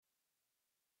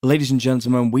Ladies and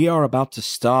gentlemen, we are about to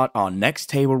start our next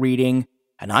table reading,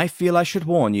 and I feel I should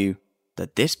warn you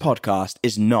that this podcast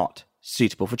is not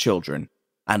suitable for children,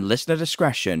 and listener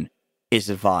discretion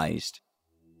is advised.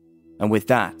 And with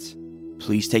that,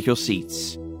 please take your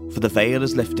seats, for the veil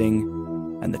is lifting,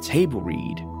 and the table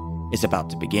read is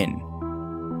about to begin.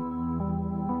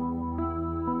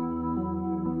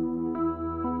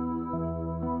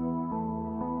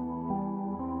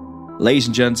 Ladies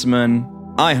and gentlemen,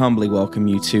 I humbly welcome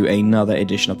you to another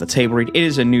edition of the Table Read. It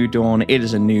is a new dawn, it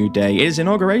is a new day, it is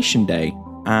Inauguration Day,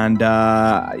 and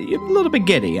a little bit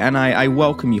giddy, and I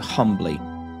welcome you humbly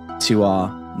to our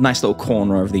nice little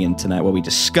corner of the internet where we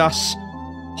discuss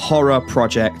horror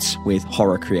projects with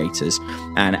horror creators.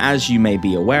 And as you may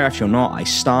be aware, if you're not, I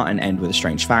start and end with a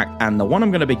strange fact, and the one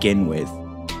I'm going to begin with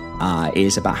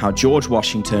is about how George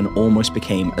Washington almost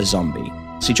became a zombie.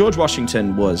 See, George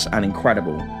Washington was an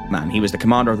incredible man. He was the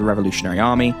commander of the Revolutionary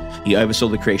Army, he oversaw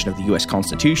the creation of the US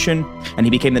Constitution, and he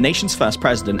became the nation's first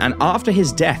president, and after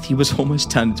his death, he was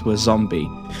almost turned into a zombie.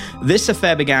 This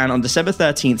affair began on December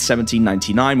 13th,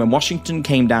 1799, when Washington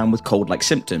came down with cold-like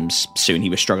symptoms. Soon he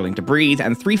was struggling to breathe,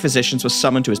 and 3 physicians were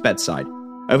summoned to his bedside.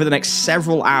 Over the next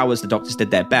several hours, the doctors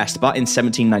did their best, but in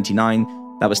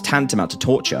 1799, that was tantamount to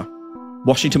torture.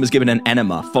 Washington was given an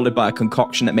enema, followed by a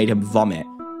concoction that made him vomit.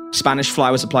 Spanish fly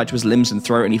was applied to his limbs and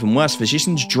throat, and even worse,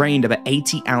 physicians drained over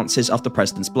 80 ounces of the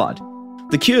president's blood.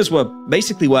 The cures were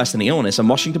basically worse than the illness, and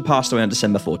Washington passed away on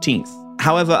December 14th.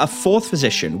 However, a 4th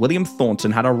physician, William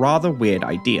Thornton, had a rather weird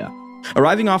idea.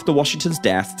 Arriving after Washington's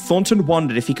death, Thornton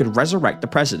wondered if he could resurrect the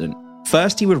president.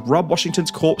 First, he would rub Washington's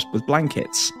corpse with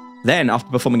blankets. Then, after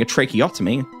performing a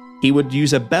tracheotomy, he would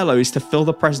use a bellows to fill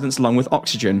the president's lung with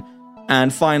oxygen.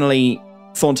 And finally,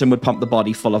 Thornton would pump the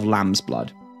body full of lamb's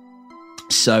blood.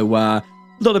 So, a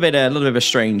little bit of a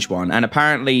strange one. And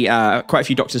apparently, quite a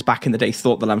few doctors back in the day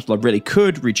thought the lamb's blood really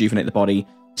could rejuvenate the body.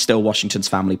 Still, Washington's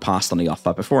family passed on the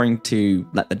offer, preferring to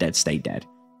let the dead stay dead.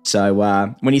 So,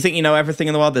 when you think you know everything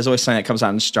in the world, there's always something that comes out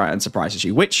and surprises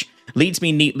you, which leads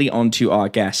me neatly onto our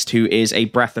guest, who is a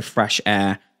breath of fresh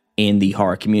air in the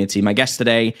horror community. My guest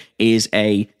today is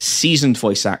a seasoned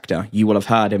voice actor. You will have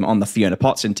heard him on the Fiona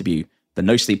Potts interview, the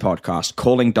No Sleep podcast,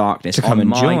 Calling Darkness, to come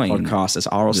and join podcast as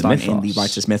Arlstein in the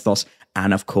Writer's Mythos,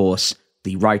 and of course,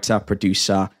 the writer,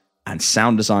 producer, and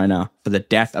sound designer for the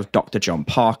death of Dr. John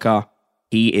Parker.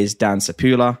 He is Dan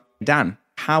Sepula. Dan,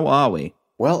 how are we?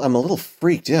 Well, I'm a little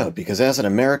freaked out because as an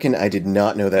American, I did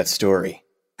not know that story.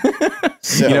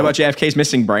 So, you know about JFK's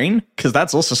missing brain? Because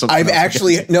that's also something I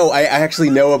actually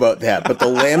know about that, but the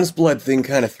lamb's blood thing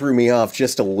kind of threw me off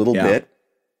just a little bit.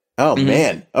 Oh,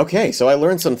 man. Okay, so I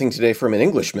learned something today from an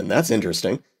Englishman. That's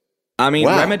interesting. I mean,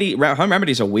 home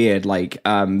remedies are weird. Like,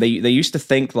 they used to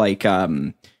think, like, I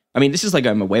mean, this is, like,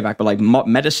 going way back, but, like,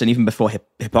 medicine, even before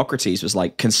Hippocrates, was,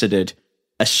 like, considered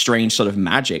a strange sort of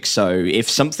magic. So if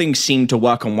something seemed to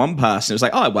work on one person, it was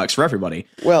like, oh, it works for everybody.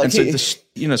 Well, and so,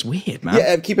 it's weird, man.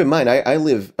 Yeah, keep in mind, I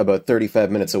live about 35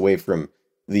 minutes away from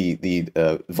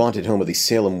the vaunted home of the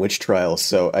Salem witch trials.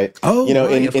 So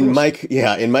in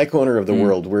my corner of the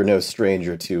world, we're no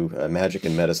stranger to magic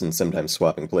and medicine sometimes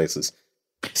swapping places.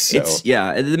 So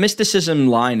the mysticism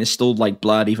line is still like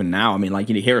blurred even now. I mean, like,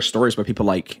 you hear stories where people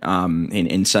like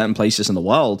in certain places in the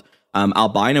world,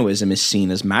 albinoism is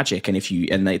seen as magic, and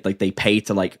they pay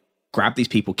to like grab these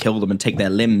people, kill them, and take their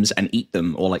limbs and eat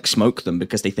them or like smoke them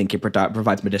because they think it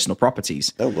provides medicinal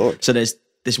properties. Oh Lord! So there's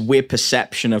this weird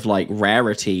perception of like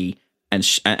rarity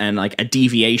and like a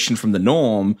deviation from the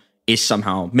norm is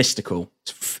somehow mystical.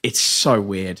 It's so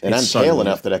weird. And I'm pale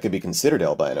enough that I could be considered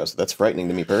albino, so that's frightening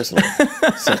to me personally.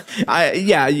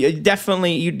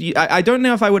 Definitely. I don't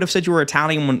know if I would have said you were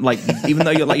Italian when, like, even though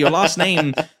your last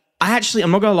name. I'm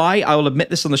not gonna lie, I will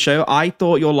admit this on the show, I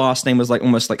thought your last name was like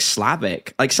almost like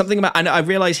Slavic. Like something about, I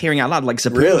realized hearing out loud, like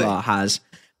Zapula has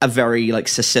a very like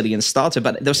Sicilian style to it,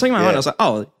 but there was something in my mind, I was like,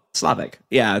 oh, Slavic.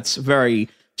 Yeah, it's very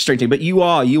strange thing. But you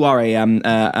are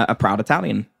a proud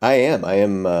Italian. I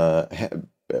am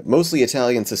mostly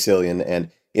Italian Sicilian,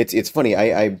 and it's funny.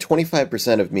 I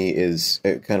 25% of me is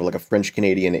kind of like a French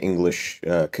Canadian English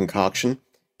concoction,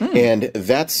 and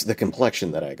that's the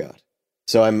complexion that I got.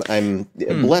 So I'm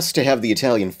blessed to have the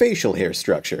Italian facial hair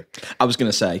structure. I was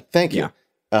going to say, thank you.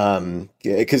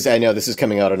 Because I know this is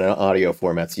coming out in an audio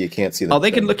format, so you can't see that. Oh,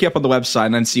 they can look you up on the website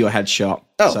and then see your headshot.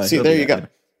 Oh, so see, there you go.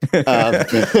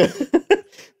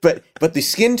 But the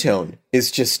skin tone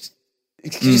is just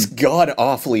god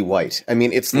awfully white. I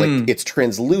mean, it's like it's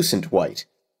translucent white.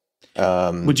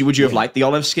 Would you have liked the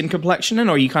olive skin complexion, or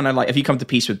are you kind of like, have you come to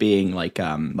peace with being like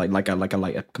a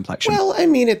lighter complexion? Well, I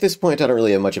mean, at this point, I don't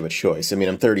really have much of a choice. I mean,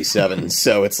 I'm 37,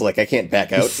 so it's like I can't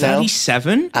back out now.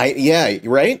 37? Yeah,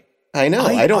 right? I know.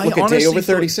 I don't look a day over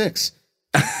 36.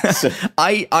 So.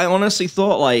 I honestly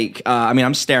thought like, I mean,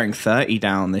 I'm staring 30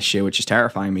 down this year, which is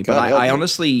terrifying me. But I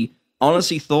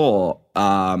honestly thought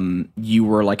you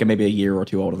were like maybe a year or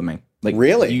two older than me. Like,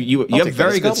 really? You have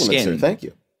very good skin. Sir. Thank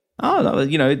you. Oh, no,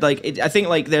 you know, like I think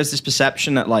like there's this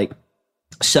perception that like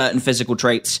certain physical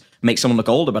traits make someone look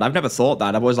older, but I've never thought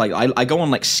that. I've always like I go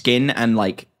on like skin and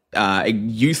like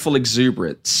youthful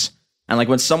exuberance. And like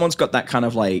when someone's got that kind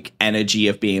of like energy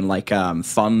of being like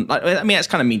fun, I mean, it's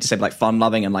kind of mean to say, but like fun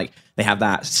loving, and like they have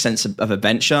that sense of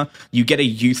adventure, you get a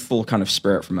youthful kind of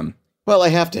spirit from them. Well, I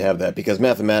have to have that because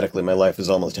mathematically my life is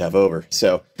almost half over.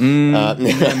 So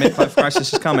midlife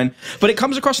crisis is coming, but it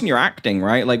comes across in your acting,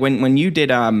 right? Like when you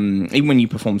did, even when you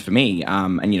performed for me,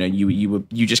 and you know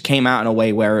you just came out in a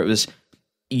way where it was,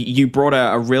 you brought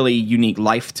a really unique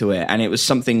life to it, and it was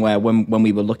something where when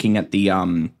we were looking at the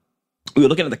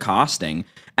casting,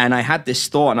 and I had this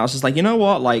thought, and I was just like, you know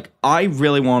what? Like, I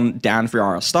really want Dan for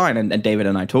R.L. Stine, and David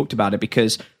and I talked about it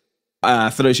because,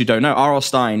 for those who don't know, R.L.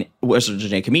 Stine was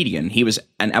a comedian. He was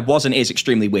and is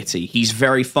extremely witty. He's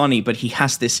very funny, but he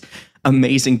has this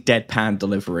amazing deadpan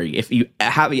delivery. If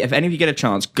any of you get a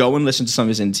chance, go and listen to some of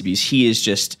his interviews. He is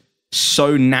just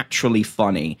so naturally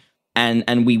funny.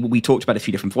 And we talked about a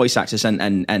few different voice actors,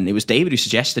 and it was David who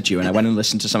suggested you, and I went and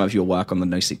listened to some of your work on the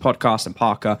No Sleep podcast and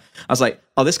Parker. I was like,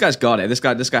 oh, this guy's got it. This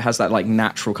guy has that like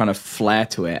natural kind of flair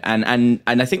to it, and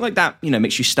I think like that, you know,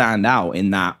 makes you stand out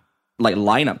in that like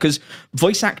lineup, because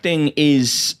voice acting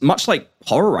is much like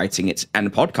horror writing,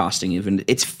 and podcasting even.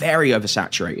 It's very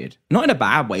oversaturated, not in a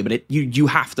bad way, but you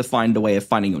have to find a way of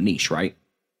finding your niche, right?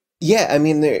 Yeah, I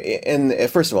mean, and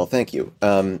first of all, thank you.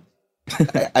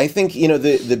 I think, you know,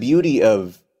 the beauty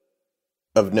of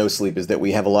No Sleep is that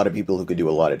we have a lot of people who could do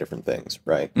a lot of different things,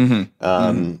 right?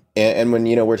 Mm-hmm. And when,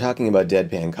 you know, we're talking about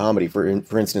deadpan comedy, for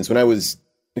instance, when I was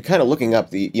kind of looking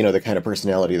up the kind of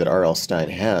personality that R.L. Stine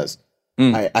has,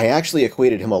 I actually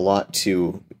equated him a lot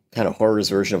to kind of horror's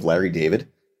version of Larry David.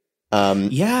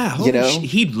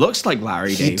 He looks like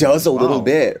Larry David. He does a little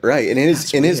bit, right? And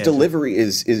his delivery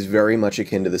is very much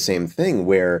akin to the same thing,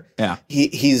 where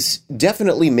he's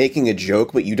definitely making a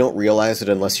joke, but you don't realize it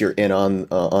unless you're in on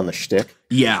the shtick.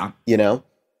 Yeah, you know.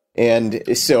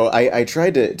 And so I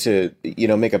tried to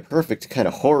make a perfect kind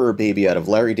of horror baby out of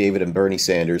Larry David and Bernie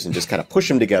Sanders, and just kind of push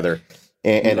them together.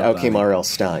 And out came R.L.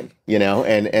 Stine, you know,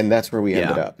 and that's where we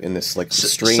ended up, in this like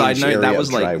strange area of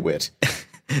dry wit.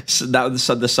 So that was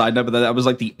the side note, but that was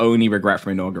like the only regret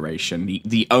from inauguration.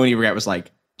 The only regret was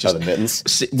like just the mittens.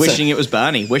 wishing it was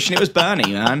Bernie,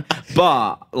 man.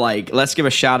 But like, let's give a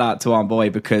shout out to our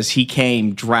boy, because he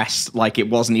came dressed like it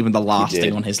wasn't even the last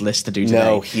thing on his list to do today.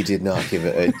 No, he did not give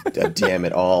a damn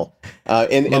at all.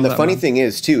 And the funny thing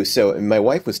is too. So my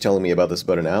wife was telling me about this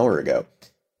about an hour ago.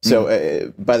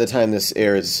 So by the time this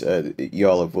airs,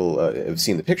 y'all will have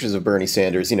seen the pictures of Bernie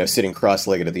Sanders, you know, sitting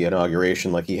cross-legged at the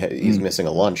inauguration like he's missing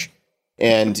a lunch.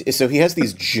 And so he has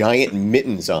these giant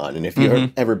mittens on. And if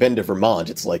you've ever been to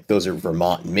Vermont, it's like those are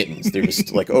Vermont mittens. They're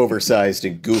just like oversized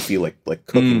and goofy, like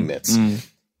cooking mitts.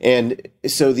 And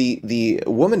so the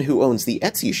woman who owns the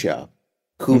Etsy shop,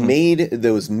 who made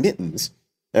those mittens,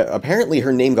 apparently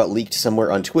her name got leaked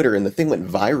somewhere on Twitter, and the thing went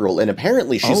viral. And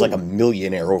apparently she's like a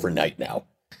millionaire overnight now.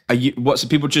 So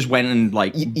people just went and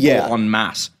like bought en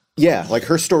masse? Yeah, like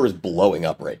her store is blowing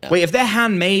up right now. Wait, if they're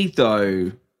handmade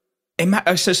though,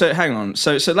 so hang on.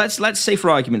 So let's say for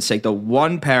argument's sake, the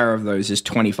one pair of those is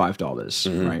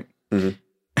 $25, right?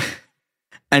 Mm-hmm.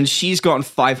 And she's gotten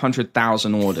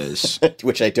 500,000 orders,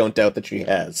 which I don't doubt that she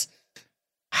has.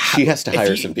 She has to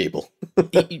hire some people.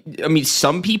 I mean,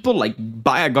 some people like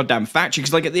buy a goddamn factory,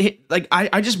 because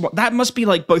I just, that must be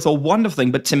like both a wonderful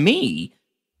thing, but to me,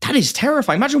 that is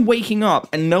terrifying. Imagine waking up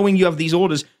and knowing you have these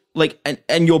orders, like,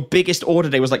 and your biggest order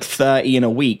day was like 30 in a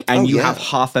week, and you have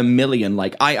 500,000.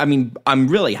 Like, I mean, I'm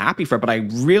really happy for it, but I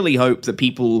really hope that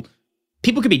people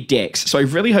could be dicks. So I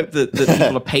really hope that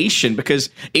people are patient,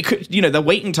 because it could, you know, the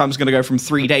waiting time is going to go from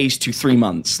 3 days to 3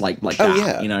 months, like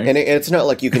that, you know? And it's not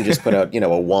like you can just put out, you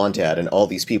know, a want ad and all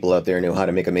these people out there know how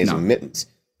to make amazing mittens.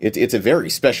 It's a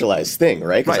very specialized thing,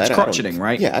 right? Right, it's crotcheting,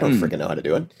 right? Yeah, I don't freaking know how to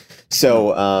do it.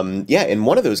 So, and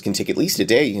one of those can take at least a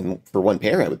day for one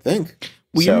pair, I would think.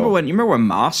 Well, you remember when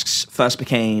masks first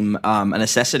became a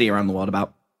necessity around the world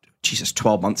about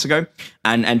 12 months ago,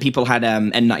 and people had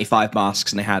N95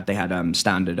 masks, and they had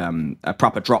standard a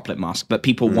proper droplet mask, but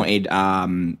people wanted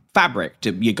fabric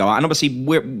to go out, and obviously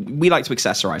we like to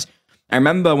accessorize. I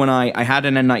remember when I had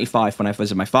an N95 when I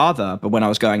visited my father, but when I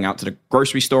was going out to the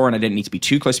grocery store and I didn't need to be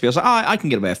too close to people, I was like, I can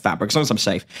get away with fabric as long as I'm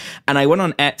safe. And I went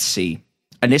on Etsy,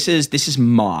 and this is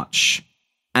March,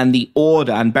 and the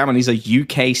order, and bear in mind, these are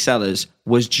UK sellers,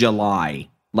 was July.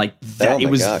 Like that, it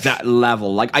was that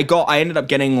level. Like I ended up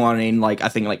getting one in like, I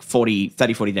think like 40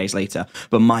 days later.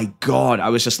 But my God, I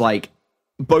was just like,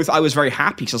 I was very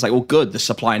happy because I was like, well, good. The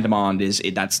supply and demand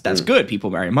that's good.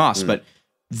 People wearing masks, but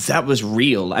that was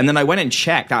real. And then I went and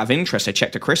checked out of interest. I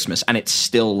checked at Christmas, and it's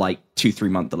still like 2-3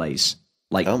 month delays.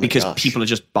 Like, because people are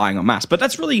just buying en masse. But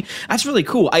that's really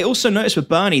cool. I also noticed with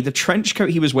Bernie, the trench coat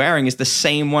he was wearing is the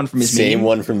same one from his meme. Same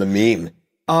one from the meme.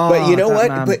 But you know what?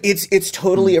 Man. But it's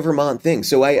totally a Vermont thing.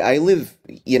 So I live,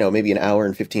 maybe an hour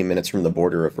and 15 minutes from the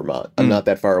border of Vermont. I'm not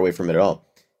that far away from it at all.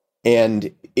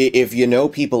 And if you know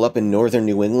people up in northern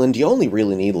New England, you only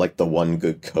really need like the one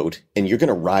good coat, and you're going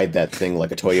to ride that thing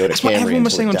like a Toyota Camry. That's what everyone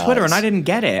was saying on Twitter, and I didn't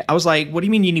get it. I was like, what do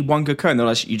you mean you need one good coat? And they're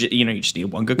like, you just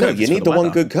need one good coat. No, you need the one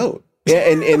good coat.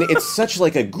 Yeah, and it's such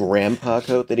like a grandpa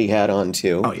coat that he had on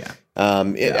too. Oh yeah.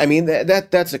 I mean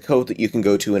that's a coat that you can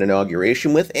go to an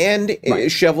inauguration with and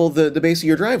shovel the base of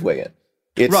your driveway in.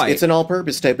 It's an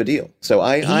all-purpose type of deal. So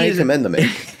I commend the man.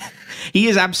 He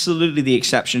is absolutely the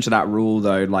exception to that rule,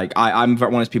 though. Like I'm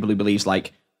one of those people who believes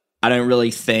like I don't really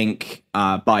think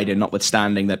Biden,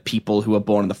 notwithstanding that people who were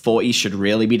born in the 40s should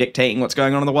really be dictating what's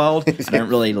going on in the world. I don't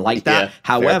really like that. Yeah,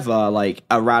 however, fair. Like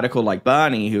a radical like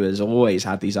Bernie, who has always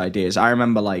had these ideas. I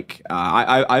remember like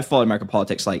I've followed American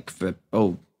politics like for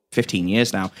 15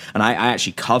 years now, and I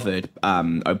actually covered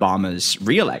Obama's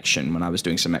re-election when I was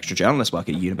doing some extra journalist work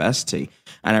at university.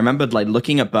 And I remembered like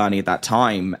looking at Bernie at that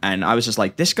time, and I was just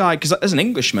like, this guy, because as an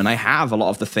Englishman, I have a lot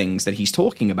of the things that he's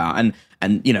talking about,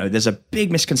 and there's a big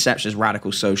misconception as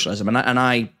radical socialism,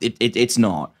 and it's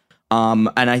not.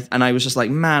 And I was just like,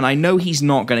 man, I know he's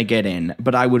not going to get in,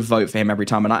 but I would vote for him every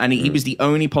time. And he was the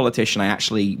only politician I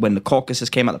actually, when the caucuses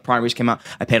came out, the primaries came out,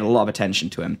 I paid a lot of attention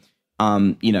to him.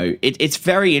 It's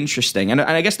very interesting. And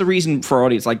I guess the reason for our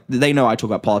audience, like they know I talk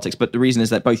about politics, but the reason is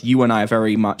that both you and I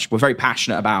we're very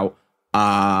passionate about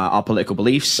our political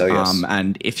beliefs. Oh, yes.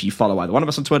 And if you follow either one of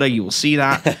us on Twitter, you will see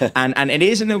that. and it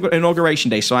is an inauguration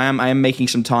day. So I am making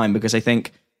some time because I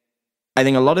think a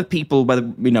lot of people, whether,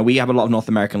 we have a lot of North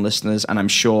American listeners, and I'm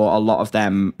sure a lot of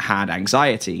them had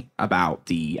anxiety about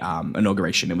the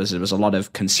inauguration. There was a lot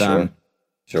of concern.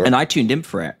 Sure. And I tuned in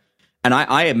for it. And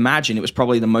I imagine it was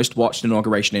probably the most watched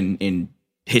inauguration in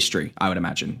history, I would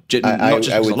imagine. I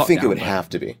would think it would have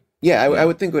to be. Yeah, I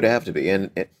would think it would have to be.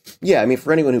 And I mean,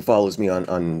 for anyone who follows me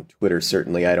on Twitter,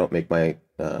 certainly I don't make my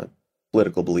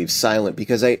political beliefs silent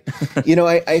because I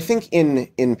think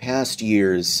in past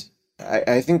years,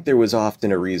 I think there was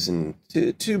often a reason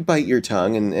to bite your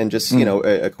tongue and just,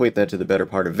 equate that to the better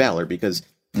part of valor because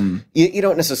you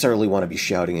don't necessarily want to be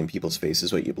shouting in people's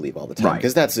faces what you believe all the time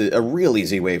because that's a real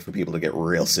easy way for people to get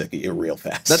real sick of you real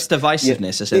fast. That's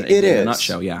divisiveness, isn't it? In a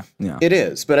nutshell, yeah. It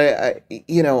is, but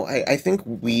I think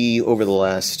we over the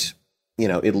last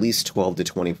at least 12 to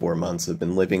 24 months have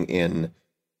been living in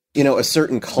a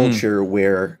certain culture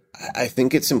where I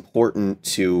think it's important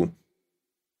to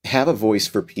have a voice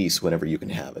for peace whenever you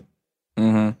can have it.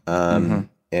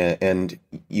 And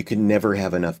you can never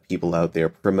have enough people out there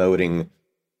promoting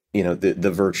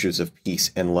the virtues of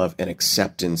peace and love and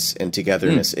acceptance and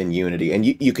togetherness and unity. And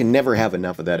you can never have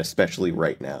enough of that, especially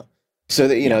right now. So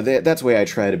that, that's why I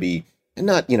try to be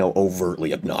not,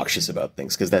 overtly obnoxious about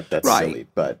things because that's silly,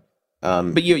 but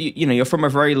you're from a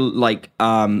very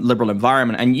liberal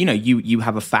environment and, you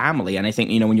have a family. And I think,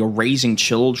 when you're raising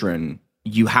children,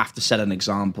 you have to set an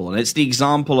example. And it's the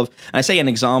example of, and I say an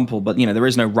example, but there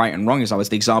is no right and wrong example.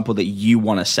 It's the example that you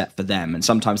want to set for them. And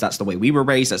sometimes that's the way we were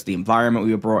raised. That's the environment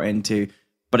we were brought into.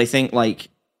 But I think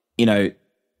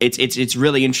it's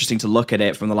really interesting to look at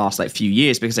it from the last few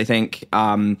years, because I think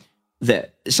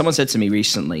that someone said to me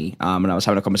recently, and I was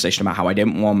having a conversation about how I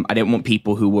didn't want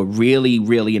people who were really,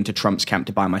 really into Trump's camp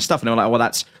to buy my stuff. And they were like, well,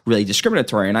 that's really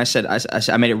discriminatory. And I said,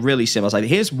 I made it really simple. I was like,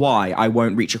 here's why I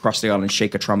won't reach across the aisle and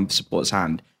shake a Trump supporter's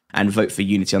hand and vote for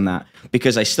unity on that.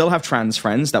 Because I still have trans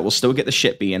friends that will still get the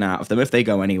shit beaten out of them if they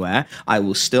go anywhere. I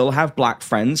will still have black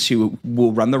friends who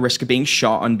will run the risk of being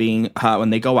shot and being hurt when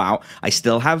they go out. I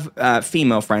still have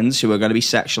female friends who are going to be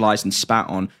sexualized and spat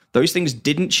on. Those things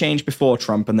didn't change before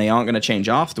Trump, and they aren't going to change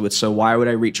afterwards. So why would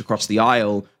I reach across the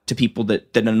aisle to people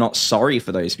that are not sorry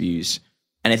for those views?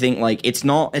 And I think it's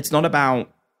not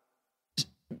about,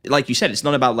 like you said, it's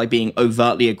not about being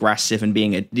overtly aggressive and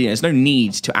being there's no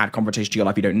need to add confrontation to your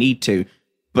life. You don't need to,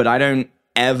 but I don't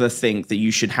ever think that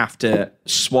you should have to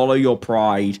swallow your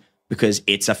pride because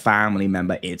it's a family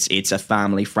member, it's a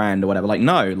family friend or whatever. Like,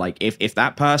 no, like if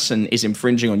that person is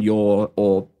infringing on your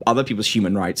or other people's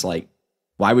human rights, like,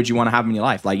 why would you want to have them in your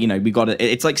life? Like, you know, we got to,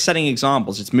 it's like setting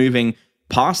examples. It's moving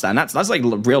past that. And that's like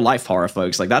real life horror,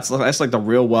 folks. Like that's like the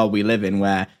real world we live in,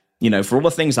 where, you know, for all the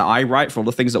things that I write, for all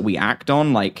the things that we act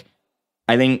on, like,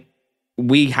 I think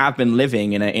we have been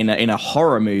living in a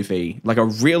horror movie, like a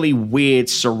really weird,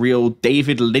 surreal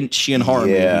David Lynchian horror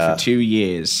movie for 2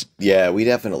 years. Yeah, we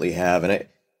definitely have. And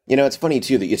it's funny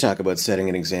too that you talk about setting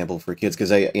an example for kids, because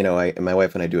my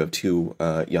wife and I do have two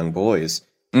young boys,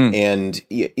 and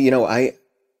I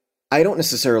don't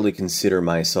necessarily consider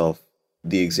myself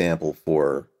the example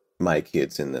for my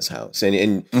kids in this house.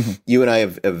 And you and I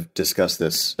have discussed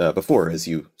this before, as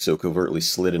you so covertly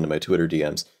slid into my Twitter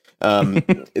DMs,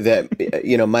 that,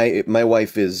 my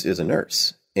wife is a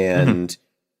nurse. And,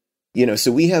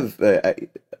 so we have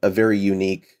a very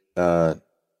unique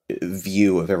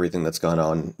view of everything that's gone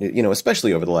on,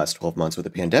 especially over the last 12 months with the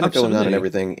pandemic going on and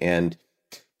everything. And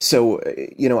so,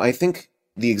 I think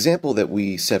the example that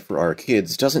we set for our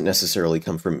kids doesn't necessarily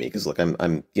come from me, because look,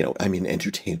 I'm in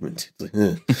entertainment, but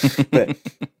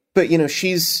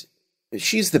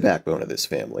she's the backbone of this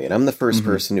family, and I'm the first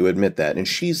person to admit that, and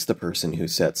she's the person who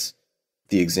sets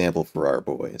the example for our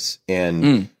boys.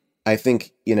 And I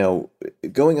think,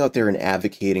 going out there and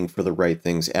advocating for the right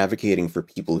things, advocating for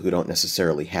people who don't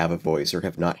necessarily have a voice or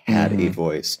have not had a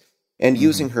voice, and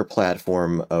using her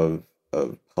platform of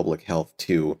public health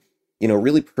to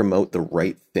really promote the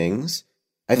right things.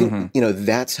 I think,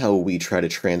 that's how we try to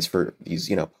transfer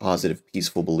these, positive,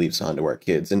 peaceful beliefs onto our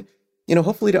kids, and,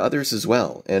 hopefully to others as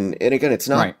well. And again, it's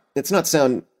not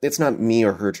me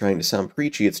or her trying to sound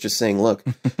preachy. It's just saying, look,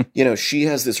 she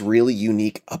has this really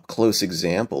unique up close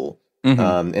example,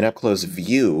 an up close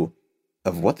view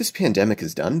of what this pandemic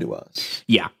has done to us.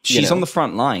 Yeah. She's on the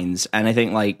front lines. And I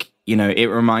think, like, it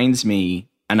reminds me,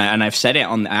 and I've said it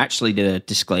I actually did a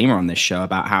disclaimer on this show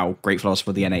about how grateful I was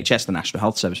for the NHS, the National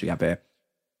Health Service we have here.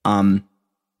 And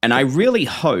I really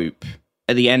hope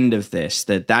at the end of this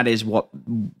that is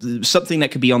something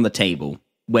that could be on the table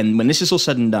when this is all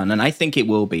said and done. And I think it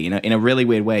will be in a really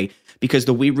weird way, because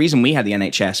the reason we had the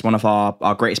NHS, one of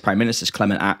our greatest prime ministers,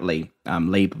 Clement Attlee,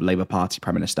 Labour Party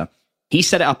prime minister, he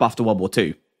set it up after World War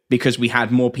II because we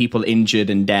had more people injured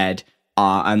and dead.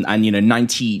 And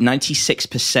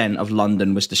 96% of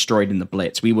London was destroyed in the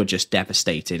Blitz. We were just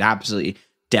devastated, absolutely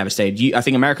devastated. I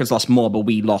think Americans lost more, but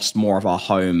we lost more of our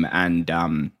home, and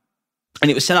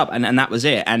it was set up, and that was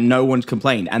it, and no one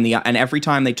complained. And every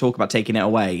time they talk about taking it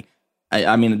away,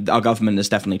 I mean, our government has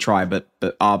definitely tried, but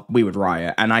we would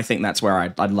riot. And I think that's where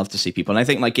I'd love to see people. And I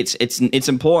think, like, it's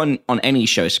important on any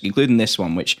show, including this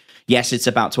one, which, yes, it's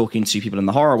about talking to people in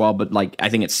the horror world, but, like, I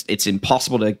think it's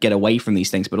impossible to get away from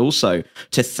these things, but also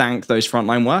to thank those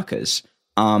frontline workers.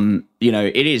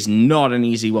 It is not an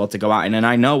easy world to go out in, and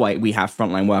I know we have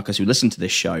frontline workers who listen to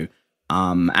this show,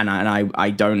 and I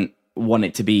don't want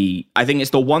it to be. I think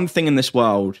it's the one thing in this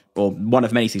world, or one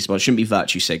of many things, but it shouldn't be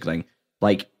virtue signaling.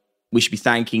 Like, we should be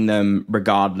thanking them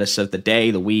regardless of the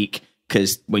day, the week,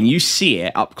 because when you see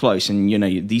it up close, and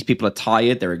these people are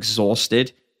tired, they're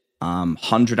exhausted,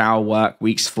 100-hour work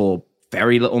weeks for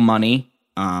very little money.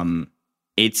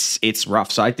 It's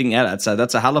rough. So I think that's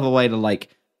a hell of a way to, like,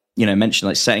 mention,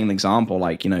 like, setting an example,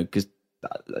 like, because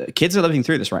kids are living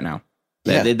through this right now.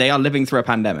 They are living through a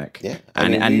pandemic. Yeah,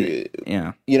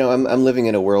 I'm living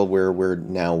in a world where we're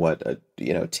now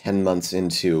 10 months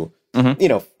into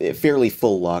a fairly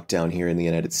full lockdown here in the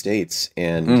United States,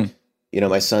 and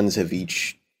my sons have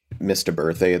each missed a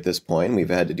birthday at this point. We've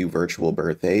had to do virtual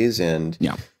birthdays, and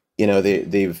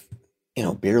they've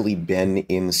barely been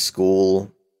in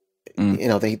school.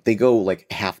 They go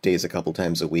like half days a couple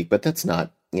times a week, but that's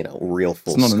not real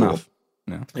full school. It's not enough.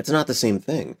 No. It's not the same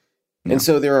thing. No. And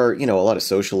so there are, a lot of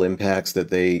social impacts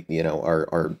that they,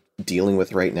 are dealing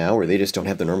with right now, where they just don't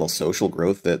have the normal social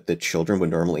growth that children would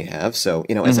normally have. So,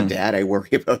 as a dad, I worry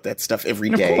about that stuff every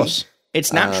day. Of course.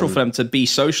 It's natural for them to be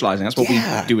socializing. That's what we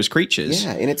do as creatures.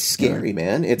 Yeah, and it's scary,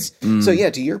 man. It's so,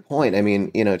 to your point, I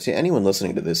mean, to anyone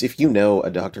listening to this, if you know a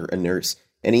doctor, a nurse,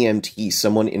 an EMT,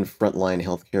 someone in frontline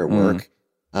healthcare work,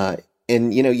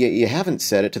 and, you haven't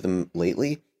said it to them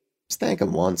lately, just thank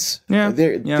them once. Yeah.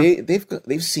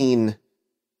 They've seen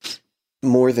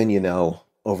more than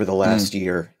over the last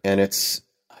year, and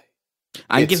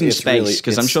I give them space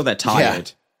because I'm sure they're tired.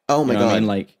 Yeah. Oh my God. I mean,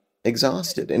 like,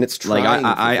 exhausted, and it's trying. Like,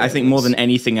 I think more than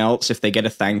anything else, if they get a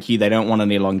thank you, they don't want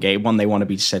an elongated one. They want to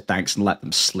be said thanks and let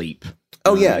them sleep.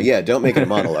 Oh yeah. Don't make it a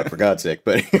monologue, for God's sake.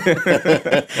 But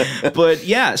but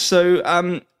yeah.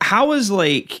 So how was,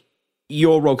 like,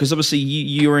 your role, because obviously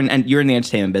you're in the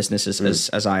entertainment business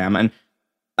as I am, and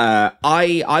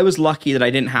I was lucky that I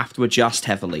didn't have to adjust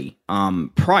heavily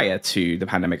prior to the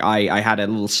pandemic. I had a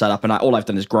little setup, and all I've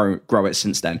done is grow it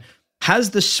since then.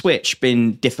 Has the switch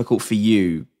been difficult for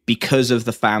you because of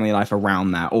the family life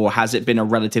around that, or has it been a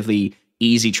relatively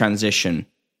easy transition?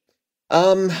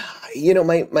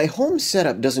 My home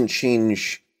setup doesn't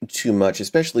change too much,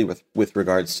 especially with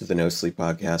regards to the No Sleep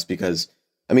podcast, because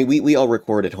I mean we all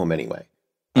record at home anyway.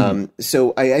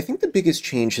 So I think the biggest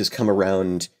change has come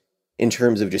around in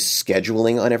terms of just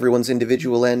scheduling on everyone's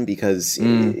individual end, because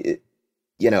I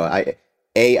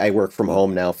work from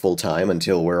home now full time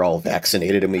until we're all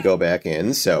vaccinated and we go back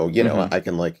in. So, I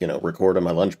can record on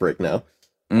my lunch break now.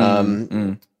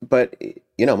 But,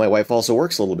 my wife also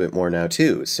works a little bit more now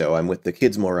too. So I'm with the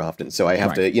kids more often. So I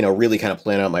have to, really kind of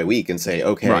plan out my week and say,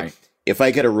 okay, if I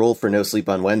get a role for No Sleep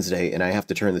on Wednesday and I have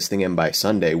to turn this thing in by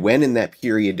Sunday, when in that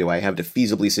period do I have to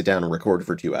feasibly sit down and record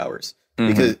for 2 hours?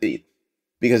 Because,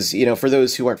 for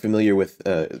those who aren't familiar with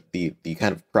the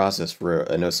kind of process for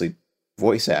a No Sleep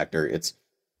voice actor, it's,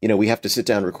 we have to sit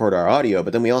down and record our audio,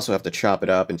 but then we also have to chop it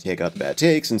up and take out the bad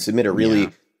takes and submit a really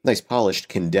nice, polished,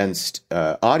 condensed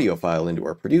audio file into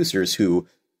our producers, who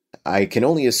I can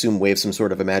only assume wave some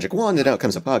sort of a magic wand, and out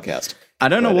comes a podcast. I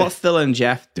don't know what Phil and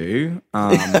Jeff do,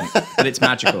 but it's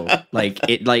magical. Like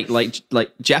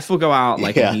Jeff will go out,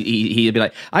 and he'd be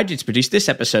like, "I just produced this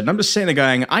episode," and I'm just sitting there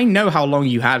going, "I know how long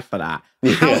you had for that.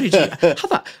 How did you? How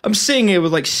that?" I'm sitting here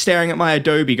with staring at my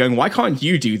Adobe, going, "Why can't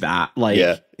you do that?"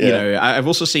 I've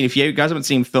also seen, if you guys haven't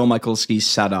seen Phil Michalski's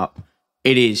setup,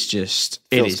 it is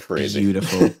crazy.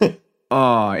 Beautiful.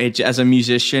 As a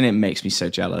musician, it makes me so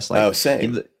jealous.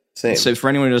 Same. So for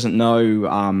anyone who doesn't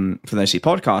know, for the No Sleep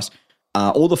podcast,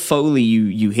 all the Foley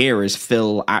you hear is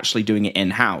Phil actually doing it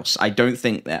in-house. I don't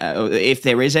think if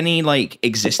there is any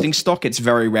existing stock, it's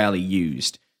very rarely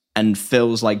used. And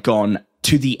Phil's gone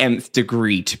to the nth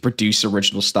degree to produce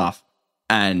original stuff.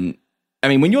 And I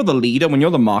mean, when you're the leader, when you're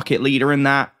the market leader in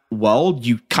that world,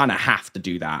 you kind of have to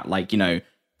do that.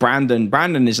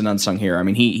 Brandon is an unsung hero. I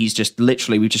mean, he's just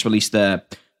literally, we've just released the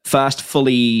first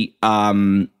fully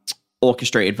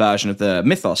orchestrated version of the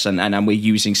Mythos, and we're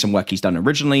using some work he's done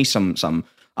originally, some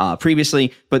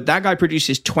previously, but that guy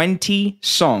produces 20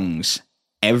 songs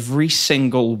every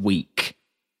single week.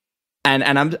 And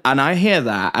I hear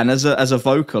that, and as a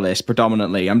vocalist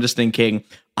predominantly, I'm just thinking,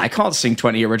 I can't sing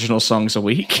 20 original songs a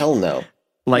week. Hell no.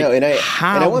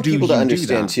 I want people to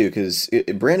understand too, because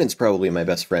Brandon's probably my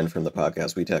best friend from the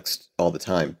podcast. We text all the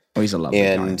time. Oh, he's a lovely guy.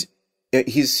 And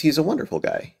he's a wonderful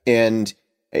guy. And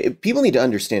people need to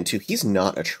understand too, he's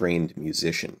not a trained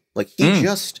musician. He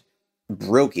just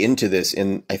broke into this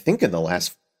I think in the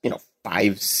last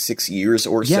 5-6 years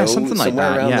or so, something like somewhere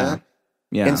that. around that.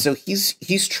 Yeah. And so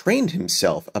he's trained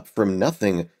himself up from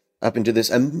nothing up into this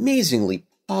amazingly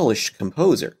polished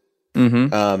composer.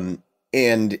 And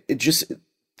it just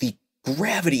the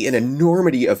gravity and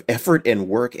enormity of effort and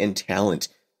work and talent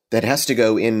that has to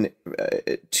go in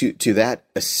to that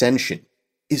ascension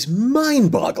is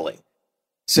mind-boggling.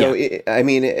 So, go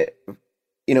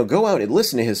out and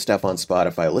listen to his stuff on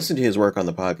Spotify, listen to his work on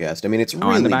the podcast. I mean, it's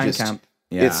really just...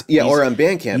 or on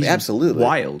Bandcamp, absolutely.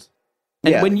 Wild.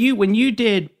 And when you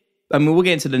did... I mean, we'll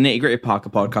get into the nitty-gritty Parker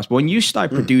podcast, but when you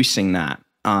started producing that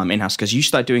in-house, because you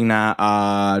started doing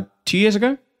that 2 years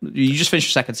ago? You just finished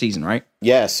your second season, right?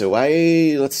 Yeah, so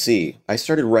I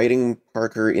started writing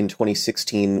Parker in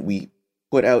 2016. We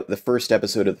put out the first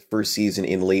episode of the first season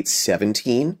in late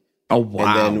 2017. Oh, wow.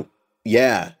 And then,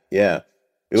 yeah.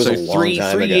 It was a long time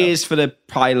ago. 3 years for the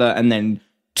pilot and then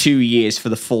 2 years for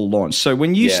the full launch. So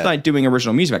when you started doing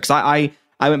original music, because I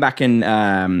went back and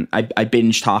I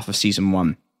binged half of season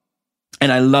one.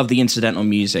 And I love the incidental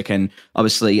music, and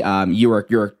obviously, you're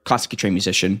a classically trained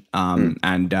musician,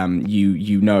 and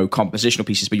you know compositional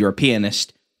pieces, but you're a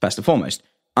pianist first and foremost.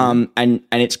 And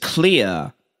it's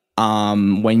clear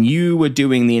when you were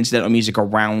doing the incidental music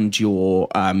around your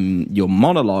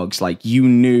monologues, you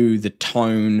knew the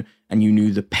tone and you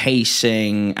knew the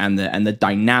pacing and the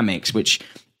dynamics, which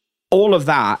all of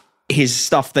that is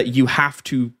stuff that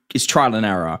is trial and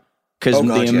error. Because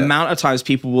amount of times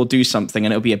people will do something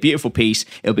and it'll be a beautiful piece,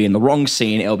 it'll be in the wrong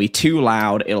scene, it'll be too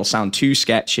loud, it'll sound too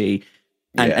sketchy.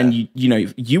 And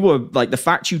you were the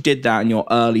fact you did that in your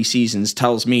early seasons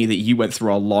tells me that you went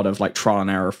through a lot of trial and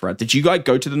error for it. Did you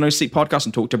go to the No Sleep podcast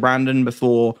and talk to Brandon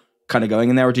before kind of going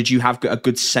in there, or did you have a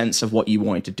good sense of what you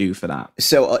wanted to do for that?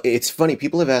 So it's funny,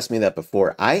 people have asked me that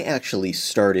before. I actually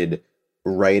started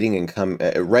writing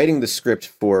writing the script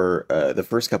for the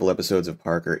first couple episodes of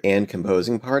Parker and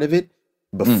composing part of it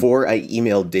before I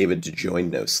emailed David to join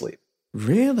No Sleep.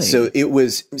 Really? So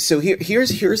here's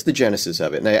the genesis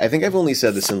of it. And I think I've only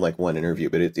said this in like one interview,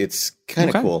 but it's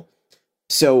kind of cool.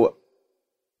 So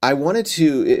I wanted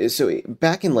to, so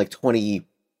back in like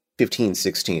 2015,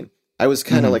 16, I was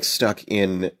kind of like stuck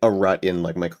in a rut in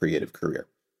like my creative career.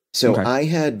 So I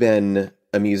had been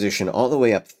a musician all the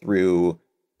way up through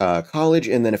college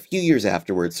and then a few years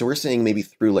afterwards. So we're saying maybe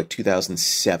through like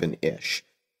 2007-ish.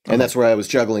 And that's where I was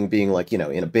juggling being like, in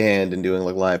a band and doing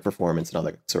like live performance and all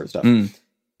that sort of stuff.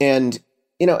 And,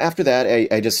 after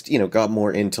that, I just, got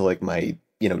more into like my,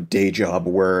 day job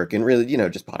work and really,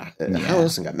 just bought a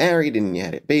house and got married and you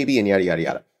had a baby and yada, yada,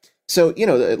 yada. So,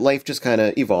 life just kind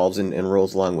of evolves and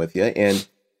rolls along with you. And,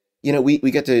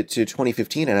 we get to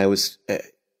 2015 and I was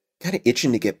kind of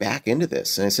itching to get back into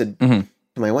this. And I said to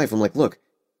my wife, I'm like, look,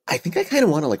 I think I kind of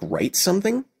want to like write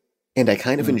something. And I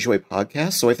kind of enjoy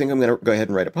podcasts, so I think I'm going to go ahead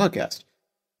and write a podcast.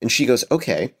 And she goes,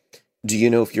 okay, do you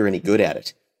know if you're any good at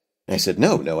it? And I said,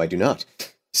 no, I do not.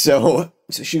 So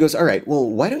she goes, all right, well,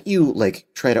 why don't you like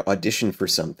try to audition for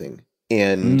something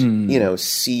and,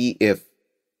 see if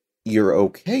you're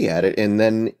okay at it. And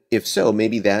then if so,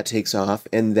 maybe that takes off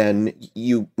and then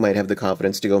you might have the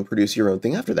confidence to go and produce your own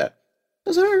thing after that. I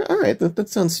was like, all right, that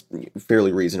sounds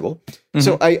fairly reasonable.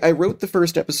 So I wrote the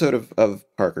first episode of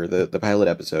Parker, the pilot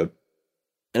episode.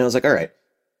 And I was like, all right.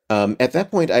 At that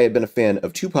point, I had been a fan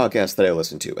of two podcasts that I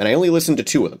listened to, and I only listened to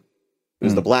two of them. It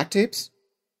was the Black Tapes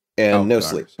and No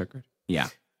Sleep. So good. Yeah.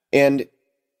 And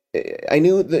I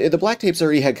knew the Black Tapes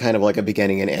already had kind of like a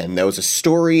beginning and end. That was a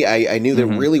story. I knew there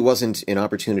really wasn't an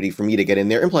opportunity for me to get in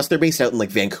there. And plus, they're based out in like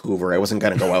Vancouver. I wasn't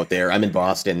going to go out there. I'm in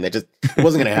Boston. It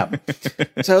wasn't going to happen.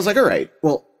 So I was like, all right,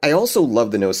 well, I also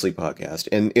love the No Sleep podcast.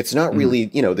 And it's not really,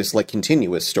 this like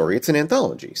continuous story. It's an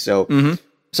anthology. So...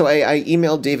 So I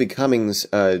emailed David Cummings,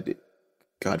 5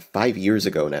 years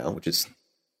ago now, which is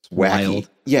wacky. Wild.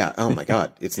 Yeah. Oh my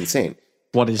God. It's insane.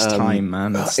 What is time,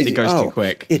 man? It goes too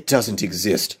quick. It doesn't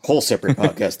exist. Whole separate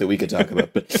podcast that we could talk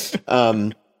about. But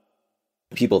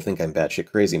people think I'm batshit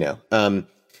crazy now.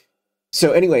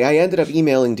 So anyway, I ended up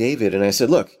emailing David and I said,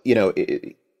 look,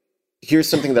 here's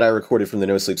something that I recorded from the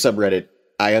No Sleep subreddit.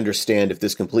 I understand if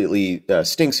this completely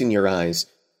stinks in your eyes.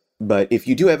 But if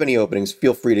you do have any openings,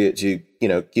 feel free to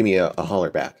give me a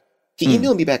holler back. He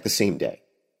emailed me back the same day,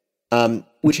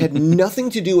 which had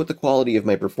nothing to do with the quality of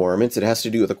my performance. It has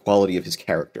to do with the quality of his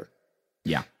character.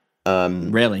 Yeah.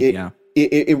 Really? Yeah.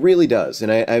 It really does.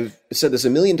 And I've said this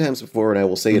a million times before, and I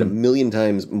will say it a million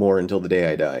times more until the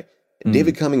day I die.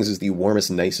 David Cummings is the warmest,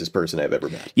 nicest person I've ever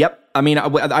met. Yep. I mean,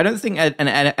 I don't think an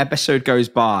episode goes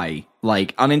by,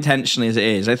 like, unintentionally as it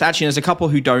is. Actually, there's a couple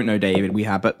who don't know David,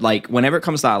 but, like, whenever it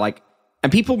comes to that, like,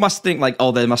 and people must think, like,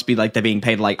 oh, there must be, like, they're being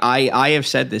paid. Like, I have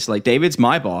said this, like, David's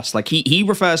my boss. Like, he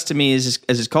refers to me as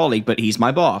his colleague, but he's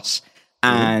my boss.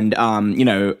 And,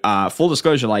 full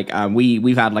disclosure, like,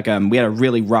 we had a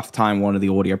really rough time one of the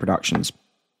audio productions.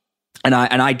 And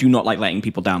I do not like letting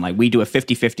people down. Like, we do a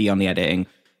 50-50 on the editing.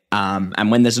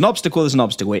 And when there's an obstacle,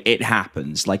 It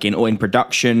happens. Like in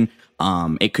production,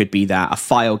 it could be that a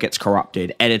file gets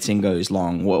corrupted, editing goes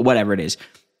long, whatever it is.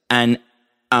 And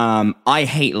I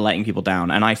hate letting people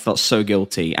down, and I felt so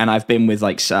guilty. And I've been with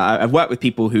I've worked with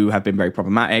people who have been very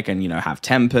problematic and have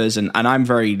tempers, and I'm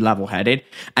very level-headed.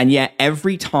 And yet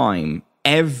every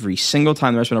single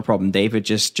time there's been a problem, David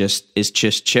just is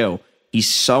chill. He's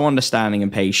so understanding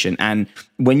and patient. And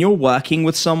when you're working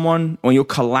with someone, when you're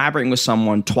collaborating with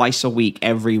someone twice a week,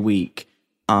 every week,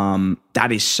 that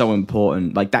is so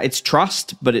important. Like that, it's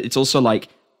trust, but it's also like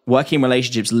working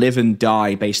relationships live and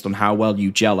die based on how well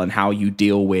you gel and how you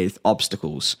deal with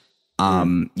obstacles.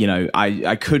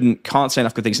 I can't say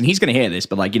enough good things. And he's going to hear this,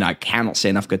 but I cannot say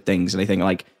enough good things. And I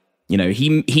think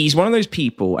he's one of those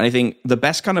people, and I think the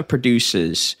best kind of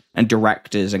producers and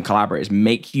directors and collaborators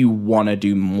make you want to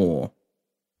do more.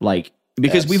 Like,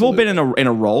 because We've all been in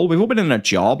a role, we've all been in a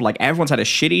job. Like everyone's had a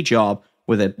shitty job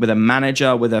with a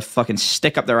manager with a fucking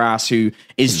stick up their ass who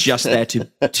is just there to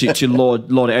lord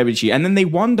it over to you, and then they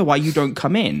wonder why you don't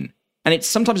come in. And it's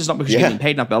sometimes it's not because you're getting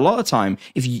paid enough, but a lot of the time,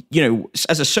 if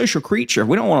as a social creature, if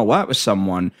we don't want to work with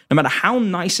someone, no matter how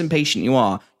nice and patient you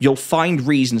are, you'll find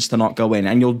reasons to not go in,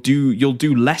 and you'll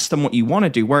do less than what you want to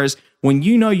do. Whereas when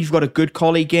you've got a good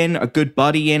colleague in, a good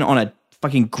buddy in on a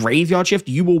fucking graveyard shift,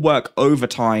 you will work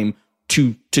overtime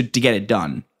to get it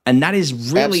done. And that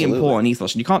is really important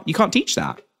ethos. And you can't teach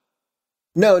that.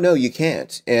 No, you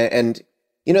can't. And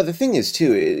the thing is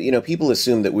too, people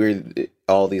assume that we're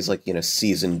all these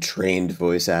seasoned, trained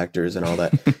voice actors and all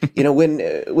that.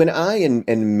 When I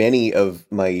and many of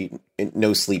my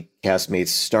No Sleep castmates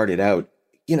started out,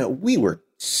 we were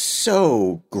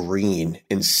so green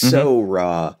and so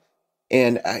raw.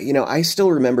 And, I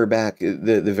still remember back,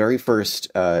 the very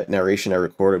first narration I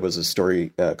recorded was a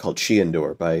story called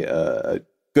Sheandor by a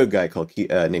good guy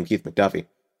named Keith McDuffie.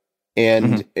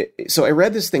 And so I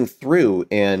read this thing through,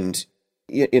 and,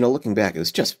 looking back, it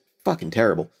was just fucking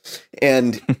terrible.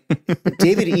 And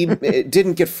David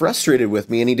didn't get frustrated with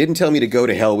me, and he didn't tell me to go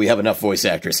to hell, we have enough voice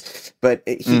actors. But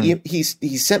he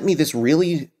sent me this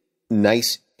really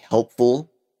nice, helpful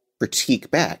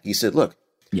critique back. He said, look,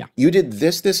 you did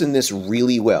this, and this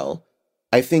really well.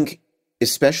 I think,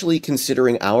 especially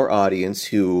considering our audience,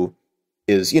 who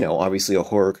is, obviously a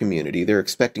horror community, they're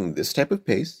expecting this type of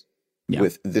pace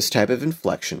with this type of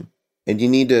inflection. And you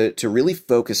need to really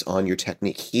focus on your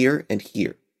technique here and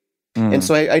here. And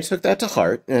so I took that to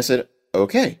heart, and I said,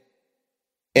 okay.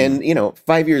 And,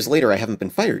 5 years later, I haven't been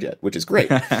fired yet, which is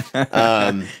great.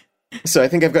 So I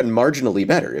think I've gotten marginally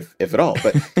better, if at all.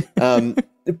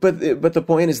 But the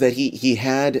point is that he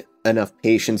had enough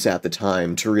patience at the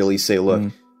time to really say,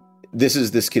 look, this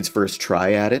is this kid's first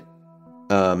try at it.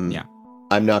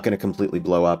 I'm not going to completely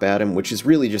blow up at him, which is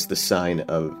really just the sign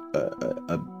of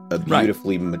a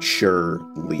beautifully mature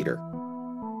leader.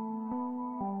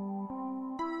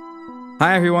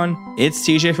 Hi everyone, it's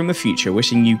TJ from the future,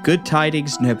 wishing you good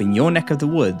tidings and hoping your neck of the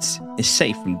woods is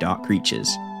safe from dark creatures.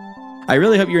 I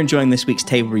really hope you're enjoying this week's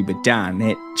Table Read with Dan.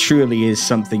 It truly is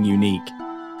something unique.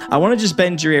 I want to just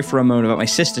bend your ear for a moment about my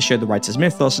sister show, The Writer's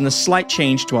Mythos, and a slight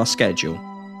change to our schedule.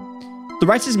 The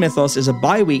Writer's Mythos is a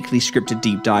bi-weekly scripted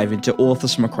deep dive into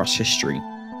authors from across history.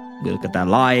 We look at their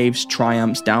lives,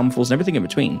 triumphs, downfalls, and everything in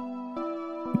between.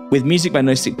 With music by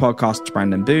No Stick Podcast's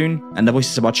Brandon Boone, and the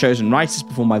voices of our chosen writers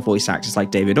performed by voice actors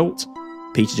like David Alt,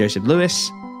 Peter Joseph Lewis,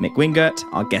 Mick Wingert,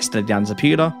 our guest Dan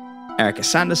Zapula, Erica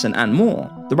Sanderson, and more,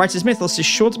 The Writer's Mythos is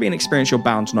sure to be an experience you're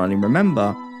bound to not only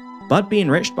remember, but be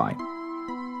enriched by.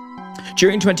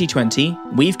 During 2020,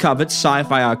 we've covered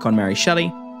sci-fi icon Mary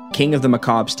Shelley, King of the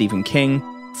Macabre Stephen King,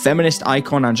 feminist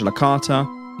icon Angela Carter,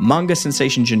 manga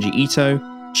sensation Junji Ito,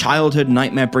 childhood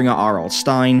nightmare bringer R.L.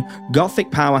 Stine,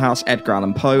 gothic powerhouse Edgar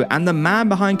Allan Poe, and the man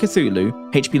behind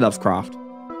Cthulhu, H.P. Lovecraft.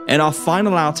 In our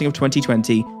final outing of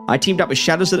 2020, I teamed up with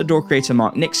Shadows at the Door creator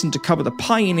Mark Nixon to cover the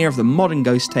pioneer of the modern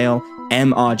ghost tale,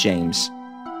 M.R. James.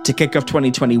 To kick off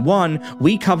 2021,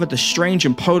 we covered the strange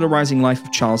and polarizing life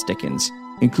of Charles Dickens,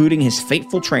 including his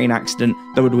fateful train accident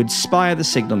that would inspire the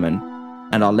signalman,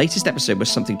 and our latest episode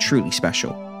was something truly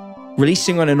special.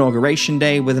 Releasing on Inauguration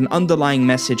Day with an underlying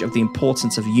message of the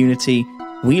importance of unity,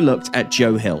 we looked at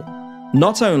Joe Hill,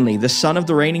 not only the son of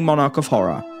the reigning monarch of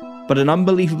horror, but an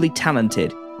unbelievably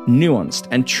talented, nuanced,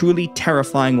 and truly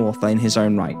terrifying author in his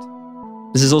own right.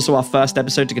 This is also our first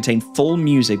episode to contain full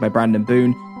music by Brandon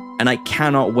Boone, and I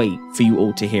cannot wait for you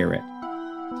all to hear it.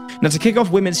 Now, to kick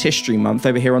off Women's History Month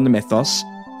over here on The Mythos,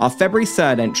 our February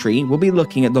 3rd entry will be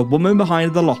looking at the woman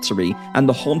behind the lottery and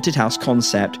the haunted house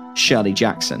concept, Shirley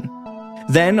Jackson.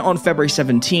 Then, on February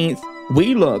 17th,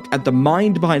 we look at the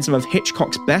mind behind some of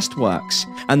Hitchcock's best works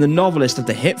and the novelist of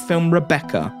the hit film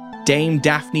Rebecca, Dame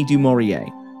Daphne du Maurier.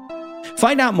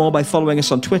 Find out more by following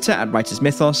us on Twitter at Writers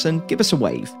Mythos and give us a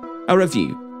wave, a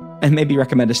review, and maybe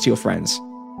recommend us to your friends.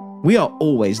 We are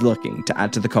always looking to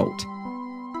add to the cult.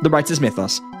 The Writers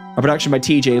Mythos, a production by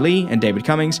TJ Lee and David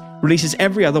Cummings, releases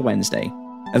every other Wednesday.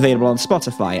 Available on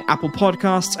Spotify, Apple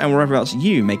Podcasts, and wherever else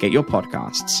you may get your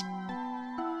podcasts.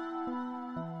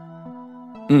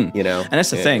 And that's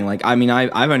the thing. Like, I mean,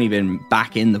 I've only been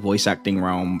back in the voice acting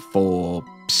realm for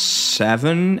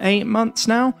 7-8 months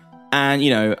now, and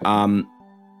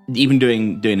even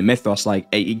doing the Mythos,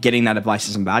 like getting that advice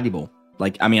is invaluable.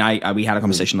 Like, I mean, we had a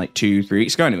conversation like 2-3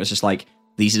 weeks ago, and it was just like,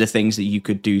 these are the things that you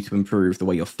could do to improve the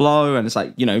way you flow, and it's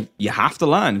like, you have to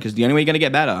learn because the only way you're going to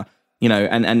get better,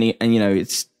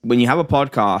 it's when you have a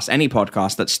podcast, any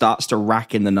podcast that starts to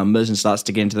rack in the numbers and starts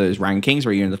to get into those rankings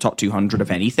where you're in the top 200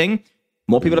 of anything.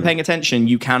 More people are paying attention.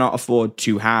 You cannot afford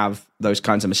to have those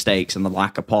kinds of mistakes and the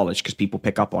lack of polish because people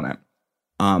pick up on it.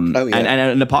 And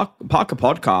the Parker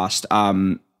podcast,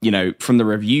 from the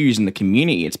reviews and the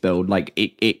community it's built, like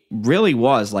it really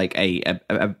was like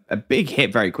a big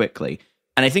hit very quickly.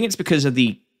 And I think it's because of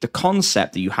the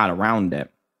concept that you had around it.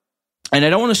 And I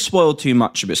don't want to spoil too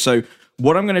much of it. So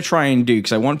what I'm going to try and do,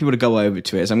 because I want people to go over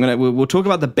to it, is we'll talk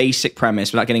about the basic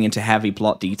premise without getting into heavy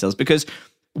plot details, because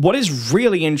what is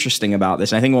really interesting about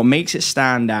this, and I think what makes it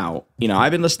stand out,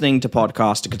 I've been listening to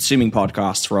podcasts, to consuming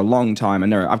podcasts for a long time,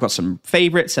 and I've got some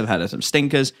favorites, I've heard of some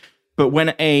stinkers, but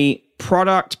when a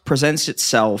product presents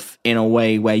itself in a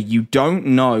way where you don't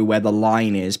know where the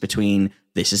line is between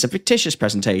this is a fictitious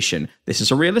presentation, this is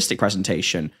a realistic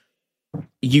presentation,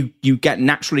 you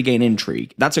gain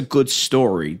intrigue. That's a good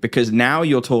story, because now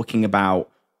you're talking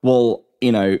about, well,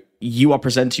 you are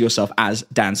presenting yourself as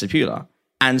Dan Sapula.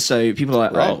 And so people are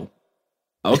like, Right.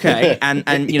 oh, okay.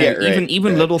 And you know, Yeah, right.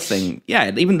 even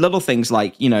little things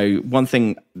like, you know, one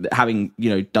thing, having, you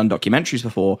know, done documentaries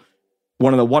before,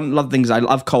 one of the things I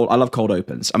love cold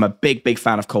opens. I'm a big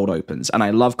fan of cold opens, and I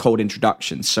love cold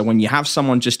introductions. So when you have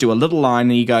someone just do a little line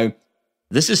and you go,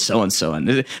 this is so and so, and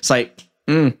it's like,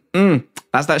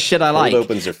 that's that shit I like. Cold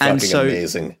opens are fucking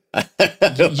amazing. I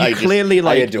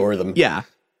adore them. Yeah.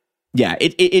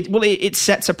 It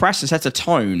sets a precedent, sets a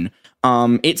tone.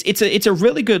 It's a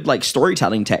really good like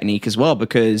storytelling technique as well,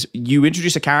 because you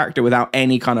introduce a character without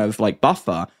any kind of like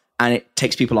buffer, and it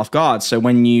takes people off guard. So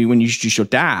when you introduce your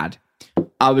dad,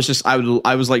 I was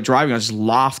like driving, I just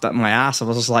laughed at my ass. I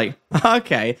was just like,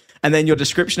 okay. And then your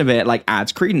description of it like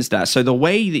adds credence to that. So the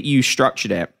way that you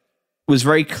structured it was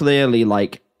very clearly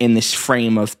like in this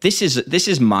frame of this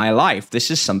is my life. This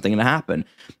is something to happen.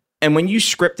 And when you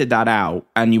scripted that out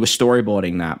and you were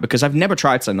storyboarding that, because I've never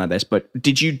tried something like this, but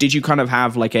did you kind of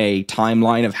have like a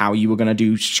timeline of how you were going to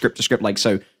do script to script? Like,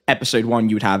 so episode 1,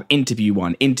 you would have interview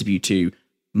 1, interview 2,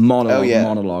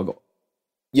 monologue.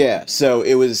 Yeah. So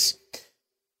it was,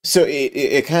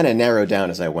 it kind of narrowed down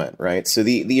as I went, right? So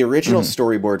the original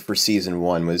storyboard for season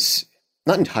 1 was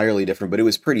not entirely different, but it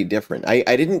was pretty different.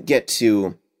 I didn't get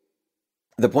to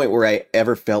the point where I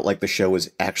ever felt like the show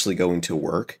was actually going to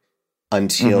work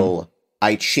until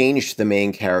I changed the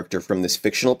main character from this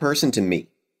fictional person to me.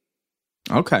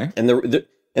 Okay. And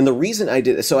the reason I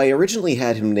did, so I originally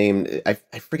had him named, I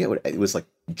forget what it was, like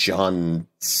John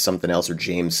something else or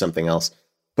James something else,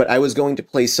 but I was going to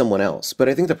play someone else. But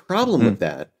I think the problem with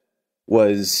that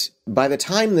was by the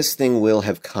time this thing will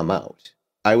have come out,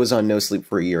 I was on No Sleep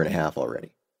for 1.5 years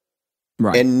already.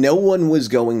 Right. And no one was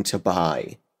going to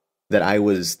buy that I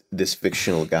was this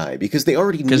fictional guy because they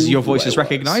already knew because your voice who is I was.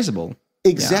 recognizable.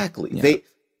 Exactly. Yeah.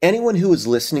 Anyone who was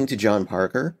listening to John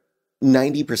Parker,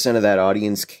 90% of that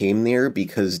audience came there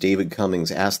because David Cummings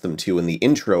asked them to in the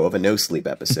intro of a No Sleep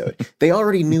episode. They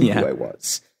already knew who I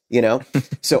was, you know?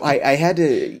 So I had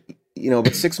to, you know,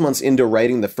 but 6 months into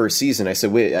writing the first season, I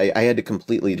said, wait, I had to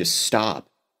completely just stop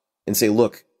and say,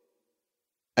 look,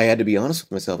 I had to be honest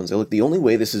with myself and say, look, the only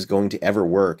way this is going to ever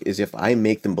work is if I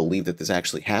make them believe that this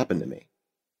actually happened to me.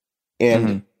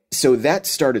 And so that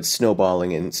started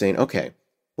snowballing and saying, okay,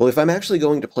 well, if I'm actually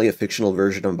going to play a fictional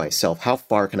version of myself, how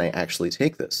far can I actually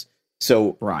take this?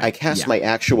 So I cast my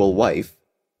actual wife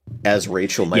as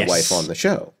Rachel, my wife on the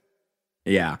show.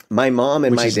 Yeah. My mom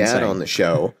and Which my is dad insane. on the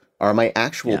show are my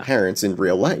actual parents in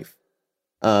real life.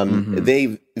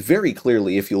 They very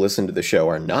clearly, if you listen to the show,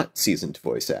 are not seasoned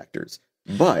voice actors.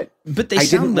 But they I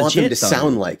sound didn't want them to legit, though.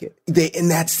 sound like it. And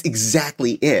that's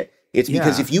exactly it. It's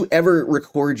because if you ever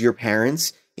record your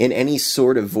parents in any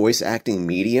sort of voice acting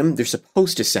medium, they're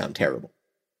supposed to sound terrible.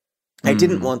 I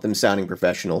didn't want them sounding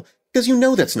professional because you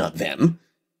know that's not them.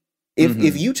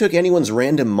 If you took anyone's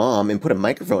random mom and put a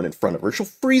microphone in front of her, she'll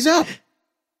freeze up.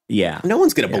 Yeah. No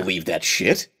one's going to believe that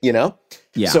shit, you know?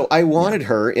 Yeah. So I wanted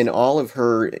her in all of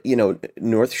her, you know,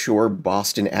 North Shore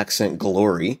Boston accent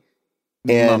glory.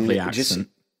 And Lovely accent.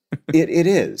 It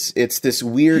is. It's this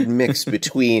weird mix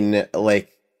between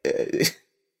like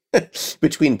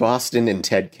between Boston and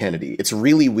Ted Kennedy. It's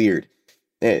really weird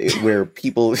where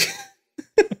people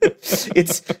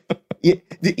it's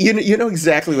you know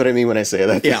exactly what I mean when I say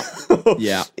that.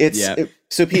 Yeah.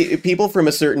 So people from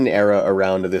a certain era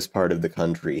around this part of the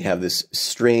country have this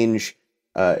strange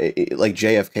like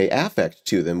JFK affect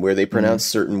to them where they pronounce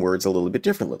certain words a little bit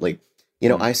differently. Like, you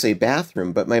know, I say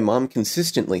bathroom, but my mom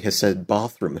consistently has said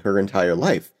bathroom her entire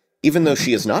life, even though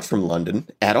she is not from London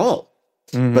at all.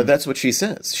 But that's what she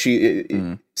says.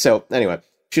 So anyway,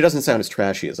 she doesn't sound as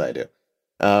trashy as I do.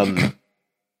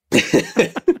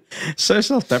 So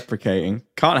self-deprecating.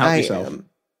 Can't help yourself.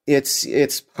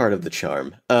 It's part of the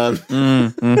charm.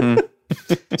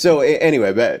 So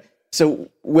anyway,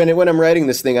 so when I'm writing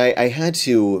this thing, I had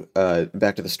to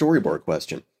back to the storyboard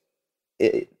question.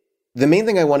 The main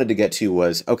thing I wanted to get to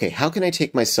was, okay, how can I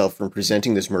take myself from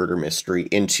presenting this murder mystery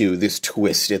into this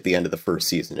twist at the end of the first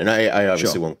season? And I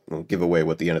obviously won't give away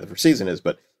what the end of the first season is,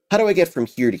 but how do I get from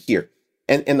here to here?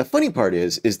 And the funny part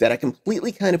is that I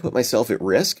completely kind of put myself at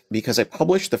risk because I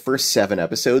published the first 7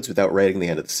 episodes without writing the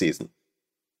end of the season.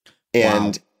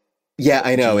 And yeah,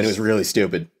 I know, and it was really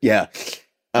stupid. Yeah.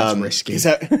 That's risky.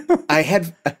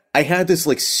 I had this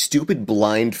like stupid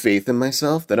blind faith in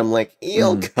myself that I'm like,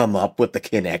 he'll come up with the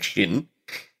connection.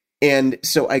 And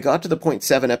so I got to the point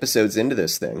 7 episodes into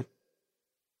this thing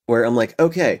where I'm like,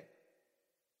 okay,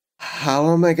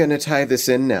 how am I going to tie this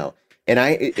in now? And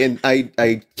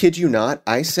I kid you not,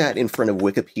 I sat in front of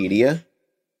Wikipedia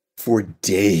for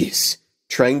days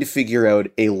trying to figure out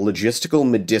a logistical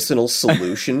medicinal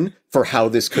solution for how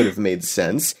this could have made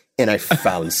sense, and I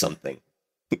found something.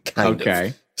 Kind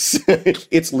of.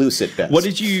 It's loose at best. What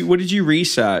did you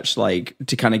research, like,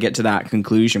 to kind of get to that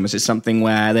conclusion? Was it something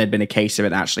where there'd been a case of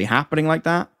it actually happening like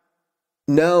that?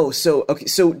 No. So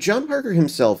John Parker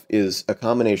himself is a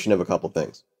combination of a couple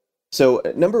things. So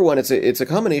number one, it's a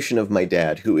combination of my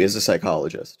dad, who is a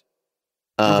psychologist.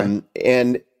 And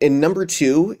in number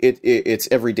two, it's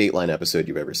every Dateline episode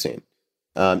you've ever seen.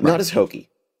 Not as hokey,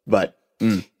 but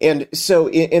and so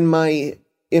in my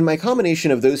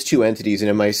combination of those two entities, and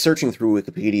in my searching through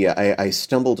Wikipedia, I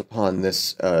stumbled upon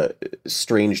this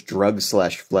strange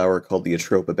drug/flower called the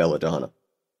Atropa belladonna,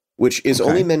 which is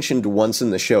only mentioned once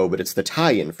in the show, but it's the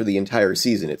tie-in for the entire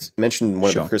season. It's mentioned in one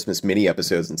of the Christmas mini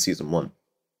episodes in season 1,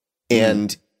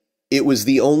 and it was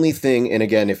the only thing. And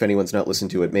again, if anyone's not listened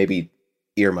to it, maybe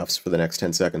earmuffs for the next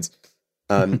 10 seconds.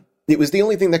 It was the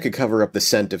only thing that could cover up the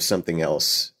scent of something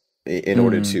else in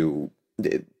order to,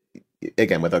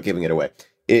 again, without giving it away.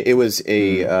 It was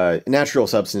a natural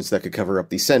substance that could cover up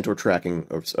the scent or tracking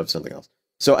of something else.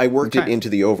 So I worked it into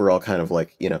the overall kind of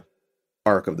like,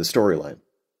 arc of the storyline.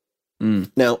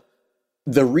 Now,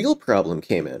 the real problem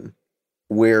came in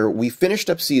where we finished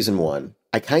up season 1.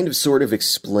 I kind of sort of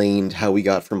explained how we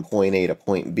got from point A to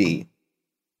point B.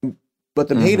 But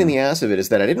the pain in the ass of it is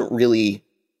that I didn't really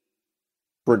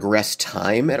regress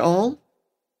time at all.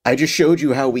 I just showed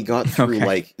you how we got through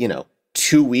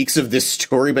 2 weeks of this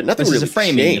story, but nothing really changed. This is a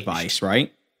framing device,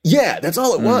 right? Yeah, that's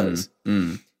all it was.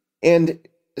 And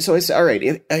so I said, all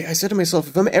right, I said to myself,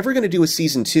 if I'm ever going to do a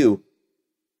season 2,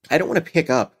 I don't want to pick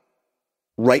up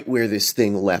right where this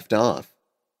thing left off.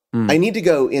 I need to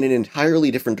go in an entirely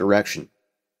different direction.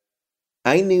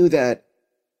 I knew that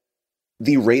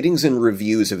the ratings and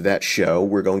reviews of that show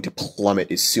were going to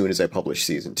plummet as soon as I published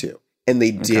season 2. And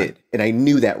they did. And I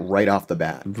knew that right off the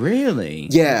bat. Really?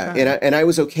 Yeah. And I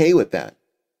was okay with that.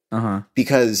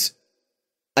 Because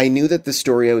I knew that the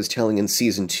story I was telling in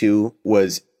season 2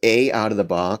 was A, out of the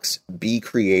box, B,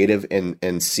 creative,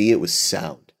 and C, it was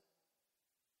sound.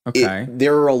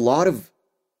 There are a lot of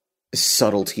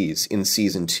subtleties in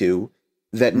season 2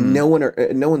 that no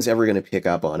one's ever going to pick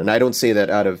up on. And I don't say that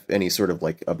out of any sort of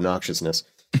like obnoxiousness.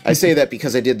 I say that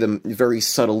because I did them very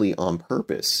subtly on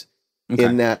purpose,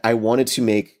 in that I wanted to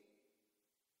make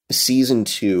season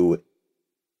 2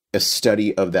 a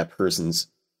study of that person's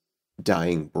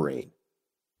dying brain.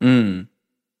 And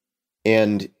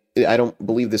I don't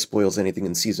believe this spoils anything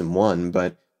in season 1,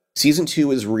 but season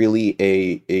 2 is really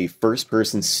a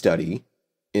first-person study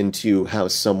into how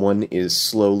someone is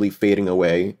slowly fading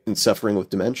away and suffering with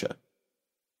dementia.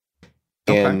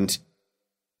 And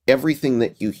everything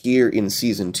that you hear in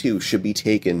season 2 should be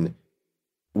taken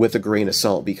with a grain of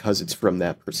salt because it's from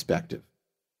that perspective.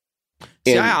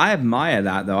 See, I admire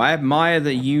that, though. I admire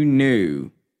that you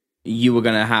knew you were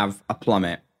going to have a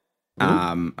plummet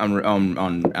on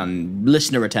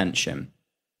listener retention,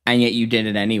 and yet you did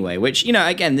it anyway, which,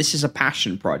 again, this is a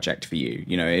passion project for you.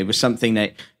 It was something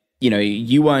that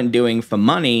you weren't doing for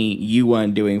money, you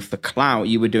weren't doing for clout,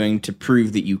 you were doing to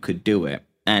prove that you could do it.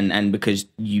 And because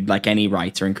you, like any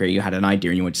writer and creator, you had an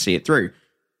idea and you wanted to see it through.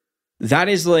 That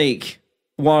is like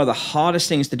one of the hardest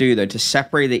things to do, though, to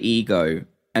separate the ego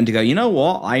and to go, you know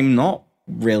what? I'm not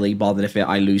really bothered if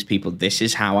I lose people. This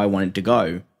is how I want it to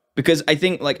go. Because I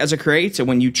think, like, as a creator,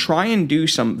 when you try and do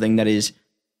something that is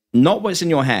not what's in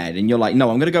your head, and you're like,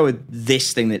 no, I'm going to go with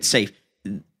this thing that's safe.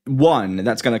 One,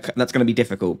 that's gonna be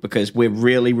difficult because we're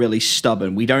really, really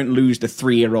stubborn. We don't lose the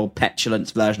 3-year-old petulance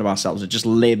version of ourselves. It just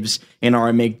lives in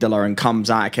our amygdala and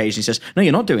comes out occasionally and says, no,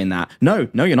 you're not doing that. No,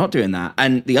 you're not doing that.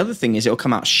 And the other thing is it'll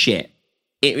come out shit.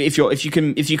 If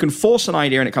you can force an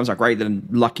idea and it comes out great, then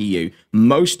lucky you.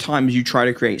 Most times you try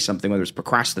to create something, whether it's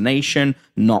procrastination,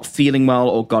 not feeling well,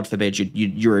 or God forbid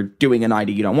you're doing an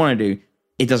idea you don't want to do,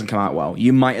 it doesn't come out well.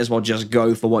 You might as well just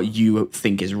go for what you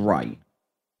think is right.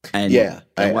 And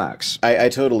it works. I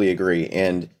totally agree.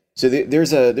 And so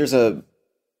there's a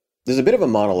bit of a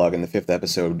monologue in the 5th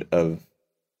episode of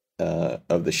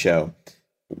the show,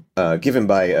 given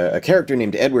by a character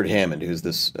named Edward Hammond, who's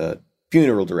this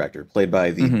funeral director, played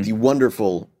by the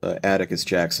wonderful Atticus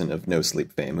Jackson of No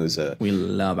Sleep fame. We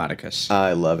love Atticus.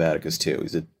 I love Atticus too.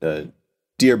 He's a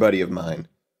dear buddy of mine,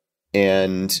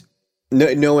 and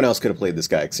no one else could have played this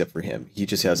guy except for him. He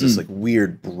just has this like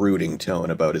weird brooding tone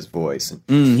about his voice.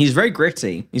 He's very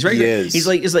gritty. He's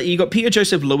like you got Peter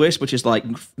Joseph Lewis, which is like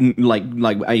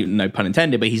no pun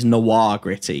intended, but he's noir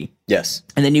gritty. Yes.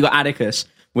 And then you got Atticus,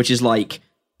 which is like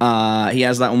he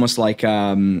has that almost like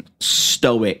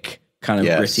stoic kind of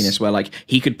Yes. grittiness, where like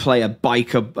he could play a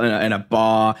biker in a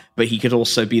bar, but he could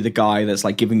also be the guy that's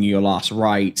like giving you your last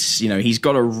rites. You know, he's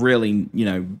got a really, you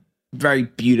know, very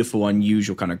beautiful,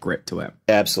 unusual kind of grit to it.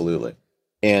 Absolutely.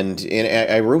 And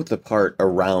I wrote the part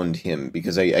around him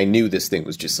because I knew this thing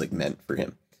was just like meant for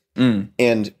him.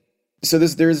 And so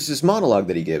there's this monologue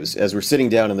that he gives as we're sitting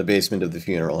down in the basement of the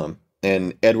funeral home,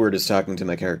 and Edward is talking to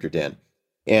my character Dan.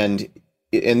 And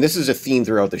this is a theme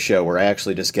throughout the show where I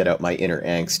actually just get out my inner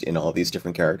angst in all these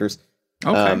different characters.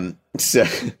 Okay.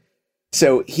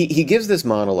 So he gives this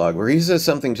monologue where he says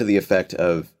something to the effect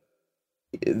of,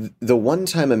 the one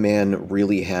time a man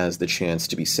really has the chance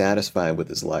to be satisfied with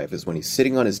his life is when he's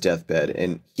sitting on his deathbed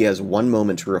and he has one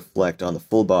moment to reflect on the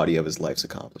full body of his life's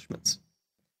accomplishments.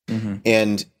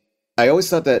 And I always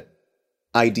thought that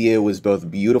idea was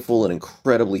both beautiful and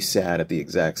incredibly sad at the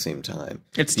exact same time.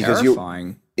 It's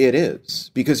terrifying. It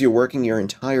is, because you're working your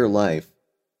entire life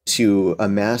to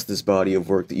amass this body of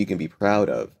work that you can be proud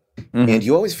of. And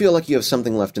you always feel like you have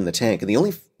something left in the tank. And the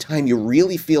only time you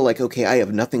really feel like, okay, I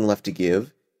have nothing left to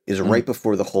give is right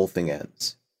before the whole thing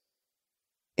ends.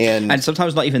 And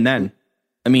sometimes not even then.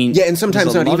 I mean, yeah, and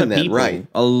sometimes not even then, right.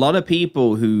 A lot of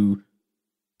people who,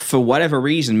 for whatever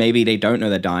reason, maybe they don't know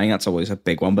they're dying. That's always a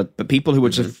big one. But people who are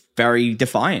just very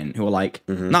defiant, who are like,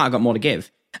 nah, I got more to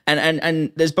give.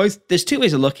 And there's two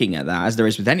ways of looking at that, as there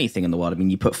is with anything in the world. I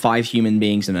mean, you put 5 human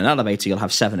beings in an elevator, you'll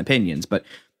have 7 opinions. But,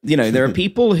 you know, there are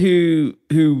people who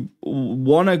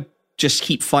want to just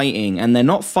keep fighting, and they're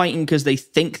not fighting because they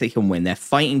think they can win. They're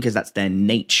fighting because that's their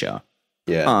nature.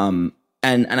 Yeah.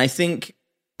 And I think,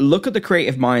 look at the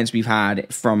creative minds we've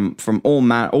had from all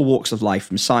walks of life,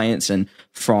 from science and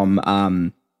from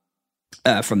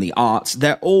the arts.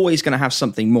 They're always going to have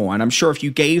something more. And I'm sure if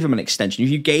you gave them an extension, if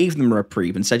you gave them a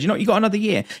reprieve and said, you know what, you got another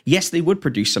year, yes, they would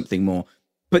produce something more.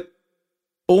 But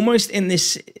almost in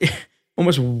this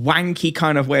almost wanky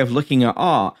kind of way of looking at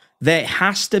art, there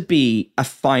has to be a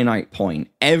finite point.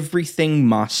 Everything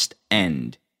must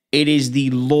end. It is the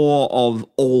law of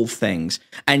all things.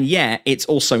 And yet, it's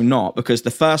also not, because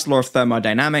the first law of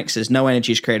thermodynamics is no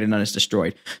energy is created, none is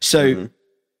destroyed. So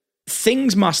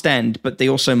things must end, but they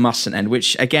also mustn't end,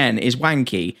 which, again, is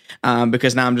wanky,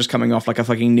 because now I'm just coming off like a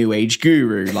fucking new age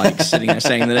guru, like sitting there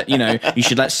saying that, you know, you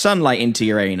should let sunlight into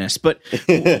your anus. But,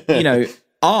 you know,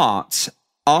 art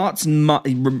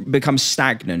becomes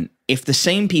stagnant if the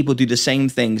same people do the same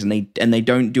things and they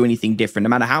don't do anything different. No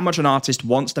matter how much an artist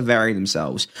wants to vary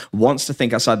themselves, wants to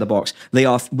think outside the box, they're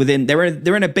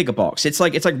in a bigger box. It's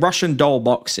like Russian doll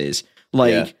boxes.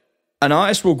 Like, an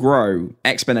artist will grow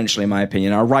exponentially, in my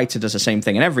opinion. A writer does the same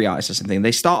thing, and every artist does the same thing.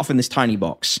 They start off in this tiny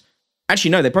box.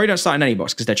 Actually, no, they probably don't start in any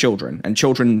box because they're children, and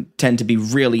children tend to be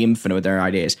really infinite with their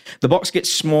ideas. The box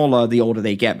gets smaller the older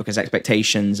they get because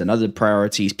expectations and other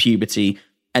priorities, puberty,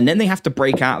 and then they have to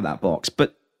break out of that box.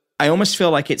 But I almost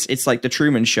feel like it's like the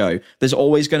Truman Show. There's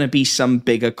always going to be some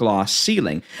bigger glass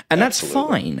ceiling, and that's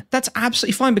fine. That's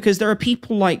absolutely fine, because there are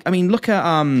people like, I mean, look at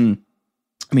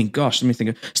gosh, let me think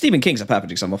of Stephen King's a perfect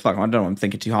example. Fuck, I don't know, I'm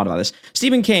thinking too hard about this.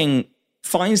 Stephen King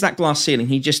finds that glass ceiling,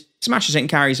 he just smashes it and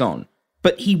carries on.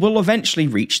 But he will eventually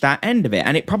reach that end of it,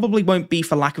 and it probably won't be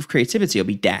for lack of creativity, it'll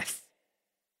be death.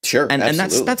 Sure, and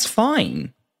that's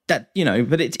fine. That, you know,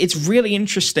 but it's really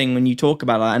interesting when you talk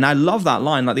about that, and I love that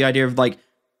line, like the idea of like,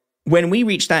 when we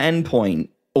reach that end point,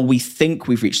 or we think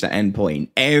we've reached that end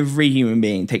point, every human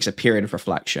being takes a period of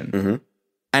reflection.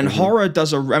 And horror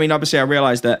does I mean, obviously I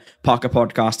realize that Parker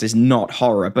Podcast is not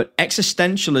horror, but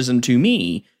existentialism to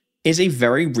me is a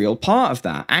very real part of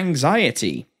that.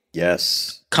 Anxiety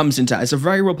comes into, it's a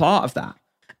very real part of that.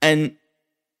 And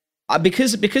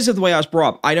because of the way I was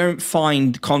brought up, I don't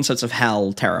find concepts of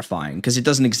hell terrifying, because it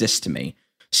doesn't exist to me.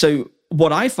 So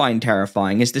what I find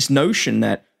terrifying is this notion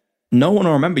that no one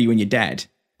will remember you when you're dead.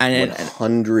 And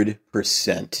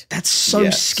 100%. That's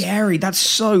so scary. That's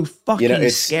so fucking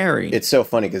scary. It's so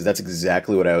funny, because that's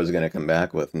exactly what I was going to come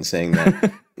back with and saying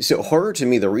that. So horror to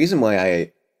me, the reason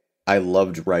why I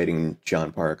loved writing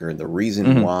John Parker, and the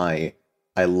reason why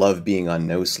I love being on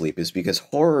No Sleep, is because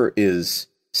horror is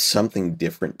something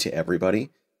different to everybody.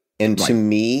 And to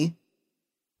me,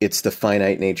 it's the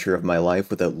finite nature of my life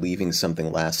without leaving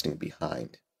something lasting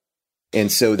behind.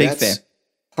 And so that's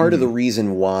part of the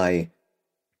reason why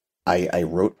I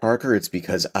wrote Parker. It's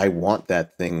because I want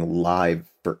that thing live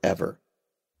forever.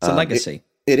 It's a legacy.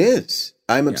 It is.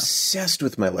 I'm obsessed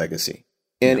with my legacy.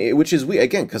 And which is,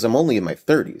 again, because I'm only in my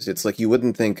 30s. It's like, you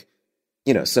wouldn't think,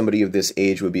 you know, somebody of this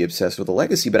age would be obsessed with a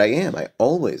legacy, but I am. I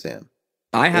always am.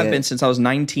 I have been since I was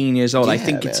 19 years old. I Yeah,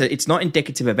 think man. it's not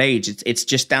indicative of age. It's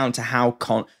just down to how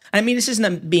I mean, this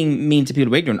isn't being mean to people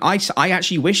who are ignorant. I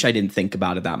actually wish I didn't think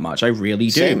about it that much. I really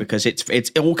do, Same. because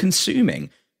it's all consuming.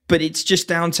 But it's just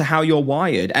down to how you're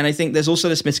wired. And I think there's also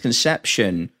this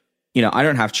misconception, you know, I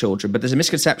don't have children, but there's a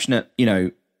misconception that, you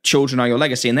know, children are your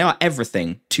legacy, and they are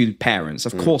everything to parents.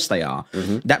 Of course they are.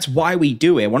 That's why we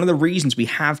do it. One of the reasons we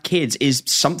have kids is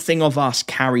something of us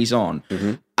carries on.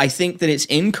 I think that it's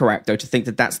incorrect, though, to think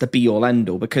that that's the be-all,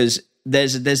 end-all, because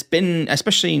there's been,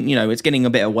 especially, you know, it's getting a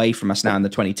bit away from us now in the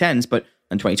 2010s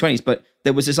and 2020s, but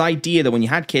there was this idea that when you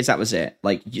had kids, that was it.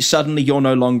 Like, suddenly you're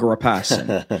no longer a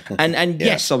person. and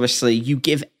yes, obviously, you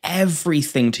give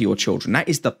everything to your children. That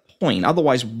is the point.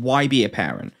 Otherwise, why be a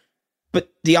parent? But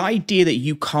the idea that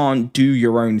you can't do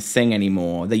your own thing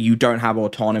anymore, that you don't have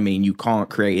autonomy and you can't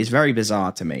create, is very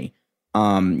bizarre to me.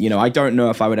 You know, I don't know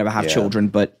if I would ever have children,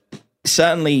 but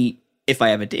certainly if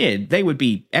I ever did, they would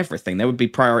be everything. They would be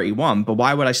priority one. But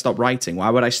why would I stop writing? Why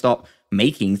would I stop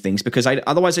making things? Because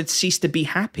otherwise I'd cease to be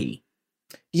happy.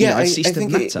 Yeah, You know, I cease to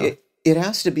think matter. it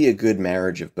has to be a good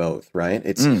marriage of both, right?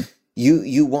 It's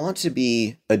you want to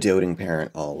be a doting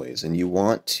parent always, and you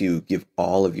want to give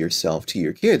all of yourself to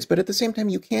your kids, but at the same time,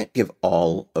 you can't give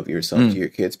all of yourself to your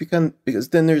kids because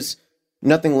then there's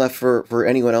nothing left for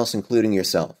anyone else, including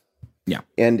yourself. Yeah.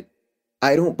 And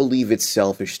I don't believe it's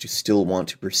selfish to still want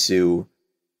to pursue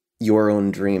your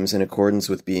own dreams in accordance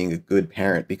with being a good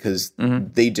parent, because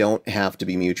they don't have to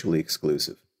be mutually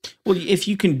exclusive. Well, if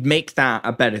you can make that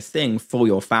a better thing for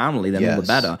your family, then all the Yes.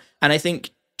 better. And I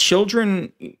think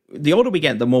children, the older we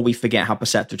get, the more we forget how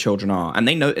perceptive children are, and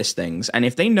they notice things. And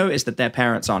if they notice that their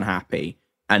parents aren't happy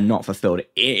and not fulfilled,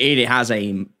 it has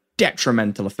a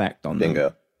detrimental effect on them.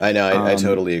 Bingo. I know. I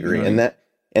totally agree. you know.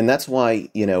 And that's why,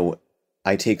 you know,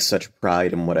 I take such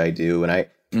pride in what I do. And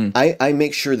I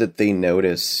make sure that they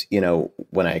notice, you know,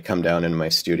 when I come down in my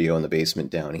studio in the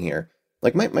basement down here.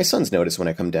 Like my sons notice when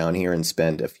I come down here and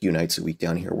spend a few nights a week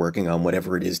down here working on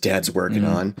whatever it is Dad's working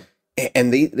on.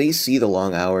 And they see the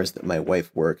long hours that my wife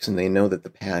works, and they know that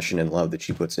the passion and love that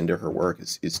she puts into her work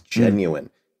is genuine.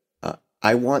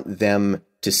 I want them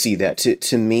to see that.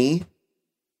 To me,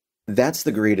 that's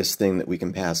the greatest thing that we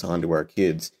can pass on to our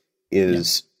kids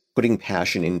is putting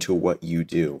passion into what you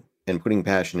do, and putting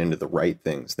passion into the right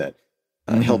things that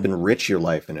help enrich your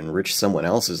life and enrich someone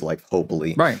else's life,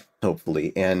 hopefully. Right.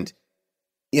 Hopefully. And,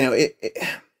 you know,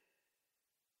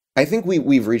 I think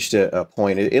we've reached a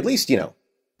point, at least, you know,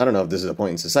 I don't know if this is a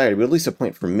point in society, but at least a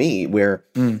point for me where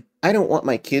I don't want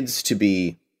my kids to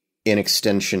be an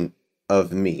extension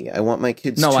of me. I want my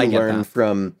kids to learn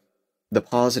from the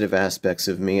positive aspects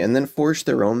of me and then forge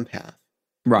their own path.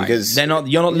 Right. Because you're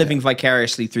not living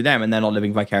vicariously through them, and they're not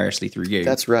living vicariously through you.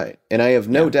 That's right. And I have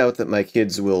no doubt that my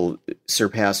kids will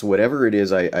surpass whatever it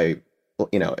is I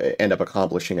you know, end up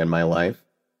accomplishing in my life,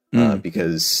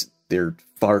 because they're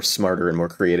far smarter and more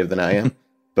creative than I am.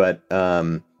 But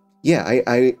yeah,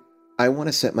 I want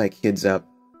to set my kids up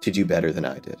to do better than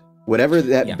I did. Whatever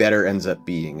that better ends up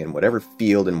being, in whatever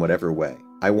field, in whatever way.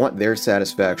 I want their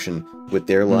satisfaction with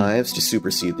their lives to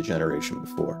supersede the generation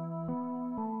before.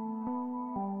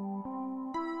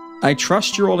 I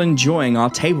trust you're all enjoying our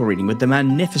table reading with the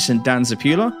magnificent Dan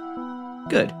Zapula.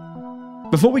 Good.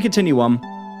 Before we continue on,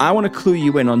 I want to clue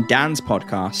you in on Dan's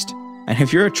podcast. And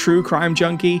if you're a true crime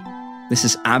junkie, this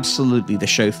is absolutely the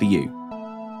show for you.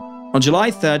 On July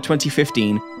 3rd,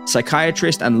 2015,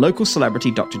 psychiatrist and local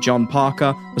celebrity Dr. John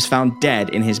Parker was found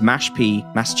dead in his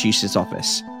Mashpee, Massachusetts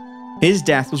office. His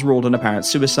death was ruled an apparent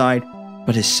suicide,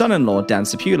 but his son-in-law, Dan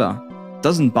Zapula,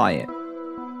 doesn't buy it.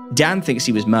 Dan thinks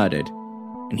he was murdered,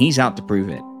 and he's out to prove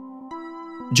it.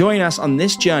 Join us on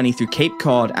this journey through Cape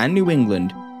Cod and New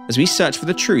England as we search for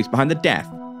the truth behind the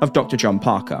death of Dr. John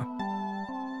Parker.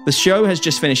 The show has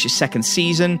just finished its second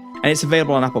season, and it's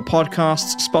available on Apple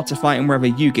Podcasts, Spotify, and wherever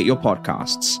you get your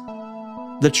podcasts.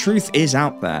 The truth is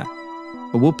out there,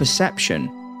 but will perception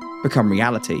become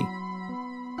reality?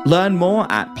 Learn more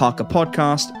at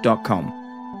parkerpodcast.com.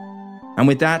 And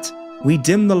with that, we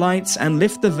dim the lights and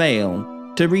lift the veil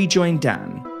to rejoin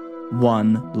Dan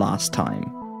one last time.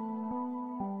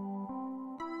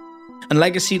 And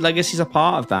legacy's a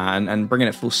part of that, and bringing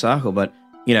it full circle. But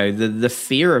you know, the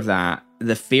fear of that,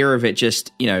 the fear of it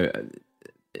just, you know,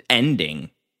 ending.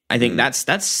 I think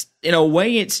that's in a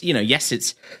way, it's, you know, yes,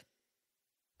 it's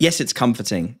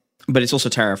comforting, but it's also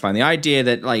terrifying. The idea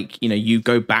that, like, you know, you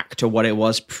go back to what it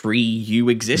was pre you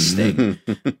existing,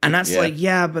 and that's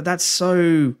but that's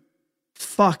so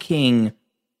fucking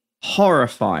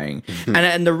horrifying.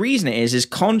 And the reason it is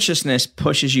consciousness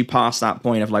pushes you past that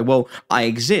point of like, well, I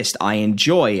exist, I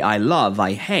enjoy, I love,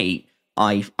 I hate,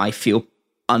 I feel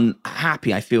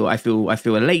unhappy. I feel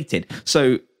elated.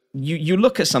 So you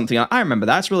look at something, I remember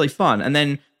that's really fun. And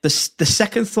then the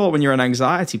second thought when you're an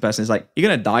anxiety person is like, you're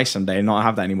going to die someday and not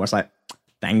have that anymore. It's like,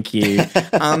 thank you.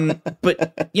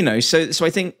 But so I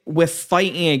think we're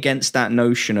fighting against that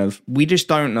notion of, we just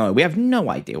don't know. We have no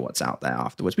idea what's out there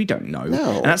afterwards. We don't know.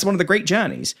 No. And that's one of the great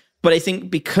journeys. But I think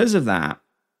because of that,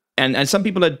 and some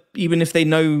people are, even if they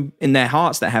know in their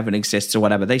hearts that heaven exists or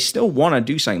whatever, they still want to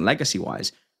do something legacy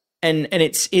wise. And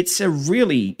it's a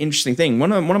really interesting thing.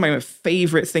 One of my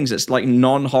favorite things that's like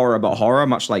non-horror but horror,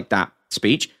 much like that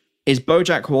speech, is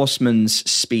BoJack Horseman's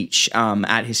speech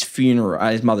at his funeral,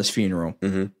 at his mother's funeral.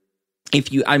 Mm-hmm.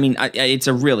 It's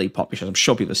a really popular show. I'm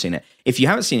sure people have seen it. If you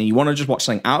haven't seen it, you want to just watch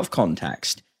something out of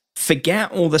context.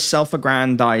 Forget all the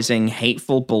self-aggrandizing,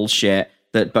 hateful bullshit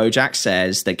that BoJack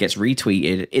says that gets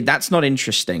retweeted. That's not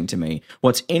interesting to me.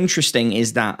 What's interesting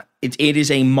is that it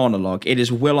is a monologue. It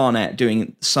is Will Arnett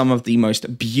doing some of the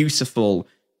most beautiful,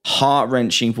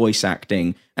 heart-wrenching voice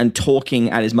acting and talking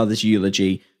at his mother's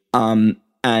eulogy.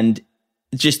 And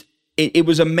just it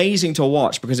was amazing to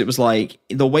watch, because it was like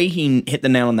the way he hit the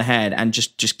nail on the head and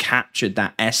just captured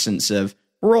that essence of,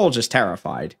 we're all just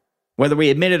terrified, whether we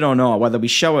admit it or not, whether we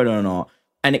show it or not.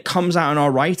 And it comes out in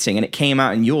our writing, and it came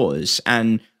out in yours.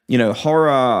 And,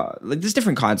 horror, like, there's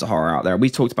different kinds of horror out there.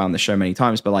 We've talked about on the show many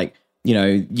times, but like,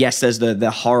 yes, there's the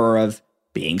horror of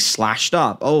being slashed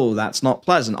up. Oh, that's not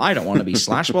pleasant. I don't want to be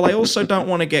slashed. Well, I also don't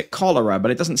want to get cholera, but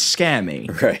it doesn't scare me.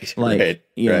 Right. Like,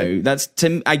 that's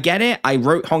I get it. I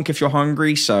wrote Honk If You're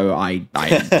Hungry, so I'm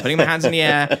putting my hands in the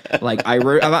air. Like, I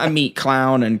wrote about a meat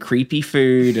clown and creepy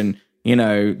food, and,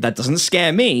 that doesn't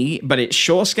scare me, but it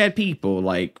sure scared people.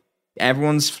 Like,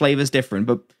 everyone's flavor's different,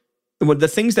 but the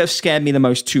things that have scared me the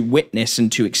most to witness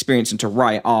and to experience and to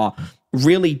write are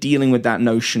really dealing with that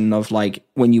notion of, like,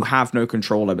 when you have no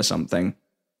control over something,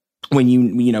 when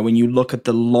you look at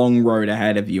the long road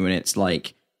ahead of you, and it's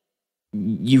like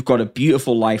you've got a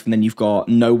beautiful life and then you've got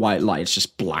no white light, it's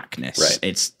just blackness. Right.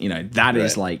 It's that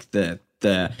is like the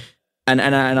and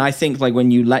I think, like,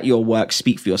 when you let your work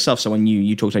speak for yourself, so when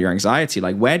you talked about your anxiety,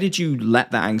 like, where did you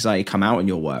let that anxiety come out in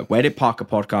your work? Where did Parker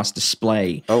Podcast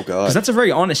display? Oh God, because that's a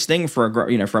very honest thing for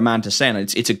a man to say, and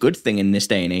it's a good thing in this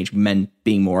day and age, men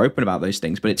being more open about those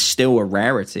things. But it's still a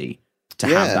rarity to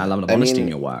have that level of honesty in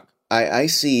your work. I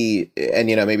see, and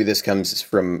maybe this comes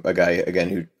from a guy, again,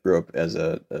 who grew up as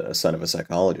a son of a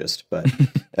psychologist, but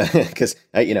because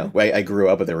I grew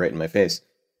up with it right in my face.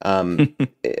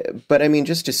 But I mean,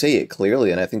 just to say it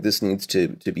clearly, and I think this needs to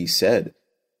be said,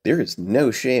 there is no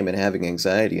shame in having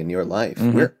anxiety in your life.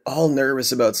 Mm-hmm. We're all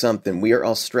nervous about something. We are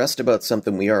all stressed about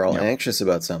something. We are all anxious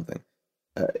about something.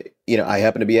 I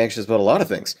happen to be anxious about a lot of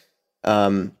things.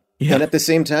 And at the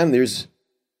same time, there is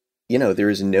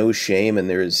no shame and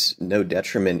there is no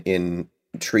detriment in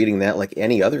treating that like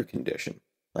any other condition.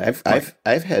 I've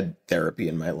had therapy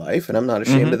in my life, and I'm not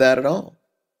ashamed of that at all.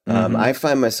 I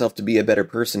find myself to be a better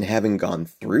person having gone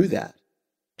through that.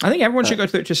 I think everyone should go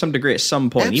through it to some degree at some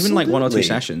point, absolutely. Even like 1 or 2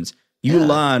 sessions. You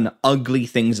learn ugly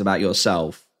things about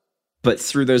yourself, but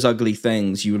through those ugly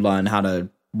things, you learn how to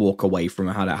walk away from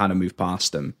it, how to move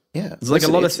past them. Yeah. There's like a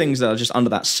lot of things that are just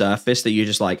under that surface that you're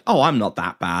just like, oh, I'm not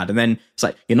that bad. And then it's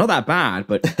like, you're not that bad,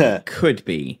 but you could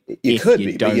be. You could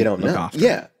be, but you don't know.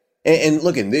 Yeah. And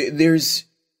look, there's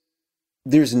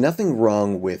nothing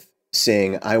wrong with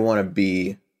saying, I want to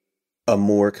be a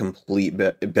more complete,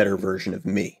 better version of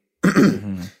me.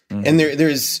 And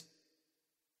there's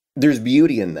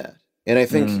beauty in that. And I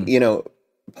think,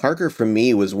 Parker for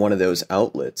me was one of those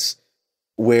outlets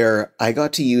where I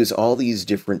got to use all these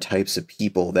different types of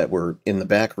people that were in the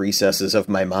back recesses of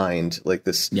my mind, like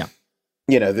this,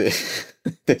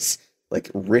 this like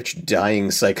rich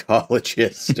dying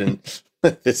psychologist and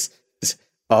this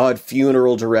odd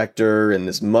funeral director and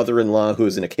this mother-in-law who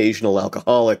is an occasional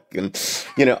alcoholic, and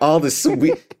all this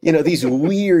these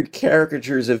weird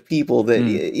caricatures of people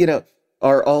that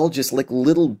are all just like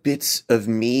little bits of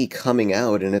me coming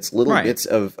out, and it's little bits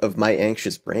of my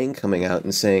anxious brain coming out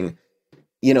and saying,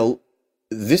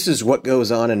 this is what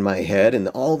goes on in my head, and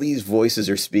all these voices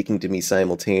are speaking to me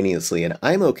simultaneously, and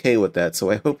I'm okay with that, so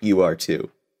I hope you are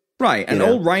too. Right, and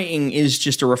all writing is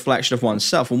just a reflection of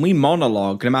oneself. When we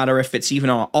monologue, no matter if it's even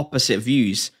our opposite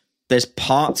views, there's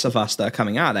parts of us that are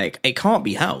coming out. It can't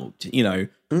be helped,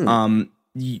 You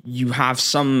have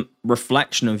some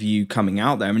reflection of you coming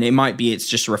out there. I mean, it's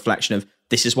just a reflection of,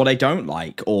 this is what I don't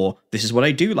like, or this is what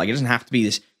I do like. It doesn't have to be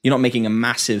this. You're not making a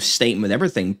massive statement with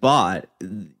everything, but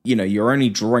you're only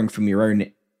drawing from your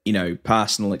own,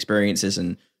 personal experiences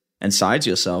and sides of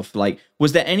yourself. Like,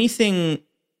 was there anything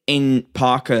in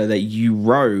Parker that you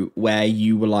wrote where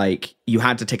you were like, you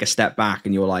had to take a step back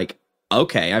and you were like,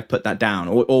 okay, I've put that down,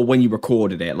 or when you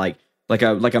recorded it, like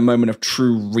a moment of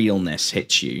true realness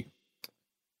hits you?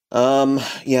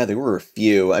 Yeah, there were a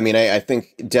few. I mean, I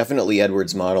think definitely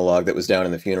Edward's monologue that was down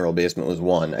in the funeral basement was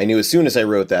one. I knew as soon as I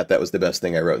wrote that was the best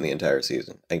thing I wrote in the entire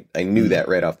season. I knew that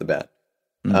right off the bat.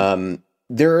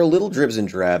 There are little dribs and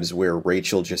drabs where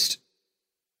Rachel just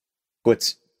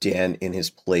puts Dan in his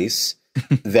place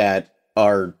that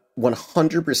are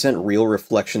 100% real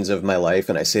reflections of my life,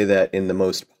 and I say that in the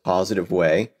most positive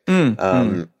way.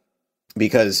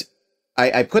 Because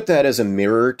I put that as a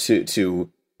mirror to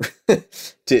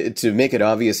to make it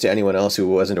obvious to anyone else who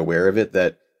wasn't aware of it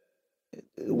that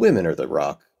women are the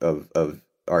rock of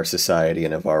our society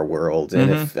and of our world.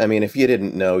 And if you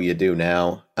didn't know, you do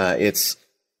now. It's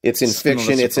in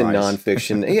fiction, it's in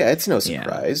nonfiction. Yeah, it's no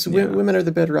surprise. Yeah. Women are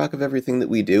the bedrock of everything that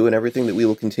we do and everything that we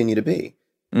will continue to be.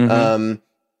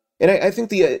 And I think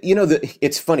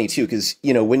it's funny too, because,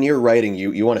 when you're writing,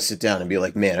 you want to sit down and be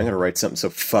like, man, I'm going to write something so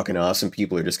fucking awesome.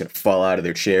 People are just going to fall out of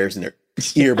their chairs and their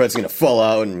earbuds are going to fall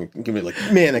out and you're going to be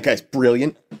like, man, that guy's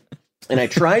brilliant. And I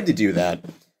tried to do that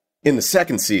in the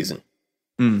second season.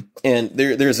 And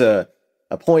there's a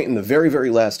point in the very, very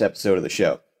last episode of the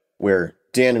show where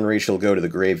Dan and Rachel go to the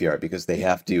graveyard because they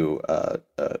have to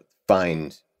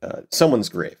find someone's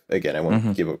grave. Again, I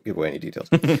won't give away any details.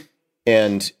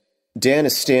 And Dan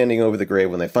is standing over the grave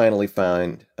when they finally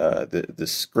find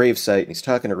this grave site, and he's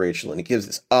talking to Rachel, and he gives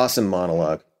this awesome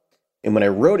monologue. And when I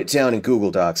wrote it down in Google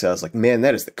Docs, I was like, man,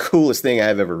 that is the coolest thing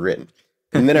I've ever written.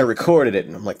 And then I recorded it,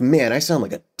 and I'm like, man, I sound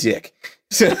like a dick.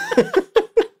 So,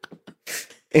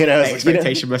 and I was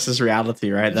expectation versus reality,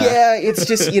 right there. Yeah, it's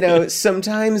just,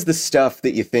 sometimes the stuff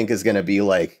that you think is going to be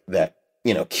like that,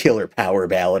 killer power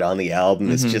ballad on the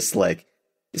album is just like,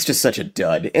 it's just such a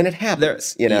dud, and it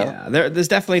happens, Yeah, there's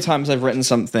definitely times I've written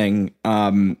something.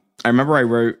 I remember I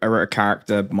wrote a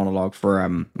character monologue for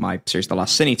my series, The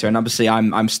Last Sin Eater, and obviously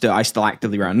I still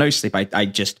actively write on No Sleep. I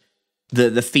just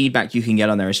the feedback you can get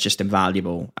on there is just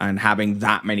invaluable, and having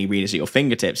that many readers at your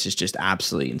fingertips is just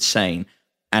absolutely insane.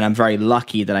 And I'm very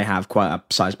lucky that I have quite a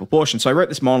sizable portion. So I wrote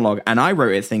this monologue, and I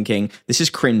wrote it thinking, this is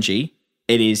cringy.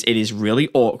 It is really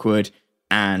awkward,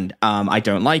 and I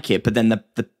don't like it. But then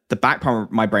the back part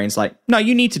of my brain's like, no,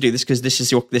 you need to do this because this is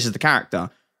the character.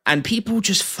 And people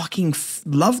just fucking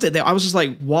loved it. I was just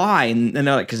like, why? And they're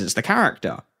like, because it's the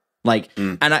character. Like,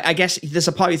 and I guess there's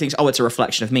a part of you thinks, oh, it's a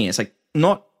reflection of me. It's like,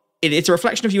 it's a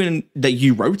reflection of you in that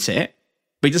you wrote it,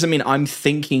 but it doesn't mean I'm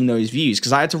thinking those views,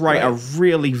 because I had to write a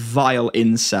really vile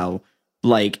incel,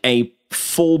 like a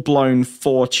full-blown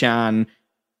 4chan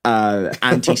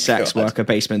anti-sex worker,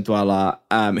 basement dweller,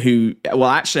 who, well,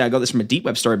 actually I got this from a deep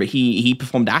web story, but he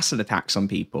performed acid attacks on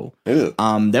people.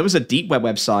 There was a deep web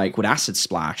website called Acid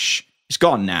Splash, it's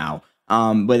gone now,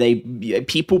 where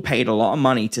people paid a lot of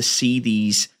money to see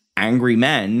these angry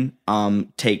men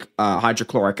take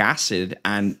hydrochloric acid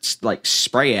and like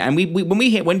spray it. And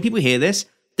when people hear this,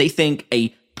 they think a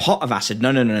pot of acid.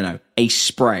 No, a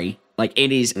spray. Like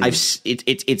it is.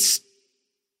 It's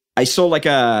I saw like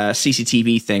a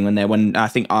CCTV thing when I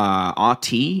think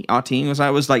RT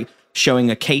was like showing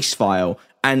a case file,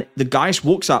 and the guy just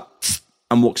walks up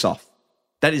and walks off.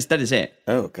 That is it.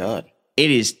 Oh God. It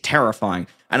is terrifying.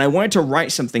 And I wanted to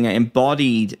write something that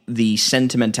embodied the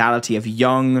sentimentality of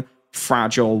young,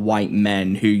 fragile white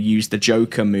men who use the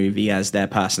Joker movie as their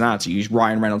personality, use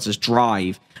Ryan Reynolds'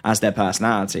 Drive as their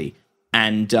personality.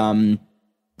 And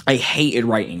I hated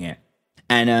writing it.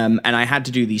 And I had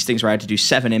to do these things where I had to do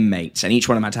 7 inmates, and each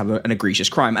one of them had to have an egregious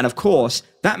crime. And of course,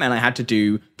 that meant I had to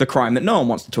do the crime that no one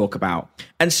wants to talk about.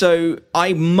 And so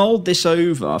I mulled this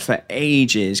over for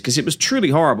ages because it was truly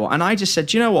horrible. And I just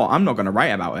said, you know what? I'm not going to write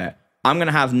about it. I'm going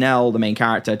to have Nell, the main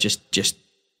character, just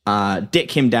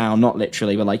dick him down, not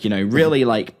literally, but like, really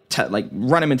like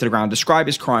run him into the ground, describe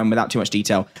his crime without too much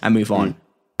detail, and move on.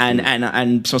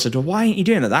 And someone said, well, why aren't you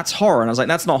doing that? That's horror. And I was like,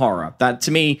 that's not horror. That,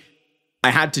 to me, I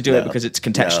had to do it because it's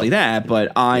contextually there,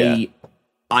 but I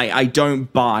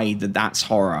don't buy that that's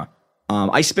horror.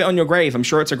 I Spit on Your Grave. I'm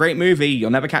sure it's a great movie.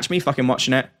 You'll never catch me fucking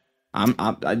watching it.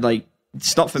 I like,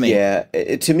 it's not for me. Yeah,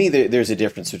 to me, there's a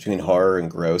difference between horror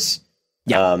and gross.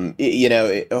 Yeah.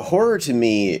 Horror to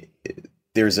me,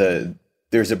 there's a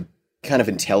kind of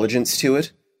intelligence to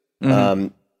it. I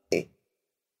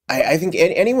think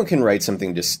anyone can write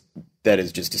something that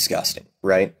is just disgusting,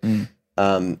 right?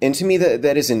 And to me,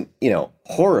 that isn't,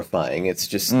 horrifying. It's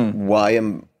just, why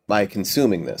am I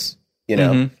consuming this?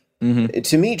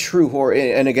 To me, true horror,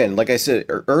 and again, like I said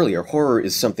earlier, horror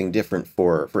is something different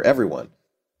for everyone.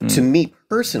 To me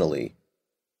personally,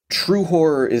 true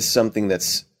horror is something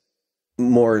that's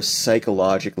more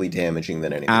psychologically damaging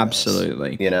than anything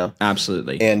Absolutely. else, you know?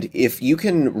 Absolutely. And if you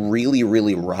can really,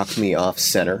 really rock me off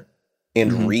center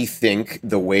and rethink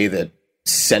the way that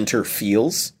center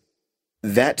feels,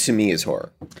 that to me is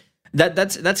horror.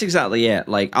 That's exactly it.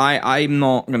 Like I'm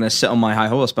not gonna sit on my high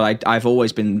horse, but I've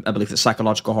always been a belief that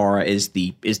psychological horror is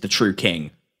the true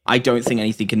king. I don't think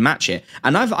anything can match it.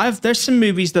 And I've there's some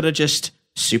movies that are just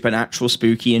supernatural,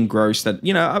 spooky, and gross that,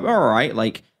 you know, are all right,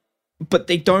 like, but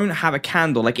they don't have a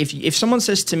candle. Like if someone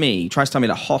says to me, tries to tell me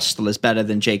that Hostel is better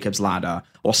than Jacob's Ladder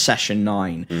or Session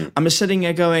 9, I'm just sitting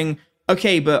there going,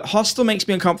 okay, but Hostel makes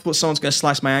me uncomfortable. Someone's going to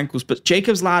slice my ankles. But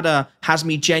Jacob's Ladder has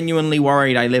me genuinely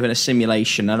worried I live in a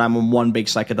simulation and I'm on one big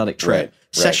psychedelic trip. Right.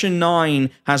 Session 9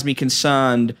 has me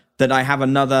concerned that I have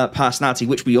another personality,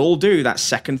 which we all do. That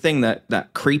second thing that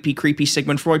creepy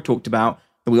Sigmund Freud talked about.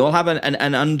 That we all have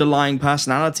an underlying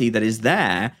personality that is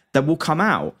there that will come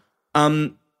out.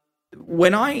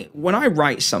 When I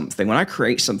write something, when I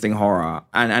create something horror,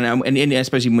 and I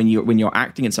suppose even when you're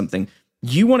acting in something,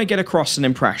 you want to get across an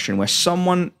impression where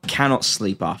someone cannot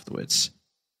sleep afterwards.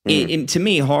 To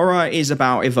me, horror is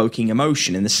about evoking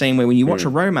emotion in the same way when you watch a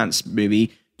romance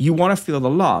movie, you want to feel the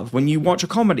love. When you watch a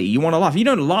comedy, you want to laugh. If you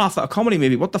don't laugh at a comedy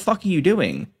movie, what the fuck are you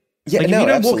doing? Yeah, like, if no, you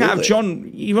don't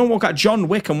absolutely. you don't walk out of John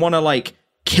Wick and want to like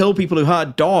kill people who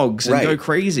hurt dogs and go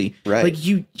crazy. Right. Like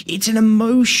it's an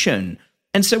emotion.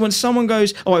 And so when someone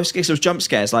goes, oh, I was scared, so it was jump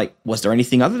scares, like, was there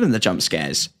anything other than the jump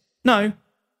scares? No.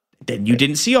 Then you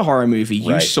didn't see a horror movie.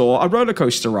 You saw a roller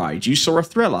coaster ride. You saw a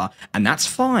thriller. And that's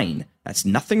fine. That's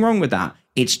nothing wrong with that.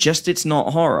 It's just, it's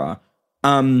not horror.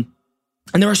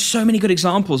 And there are so many good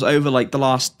examples over like the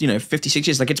last, 56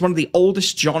 years. Like it's one of the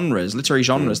oldest genres, literary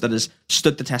genres that has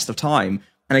stood the test of time.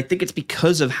 And I think it's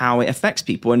because of how it affects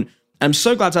people. And I'm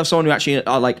so glad to have someone who actually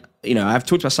I've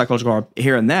talked about psychological horror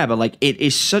here and there, but like it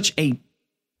is such a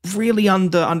really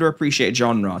underappreciated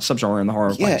subgenre in the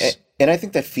horror place. And I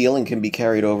think that feeling can be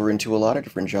carried over into a lot of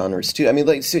different genres too. I mean,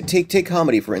 like take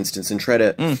comedy for instance, and try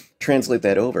to translate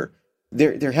that over.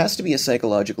 There has to be a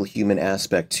psychological human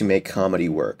aspect to make comedy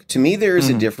work. To me, there is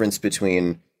a difference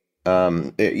between,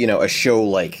 a show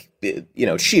like,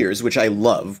 Cheers, which I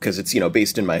love because it's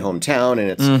based in my hometown and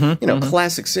it's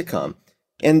classic sitcom.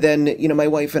 And then my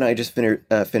wife and I just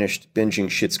finished binging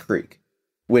Schitt's Creek,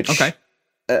 which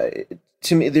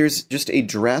to me there's just a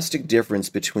drastic difference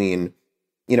between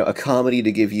a comedy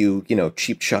to give you,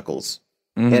 cheap chuckles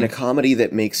and a comedy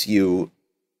that makes you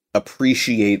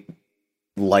appreciate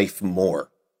life more.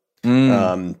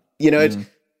 It's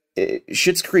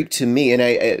Schitt's Creek to me, and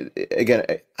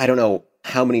I don't know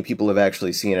how many people have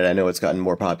actually seen it. I know it's gotten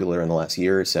more popular in the last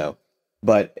year or so,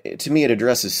 but to me it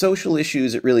addresses social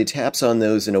issues. It really taps on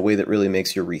those in a way that really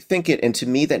makes you rethink it. And to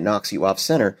me that knocks you off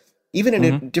center, even in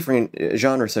a different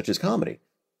genre such as comedy.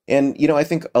 And, I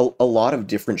think a lot of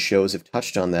different shows have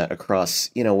touched on that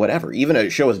across, whatever. Even a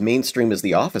show as mainstream as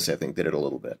The Office, I think, did it a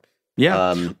little bit.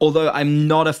 Yeah. Although I'm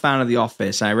not a fan of The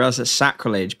Office, and I realize it's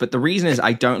sacrilege, but the reason is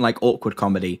I don't like awkward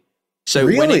comedy. So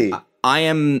really?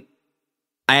 I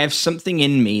have something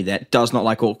in me that does not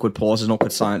like awkward pauses and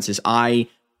awkward silences. I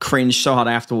cringe so hard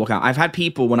I have to walk out. I've had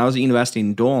people when I was at university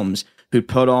in dorms who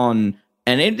put on,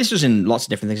 and this was in lots of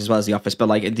different things as well as The Office, but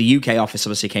like the UK Office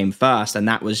obviously came first, and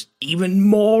that was even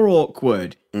more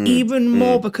awkward, even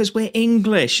more because we're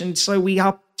English, and so we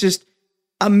are just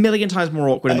a million times more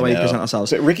awkward in the way we present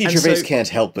ourselves. But Ricky Gervais can't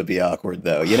help but be awkward,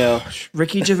 though,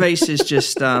 Ricky Gervais is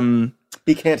just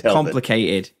he can't help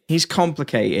complicated. He's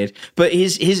complicated, but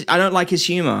his I don't like his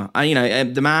humor.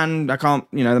 The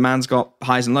man's got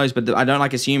highs and lows, but I don't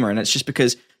like his humor, and it's just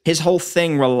because his whole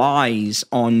thing relies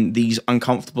on these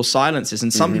uncomfortable silences,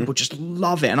 and some people just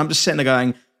love it. And I'm just sitting there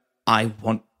going, I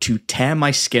want to tear my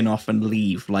skin off and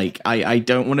leave. Like, I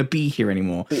don't want to be here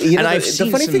anymore. The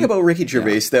funny thing about Ricky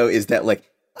Gervais, though, is that, like,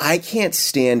 I can't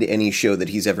stand any show that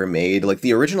he's ever made. Like,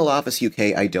 the original Office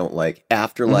UK, I don't like.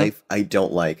 Afterlife, I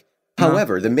don't like.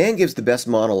 However, the man gives the best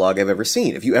monologue I've ever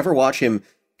seen. If you ever watch him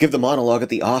give the monologue at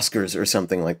the Oscars or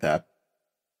something like that,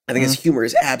 I think his humor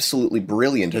is absolutely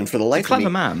brilliant. And for the life of me... clever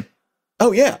man.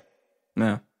 Oh, yeah.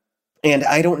 Yeah. And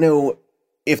I don't know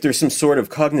if there's some sort of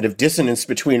cognitive dissonance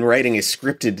between writing a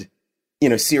scripted,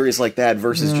 series like that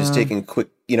versus just taking quick,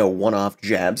 one-off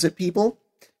jabs at people.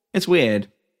 It's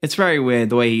weird. It's very weird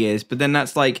the way he is. But then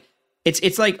that's like,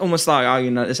 it's like almost like,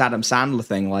 this Adam Sandler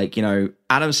thing. Like, Adam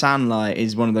Sandler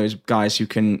is one of those guys who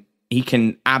he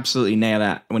can absolutely nail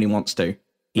it when he wants to.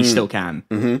 He still can.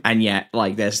 And yet,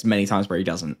 like, there's many times where he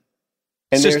doesn't.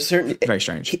 And there's certainly very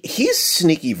strange. He's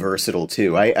sneaky versatile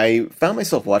too. I found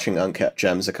myself watching Uncut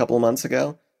Gems a couple of months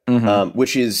ago,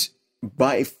 which is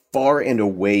by far and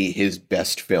away his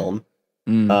best film.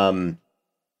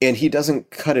 and he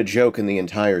doesn't cut a joke in the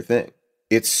entire thing.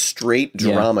 It's straight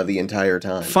drama the entire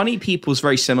time. Funny People's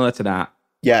very similar to that.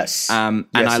 Yes. And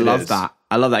I love that.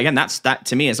 I love that. Again, that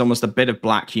to me is almost a bit of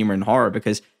black humor and horror,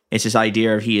 because it's this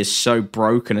idea of he is so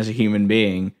broken as a human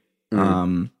being.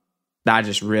 That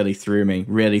just really threw me.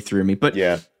 But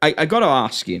yeah, I got to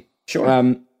ask you.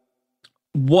 Sure.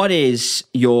 What is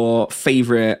your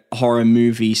favorite horror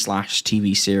movie /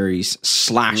 TV series /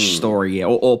 story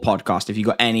or podcast, if you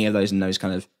got any of those in those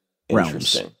kind of realms?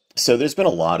 Interesting. So there's been a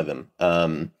lot of them.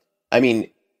 I mean,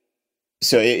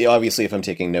 obviously if I'm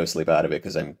taking no sleep out of it,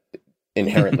 because I'm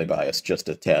inherently biased just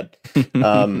a tad.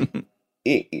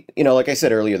 Like I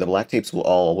said earlier, the Black Tapes will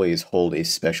always hold a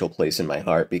special place in my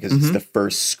heart, because it's the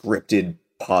first scripted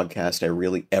podcast I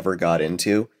really ever got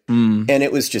into. And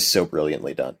it was just so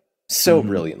brilliantly done.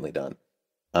 Brilliantly done.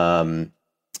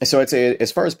 So I'd say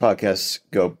as far as podcasts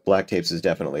go, Black Tapes is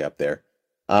definitely up there.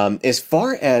 As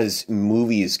far as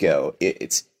movies go,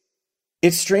 it's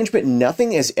strange, but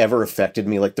nothing has ever affected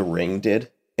me like The Ring did.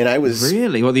 And I was...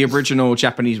 Really? Well, the original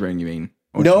Japanese Ring, you mean?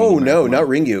 No, not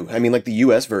Ringu. I mean, like the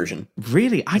US version.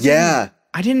 Really?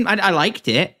 I liked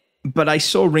it, but I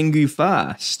saw Ringu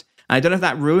first. I don't know if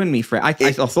that ruined me for it. I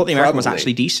thought the American was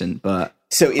actually decent, but...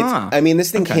 So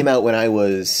this thing came out when I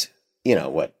was,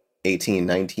 18,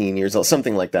 19 years old,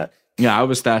 something like that. Yeah, I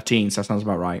was 13, so that sounds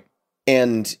about right.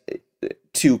 And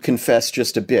to confess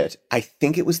just a bit, I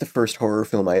think it was the first horror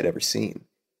film I had ever seen.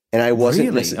 And I wasn't...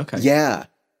 Really? Okay. Yeah,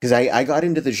 because I got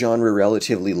into the genre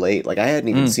relatively late. Like, I hadn't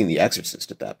even seen The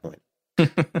Exorcist at that point.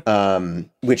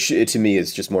 Which to me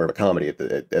is just more of a comedy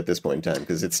at this point in time,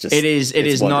 because it's just... It's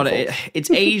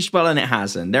aged well and it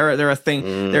hasn't. There are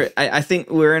things... I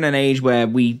think we're in an age where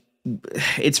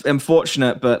it's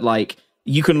unfortunate, but like,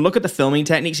 you can look at the filming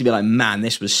techniques and be like, man,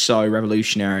 this was so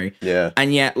revolutionary. Yeah.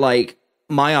 And yet, like,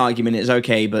 my argument is,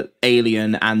 okay, but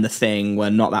Alien and The Thing were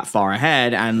not that far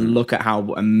ahead, and look at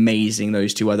how amazing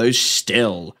those two are. Those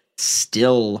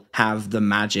still have the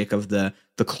magic of the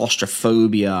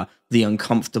claustrophobia, the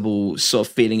uncomfortable sort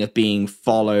of feeling of being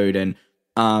followed, and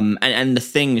The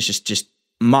Thing is just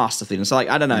masterfully. And so, like,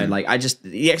 I don't know, like,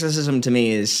 The Exorcism to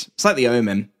me is, it's like The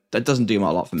Omen. That doesn't do a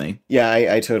lot for me. Yeah,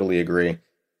 I totally agree.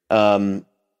 And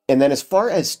then as far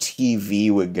as TV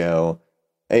would go,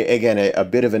 again, a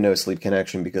bit of a no sleep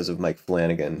connection because of Mike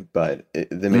Flanagan, but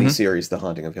the miniseries The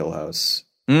Haunting of Hill House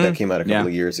that came out a couple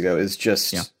of years ago is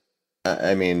just,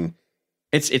 I mean...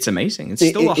 It's amazing. It's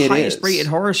still the highest rated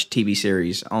horror TV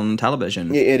series on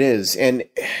television. It is. And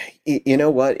you know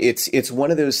what? It's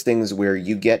one of those things where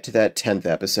you get to that 10th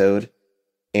episode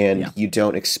and you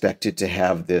don't expect it to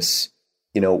have this,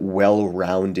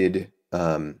 well-rounded,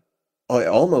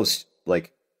 almost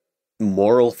like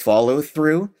moral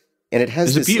follow-through. And it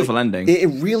has a beautiful ending. It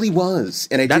really was.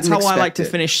 And that's how I like to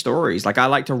finish stories. Like, I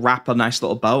like to wrap a nice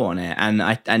little bow on it.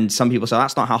 And some people say,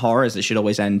 that's not how horror is. It should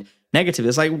always end negative.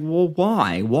 It's like, well,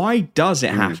 why? Why does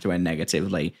it have to end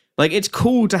negatively? Like, it's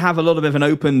cool to have a little bit of an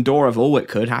open door of, it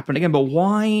could happen again, but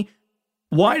why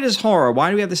does horror, why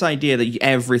do we have this idea that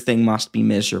everything must be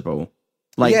miserable?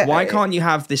 Like, why can't you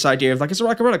have this idea of, like, it's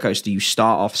like a roller coaster? You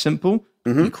start off simple,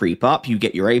 you creep up, you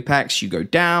get your apex, you go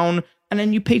down, and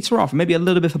then you peter off, maybe a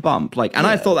little bit of a bump. Like, and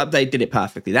I thought that they did it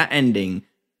perfectly. That ending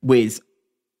with,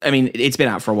 I mean, it's been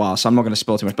out for a while, so I'm not going to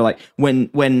spoil too much, but like,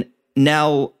 when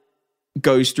Nell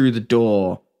goes through the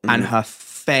door and her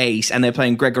face, and they're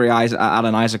playing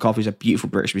Alan Isaacoff, who's a beautiful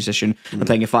British musician, and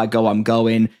playing If I Go, I'm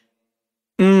Going.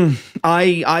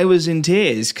 I was in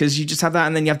tears, because you just have that,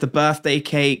 and then you have the birthday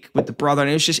cake with the brother, and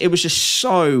it was just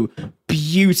so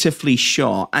beautifully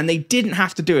shot, and they didn't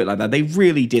have to do it like that. They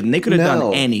really didn't. They could have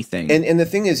done anything. And the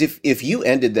thing is, if you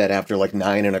ended that after like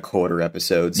 9 1/4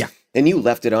 episodes, and you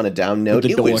left it on a down note,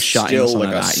 it was still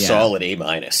like a solid A-.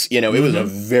 It was a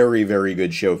very, very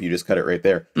good show if you just cut it right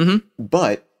there.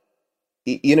 But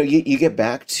you get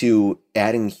back to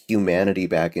adding humanity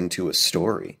back into a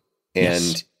story,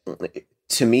 and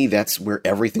to me, that's where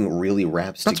everything really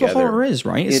wraps together. That's what horror is,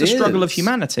 right? It's the struggle of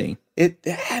humanity. It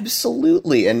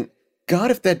absolutely. And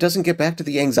God, if that doesn't get back to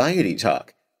the anxiety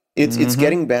talk, it's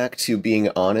getting back to being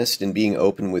honest and being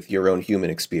open with your own human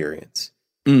experience.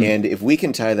 And if we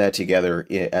can tie that together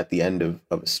at the end of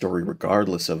a story,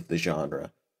 regardless of the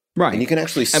genre, right, and you can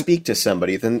actually speak to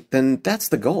somebody, then that's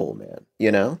the goal,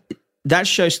 man. That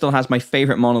show still has my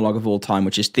favorite monologue of all time,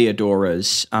 which is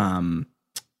Theodora's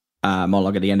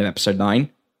monologue at the end of episode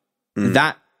 9.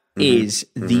 That is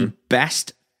the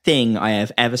best thing I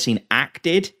have ever seen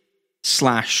acted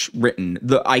 / written,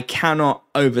 that I cannot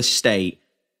overstate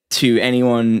to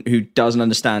anyone who doesn't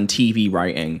understand TV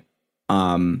writing.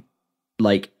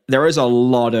 Like, there is a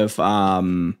lot of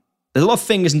there's a lot of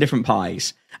fingers in different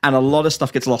pies, and a lot of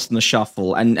stuff gets lost in the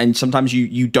shuffle, and sometimes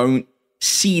you don't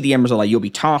see the end result. Like, you'll be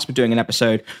tasked with doing an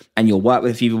episode and you'll work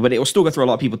with people, but it will still go through a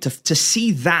lot of people to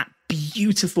see that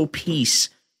beautiful piece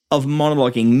of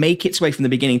monologuing make its way from the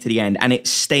beginning to the end, and it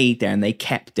stayed there and they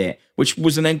kept it, which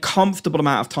was an uncomfortable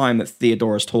amount of time that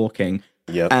Theodora's talking.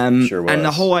 Yep, sure was. And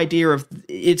the whole idea of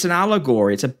it's an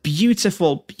allegory. It's a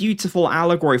beautiful, beautiful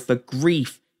allegory for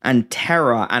grief and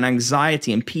terror and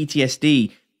anxiety and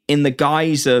PTSD in the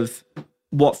guise of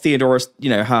what Theodora's,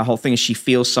 her whole thing is she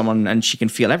feels someone and she can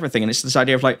feel everything. And it's this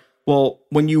idea of like, well,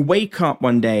 when you wake up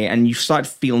one day and you start to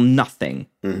feel nothing,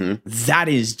 that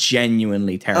is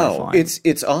genuinely terrifying. Oh,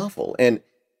 it's awful. And,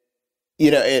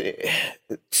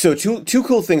 so two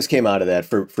cool things came out of that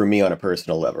for me on a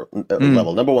personal level.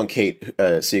 Number one, Kate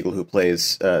Siegel, who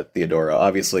plays Theodora,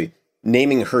 obviously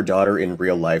naming her daughter in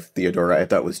real life Theodora, I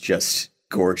thought was just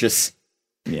gorgeous.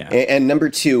 Yeah. And number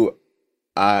two,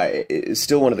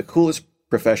 still one of the coolest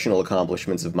professional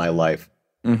accomplishments of my life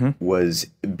was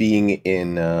being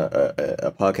in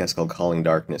a podcast called Calling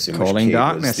Darkness, in which Kate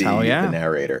was the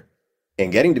narrator.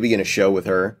 And getting to be in a show with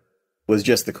her was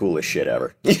just the coolest shit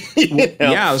ever.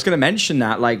 Yeah, I was going to mention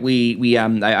that. Like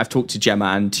I've talked to Gemma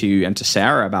and to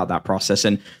Sarah about that process,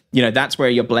 and that's where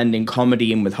you're blending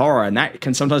comedy in with horror, and that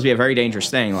can sometimes be a very dangerous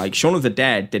thing. Like Shaun of the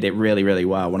Dead did it really, really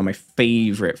well. One of my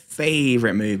favorite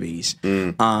movies.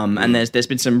 And there's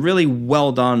been some really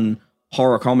well done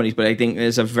horror comedies, but I think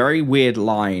there's a very weird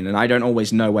line, and I don't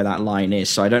always know where that line is.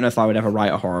 So I don't know if I would ever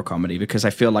write a horror comedy, because I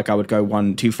feel like I would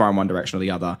go too far in one direction or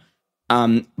the other.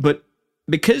 But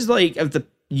because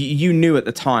you knew at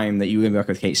the time that you were going to work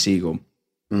with Kate Siegel,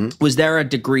 was there a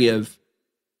degree of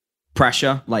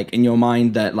pressure, like in your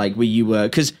mind, that like where you were?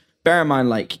 Because bear in mind,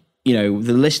 like the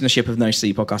listenership of No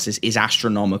Sleep Podcast is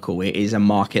astronomical. It is a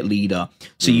market leader,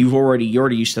 so you're already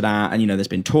used to that, and there's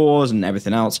been tours and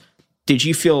everything else. Did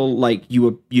you feel like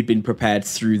you'd been prepared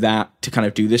through that to kind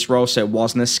of do this role, so it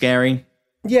wasn't as scary?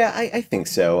 Yeah, I think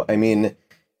so. I mean,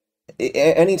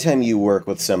 anytime you work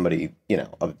with somebody,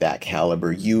 of that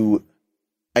caliber,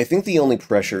 I think the only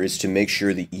pressure is to make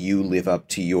sure that you live up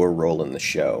to your role in the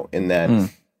show, and that,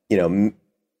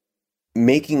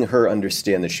 making her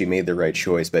understand that she made the right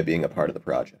choice by being a part of the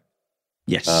project.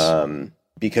 Yes.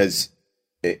 Because,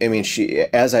 I mean,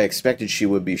 as I expected she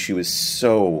would be, she was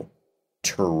so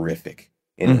terrific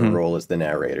in her role as the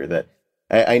narrator that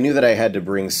I knew that I had to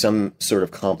bring some sort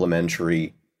of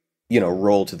complimentary,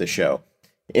 role to the show.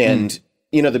 And,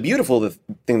 the beautiful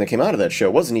thing that came out of that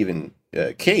show wasn't even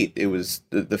Kate. It was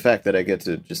the fact that I get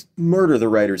to just murder the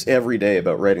writers every day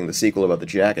about writing the sequel about the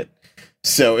jacket.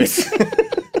 So it's...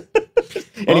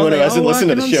 Anyone who hasn't listened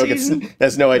to the show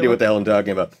has no idea what the hell I'm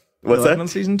talking about. What's that? On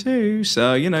season 2,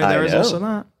 so there is also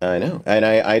that. I know, and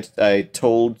I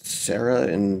told Sarah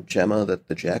and Gemma that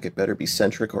the jacket better be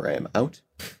centric or I am out.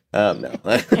 No,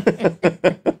 but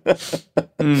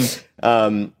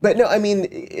no, I mean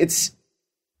it's.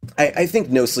 I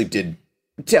think No Sleep did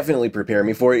definitely prepare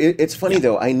me for it. It's funny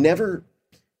though, I never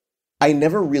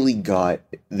really got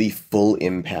the full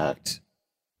impact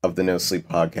of the No Sleep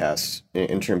podcast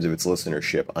in terms of its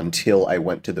listenership until I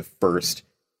went to the first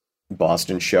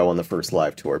Boston show on the first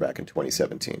live tour back in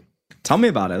 2017. Tell me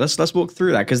about it. Let's walk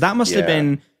through that, because that must have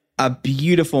been a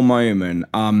beautiful moment.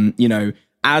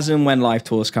 As and when live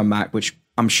tours come back, which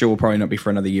I'm sure will probably not be for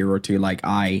another year or two. Like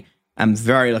I am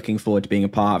very looking forward to being a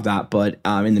part of that. But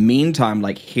in the meantime,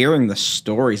 like hearing the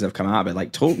stories that have come out of it,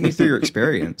 like talk me through your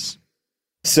experience.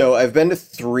 So I've been to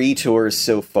 3 tours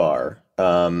so far.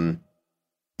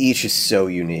 Each is so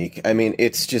unique. I mean,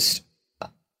 it's just,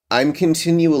 I'm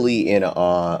continually in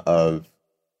awe of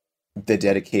the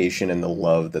dedication and the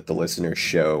love that the listeners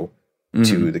show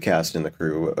to the cast and the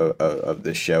crew of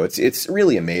this show. It's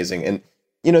really amazing. And,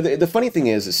 the funny thing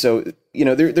is so,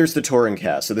 there's the touring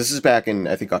cast. So this is back in,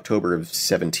 I think, October of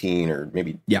 17 or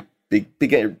maybe,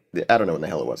 big, I don't know when the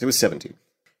hell it was. It was 17.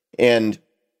 And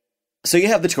so you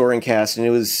have the touring cast, and it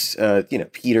was,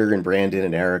 Peter and Brandon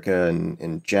and Erica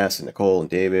and Jess and Nicole and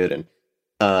David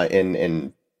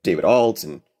and David Alt.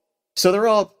 And so they're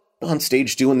all on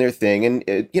stage doing their thing.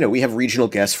 And, we have regional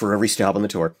guests for every stop on the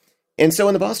tour. And so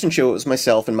in the Boston show, it was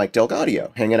myself and Mike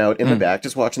Delgadio hanging out in the back,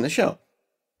 just watching the show.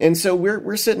 And so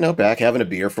we're sitting out back having a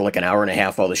beer for like an hour and a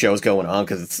half while the show's going on,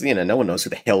 because it's, no one knows who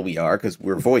the hell we are because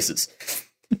we're voices.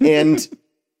 And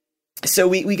so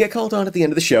we get called on at the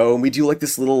end of the show, and we do like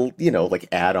this little, like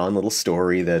add-on little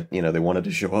story that, they wanted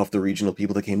to show off the regional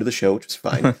people that came to the show, which was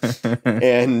fine.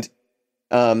 And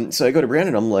so I go to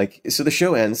Brandon, I'm like, so the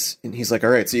show ends, and he's like,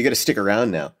 all right, so you got to stick around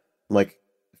now. I'm like,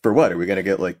 for what? Are we going to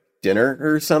get like dinner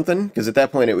or something? Because at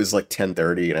that point it was like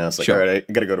 10:30, and I was like, Sure. all right,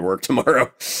 I gotta go to work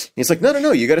tomorrow. He's like,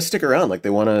 no, you gotta stick around. Like, they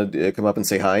want to come up and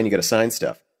say hi, and you gotta sign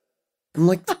stuff. I'm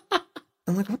like,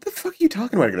 what the fuck are you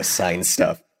talking about? I gotta sign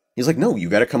stuff. He's like, no, you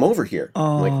gotta come over here.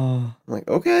 I'm like,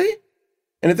 okay.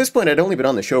 And at this point, I'd only been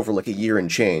on the show for like a year and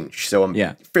change, so I'm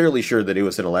fairly sure that it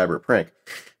was an elaborate prank.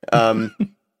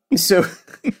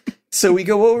 So we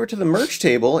go over to the merch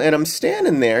table, and I'm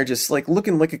standing there just like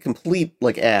looking like a complete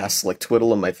like ass, like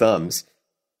twiddling my thumbs.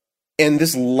 And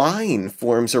this line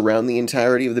forms around the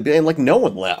entirety of the building, like no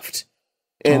one left.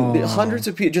 And hundreds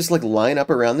of people just like line up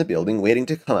around the building waiting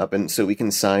to come up, and so we can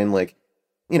sign like,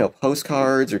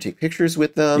 postcards or take pictures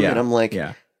with them. And I'm like,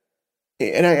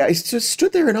 and I just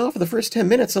stood there in awe for the first 10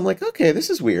 minutes. I'm like, okay, this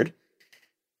is weird.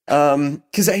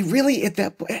 Because I really, at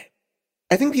that point,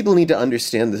 I think people need to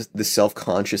understand the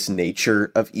self-conscious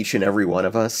nature of each and every one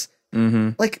of us.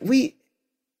 Mm-hmm. Like,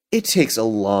 it takes a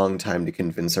long time to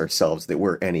convince ourselves that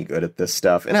we're any good at this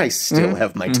stuff. And I still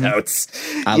have my doubts.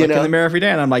 I look in the mirror every day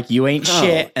and I'm like, you ain't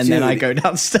shit. And then I go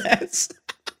downstairs.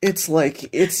 It's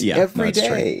like, every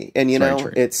day. True. And,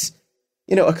 it's,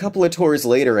 a couple of tours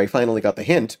later, I finally got the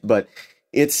hint, but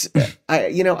it's,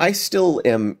 I still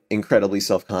am incredibly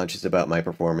self-conscious about my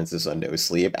performances on No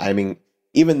Sleep. I mean,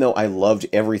 even though I loved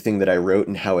everything that I wrote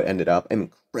and how it ended up, I'm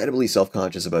incredibly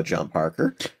self-conscious about John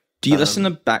Parker. Do you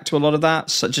listen back to a lot of that?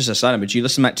 So just a side note, but do you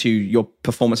listen back to your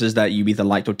performances that you either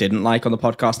liked or didn't like on the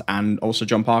podcast, and also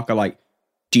John Parker? Like,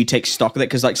 do you take stock of it?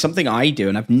 Because like something I do,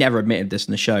 and I've never admitted this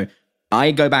in the show,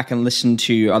 I go back and listen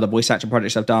to other voice actor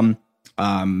projects I've done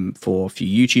for a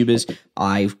few YouTubers.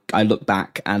 I look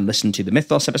back and listen to the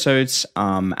Mythos episodes,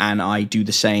 and I do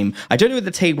the same. I don't do it with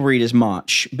the table read as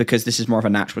much because this is more of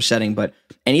a natural setting, but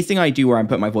anything I do where I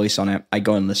put my voice on it, I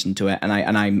go and listen to it, and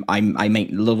I make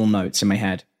little notes in my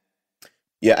head.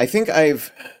 Yeah, I think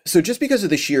so just because of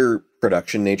the sheer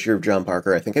production nature of John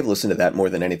Parker, I think I've listened to that more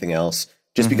than anything else,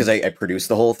 just because I produce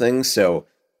the whole thing. So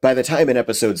by the time an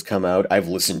episode's come out, I've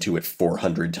listened to it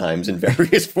 400 times in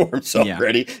various forms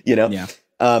already, Yeah.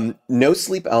 No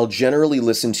Sleep, I'll generally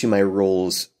listen to my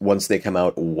roles once they come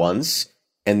out once,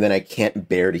 and then I can't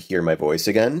bear to hear my voice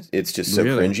again. It's just so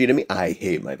cringy to me. I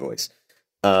hate my voice,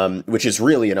 which is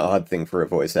really an odd thing for a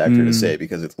voice actor to say,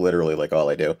 because it's literally like all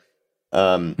I do.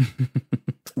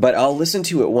 But I'll listen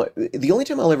to it. The only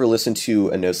time I'll ever listen to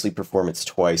a No Sleep performance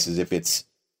twice is if it's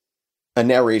a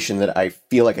narration that I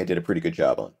feel like I did a pretty good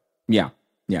job on. Yeah.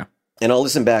 And I'll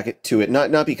listen back to it,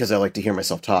 not because I like to hear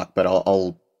myself talk, but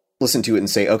I'll listen to it and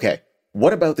say, okay,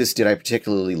 what about this did I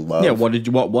particularly love? Yeah,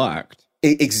 what worked?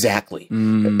 Exactly.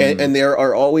 And there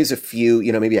are always a few,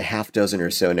 maybe a half dozen or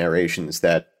so narrations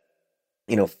that,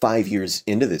 5 years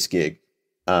into this gig,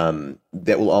 that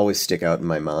will always stick out in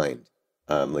my mind.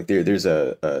 Like there's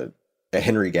a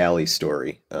Henry Galley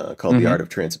story called The Art of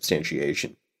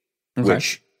Transubstantiation,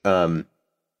 which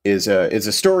is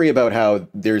a story about how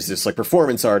there's this like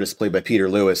performance artist played by Peter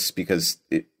Lewis, because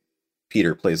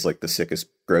Peter plays like the sickest,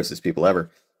 grossest people ever,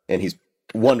 and he's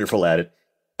wonderful at it.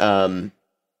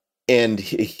 And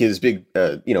his big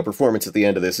performance at the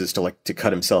end of this is to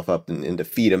cut himself up and to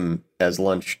feed him as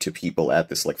lunch to people at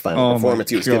this like final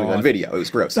performance he was giving on video. It was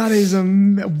gross. That is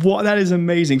that is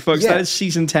amazing, folks. Yeah. That is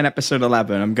season 10, episode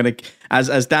 11. I'm gonna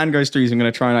as Dan goes through, I'm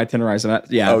gonna try and itinerize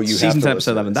that. Yeah, season 10,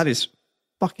 episode 11. That is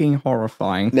fucking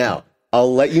horrifying. Now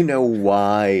I'll let you know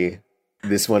why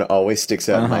this one always sticks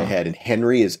out in my head, and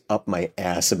Henry is up my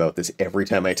ass about this every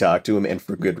time I talk to him, and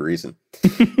for good reason.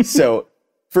 So.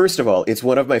 First of all, it's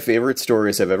one of my favorite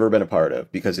stories I've ever been a part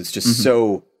of, because it's just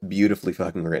so beautifully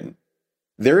fucking written.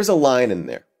 There is a line in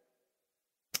there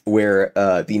where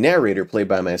the narrator, played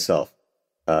by myself,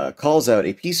 calls out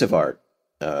a piece of art,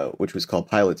 which was called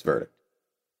Pilate's Verdict,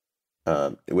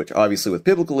 which obviously with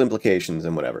biblical implications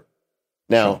and whatever.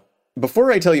 Now,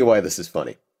 before I tell you why this is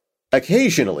funny,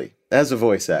 occasionally, as a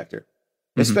voice actor,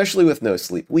 especially with No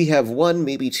Sleep, we have one,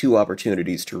 maybe two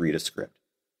opportunities to read a script.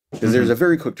 Because there's a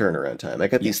very quick turnaround time. I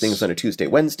got these things on a Tuesday,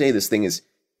 Wednesday. This thing is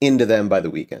into them by the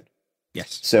weekend.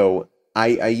 Yes. So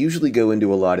I usually go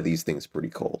into a lot of these things pretty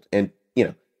cold. And,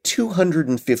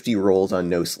 250 rolls on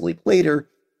No Sleep later,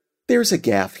 there's a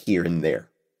gaffe here and there.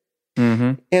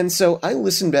 And so I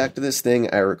listened back to this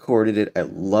thing. I recorded it. I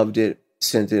loved it.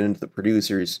 Sent it into the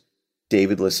producers.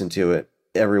 David listened to it.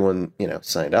 Everyone,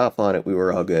 signed off on it. We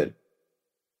were all good.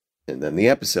 And then the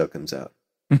episode comes out.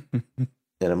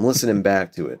 And I'm listening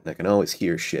back to it, and I can always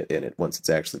hear shit in it once it's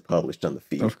actually published on the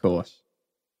feed. Of course.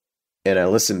 And I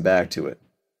listened back to it,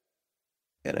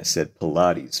 and I said,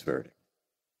 Pilates verdict.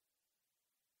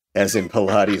 As in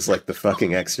Pilates, like the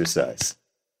fucking exercise.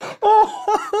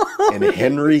 And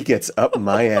Henry gets up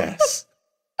my ass.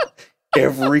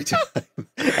 every time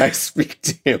I speak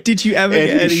to him. Did you ever And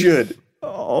get he any? should.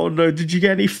 Oh no! Did you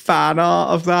get any fan art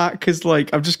of that? Because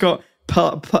like I've just got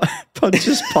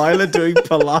Pontius Pilate doing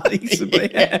Pilates in my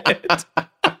head.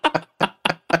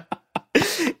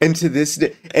 And to this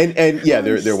day, and yeah,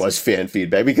 there was fan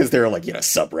feedback because there are like,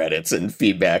 subreddits and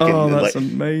feedback. Oh, and that's like,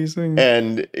 amazing.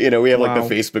 and we have like Wow.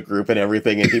 the Facebook group and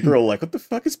everything, and people are like, "What the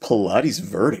fuck is Pilates'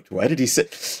 verdict? Why did he say?"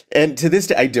 And to this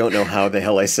day, I don't know how the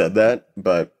hell I said that,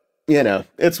 but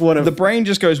it's one of The brain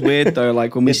just goes weird though.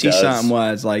 Like when we It see does. certain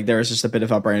words, like there is just a bit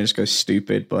of our brain just goes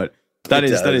stupid. But that It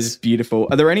is does. beautiful.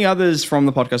 Are there any others from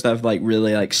the podcast that have like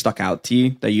really like stuck out to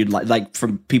you that you'd like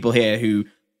from people here who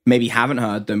maybe haven't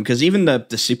heard them? Because even the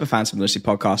super fans of the Lucy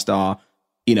podcast are,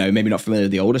 maybe not familiar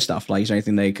with the older stuff. Like, is there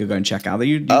anything they could go and check out that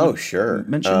you? Oh, sure.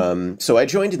 mention? So I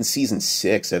joined in season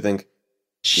 6, I think.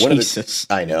 One of the- Jesus.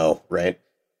 I know, right?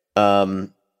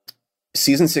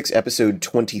 Season 6, episode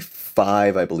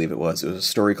 25, I believe it was. It was a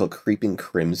story called Creeping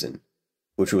Crimson,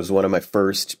 which was one of my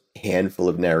first handful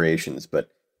of narrations, but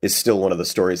it's still one of the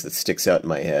stories that sticks out in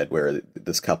my head, where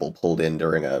this couple pulled in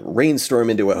during a rainstorm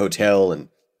into a hotel and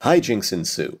hijinks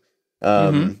ensue.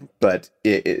 But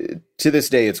to this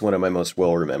day, it's one of my most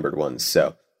well-remembered ones.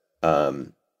 So,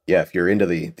 if you're into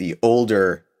the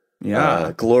older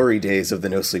glory days of the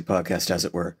No Sleep podcast, as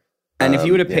it were. And if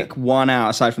you were to pick one out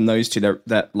aside from those two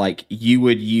that like you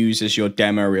would use as your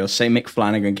demo reel, say Mick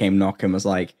Flanagan came knocking and was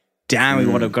like, "Damn, we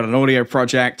would have got an audio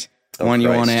project. When you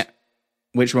want it,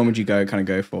 which one would you kind of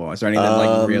go for? Is there any that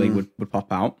like really would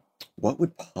pop out?" What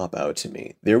would pop out to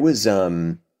me? There was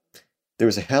a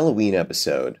Halloween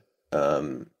episode.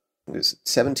 It was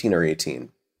 17 or 18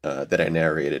 that I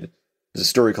narrated. It was a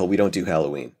story called "We Don't Do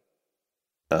Halloween."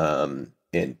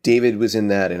 And David was in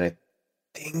that, and I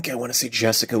want to say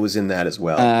Jessica was in that as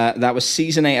well. That was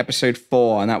season 8, episode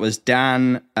 4, and that was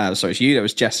Dan. Sorry, it's you. That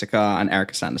was Jessica and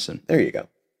Erica Sanderson. There you go.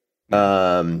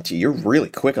 Gee, you're really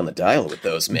quick on the dial with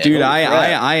those, man. Dude, Holy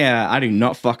crap. I do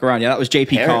not fuck around. Yeah, that was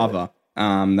JP Apparently.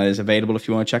 Carver. That is available if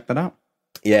you want to check that out.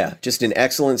 Yeah, just an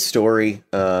excellent story.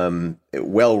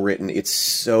 Well written. It's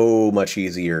so much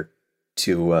easier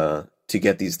to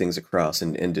get these things across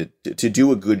and to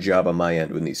do a good job on my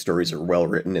end when these stories are well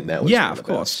written. And that was Yeah, one of the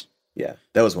course. best. Yeah,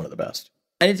 that was one of the best.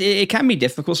 And it can be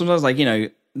difficult sometimes. Like,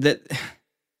 that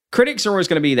critics are always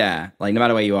going to be there, like no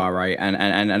matter where you are, right?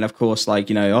 And of course, like,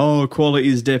 quality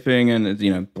is dipping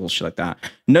and bullshit like that.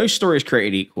 No story is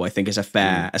created equal, I think, is a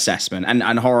fair assessment.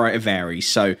 And horror, it varies.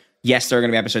 So yes, there are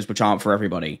going to be episodes which aren't for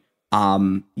everybody.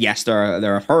 Yes,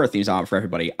 there are horror themes aren't for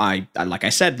everybody. I like I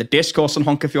said, the discourse on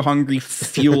Honk If You're Hungry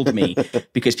fueled me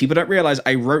because people don't realize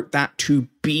I wrote that to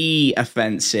be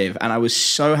offensive, and I was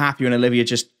so happy when Olivia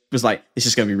just was like, "This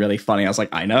is going to be really funny." I was like,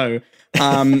 "I know,"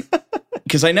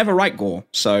 because I never write gore,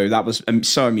 so that was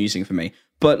so amusing for me.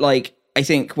 But like, I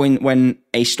think when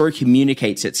a story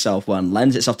communicates itself well and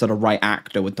lends itself to the right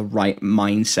actor with the right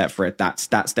mindset for it, that's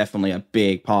definitely a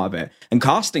big part of it. And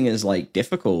casting is like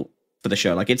difficult for the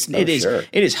show. Like it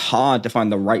is hard to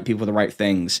find the right people for the right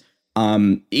things.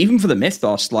 Even for the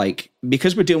mythos, like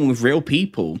because we're dealing with real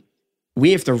people,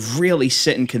 we have to really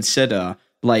sit and consider.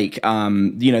 Like,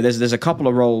 there's a couple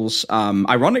of roles.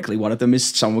 Ironically, one of them is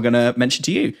someone we're going to mention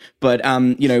to you. But,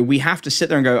 we have to sit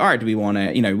there and go, all right, do we want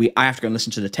to, I have to go and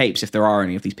listen to the tapes if there are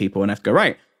any of these people, and I have to go,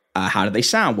 right, how did they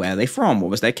sound? Where are they from? What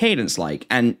was their cadence like?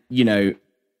 And,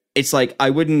 it's like,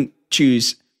 I wouldn't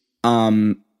choose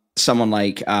someone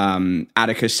like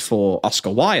Atticus for Oscar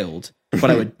Wilde,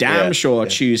 but I would damn sure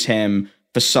choose him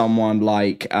for someone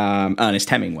like Ernest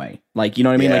Hemingway. Like, you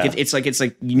know what I mean? Yeah. Like it's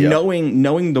like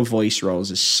knowing the voice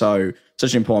roles is such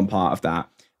an important part of that.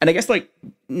 And I guess like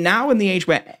now in the age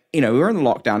where, we're in the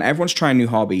lockdown, everyone's trying new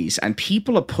hobbies and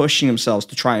people are pushing themselves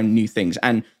to try new things.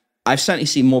 And I've certainly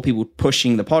seen more people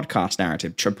pushing the podcast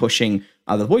narrative, pushing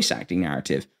the voice acting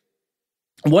narrative.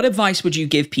 What advice would you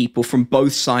give people from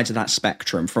both sides of that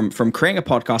spectrum, from creating a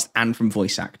podcast and from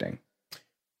voice acting?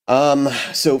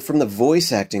 So from the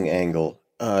voice acting angle,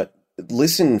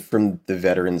 listen from the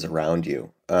veterans around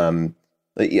you.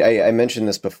 I mentioned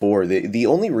this before. The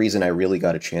only reason I really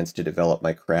got a chance to develop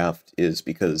my craft is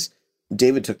because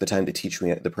David took the time to teach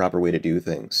me the proper way to do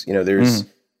things.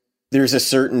 There's a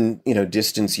certain,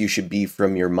 distance you should be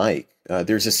from your mic.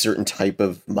 There's a certain type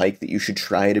of mic that you should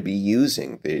try to be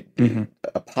using.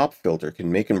 A pop filter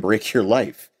can make and break your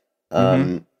life.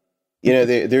 There's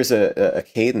a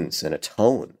cadence and a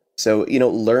tone. So,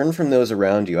 learn from those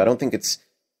around you. I don't think it's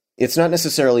not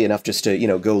necessarily enough just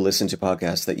to, go listen to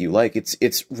podcasts that you like.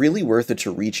 It's really worth it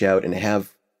to reach out and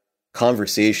have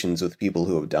conversations with people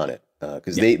who have done it.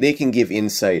 Because they can give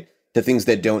insight to things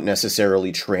that don't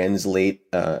necessarily translate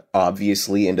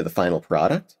obviously into the final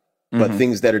product. but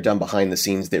things that are done behind the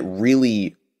scenes that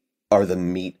really are the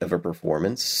meat of a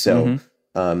performance. So,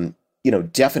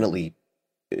 definitely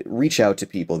reach out to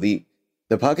people. The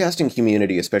podcasting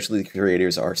community, especially the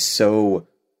creators, are so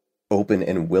open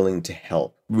and willing to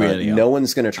help. Really, no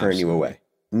one's going to turn you away.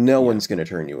 No one's going to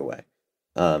turn you away.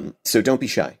 So don't be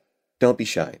shy. Don't be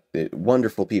shy.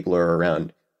 Wonderful people are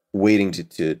around waiting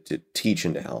to teach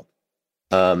and to help.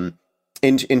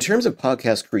 In terms of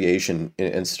podcast creation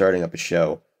and starting up a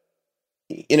show,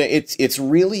 it's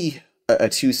really a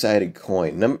two-sided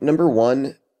coin. Number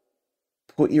one,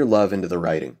 put your love into the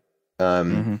writing.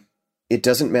 It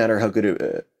doesn't matter how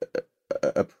good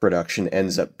a production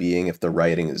ends up being if the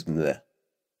writing is meh.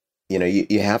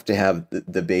 You have to have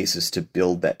the basis to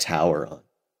build that tower on.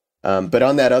 But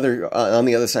on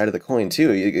the other side of the coin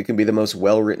too, it can be the most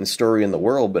well-written story in the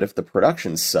world, but if the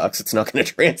production sucks, it's not going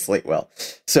to translate well.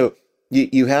 So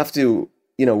you have to,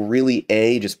 really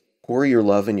just pour your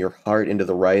love and your heart into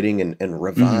the writing and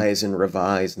revise and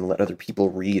revise and let other people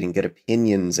read and get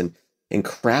opinions and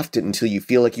craft it until you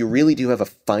feel like you really do have a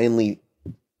finely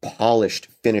polished,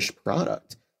 finished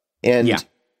product. And,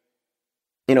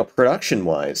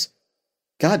 production-wise,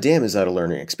 goddamn, is that a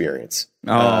learning experience?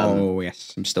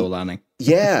 Yes, I'm still learning.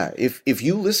 Yeah, if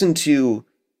you listen to,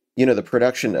 the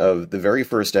production of the very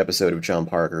first episode of John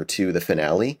Parker to the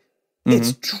finale,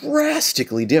 it's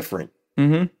drastically different.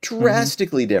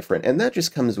 Drastically different. And that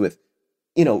just comes with,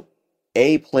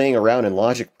 playing around in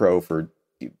Logic Pro for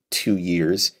 2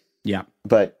 years. Yeah.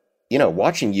 But,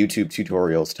 watching YouTube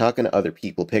tutorials, talking to other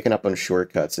people, picking up on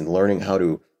shortcuts and learning how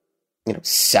to,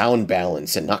 sound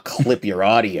balance and not clip your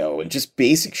audio and just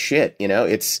basic shit,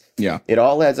 it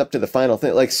all adds up to the final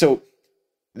thing. Like, so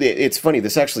it's funny.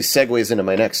 This actually segues into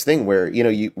my next thing where,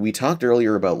 we talked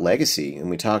earlier about legacy and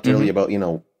we talked earlier about,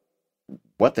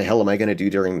 what the hell am I going to do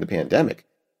during the pandemic?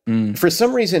 For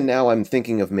some reason now I'm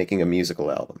thinking of making a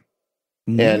musical album.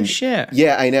 No shit.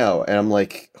 Yeah, I know. And I'm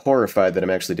like horrified that I'm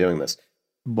actually doing this.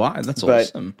 Wow, that's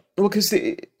awesome. Well, because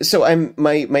I'm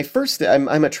my first. I'm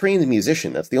a trained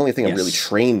musician. That's the only thing I'm really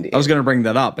trained in. I was going to bring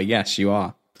that up, but yes, you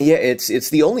are. Yeah, it's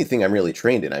the only thing I'm really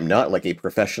trained in. I'm not like a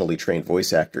professionally trained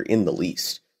voice actor in the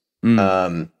least.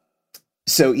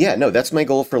 So yeah, no, that's my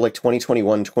goal for like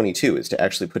 2021-22 is to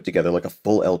actually put together like a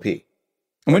full LP.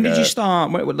 And when did you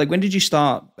start? When did you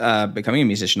start becoming a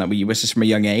musician? Like, was this from a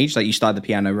young age? Like, you started the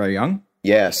piano very young?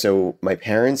 Yeah. So my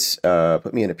parents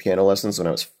put me into piano lessons when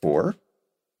I was 4.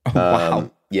 Oh,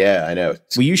 wow. Yeah, I know.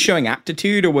 Were you showing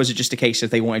aptitude, or was it just a case of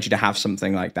they wanted you to have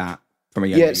something like that from a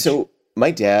young age? Yeah, so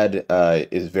my dad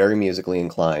is very musically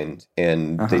inclined,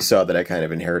 and they saw that I kind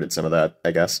of inherited some of that, I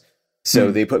guess.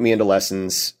 So they put me into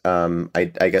lessons.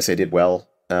 I guess I did well.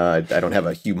 I don't have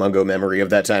a humongo memory of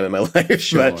that time in my life.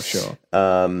 Sure.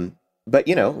 But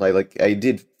like I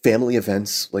did family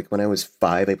events. Like when I was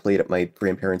 5, I played at my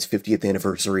grandparents' 50th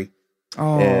anniversary.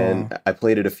 Oh. And I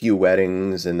played at a few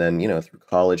weddings, and then, through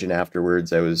college and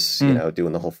afterwards, I was,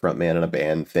 doing the whole front man in a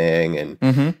band thing. And,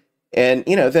 and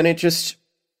then it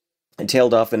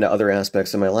tailed off into other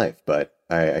aspects of my life. But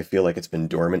I feel like it's been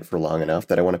dormant for long enough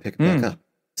that I want to pick it back up.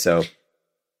 So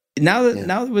now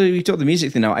that we talk the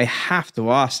music thing now, I have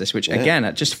to ask this, which again,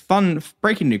 just fun,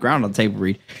 breaking new ground on Table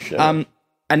Read. Sure.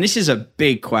 And this is a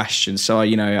big question. So, I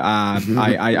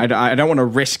don't want to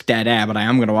risk dead air, but I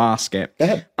am going to ask it. Go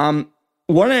ahead.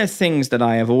 One of the things that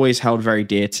I have always held very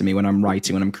dear to me when I'm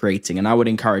writing, when I'm creating, and I would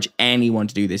encourage anyone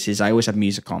to do this, is I always have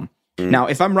music on. Now,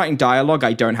 if I'm writing dialogue,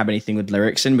 I don't have anything with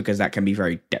lyrics in because that can be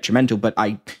very detrimental, but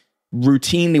I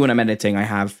routinely, when I'm editing, I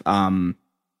have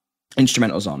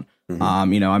instrumentals on.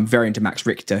 I'm very into Max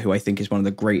Richter, who I think is one of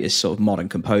the greatest sort of modern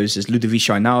composers.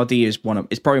 Ludovico Einaudi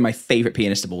is probably my favorite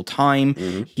pianist of all time.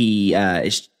 He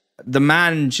is the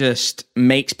man, just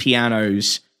makes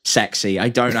pianos sexy. I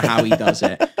don't know how he does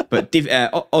it, but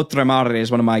Oltre Mare is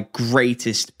one of my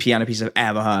greatest piano pieces I've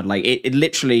ever heard. Like it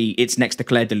literally, it's next to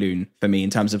Clair de Lune for me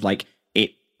in terms of like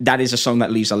it. That is a song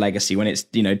that leaves a legacy. When it's,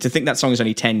 to think that song is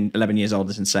only 10, 11 years old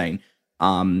is insane. So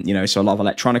a lot of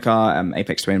electronica,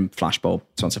 Aphex Twin, Flashbulb,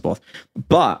 so on and so forth.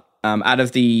 But out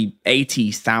of the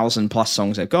 80,000 plus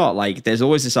songs I've got, like there's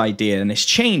always this idea, and this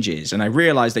changes. And I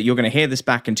realize that you're going to hear this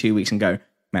back in 2 weeks and go,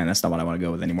 man, that's not what I want to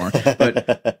go with anymore.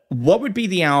 But what would be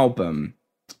the album?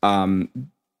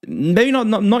 Maybe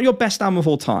not your best album of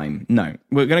all time. No,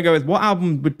 we're going to go with what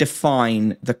album would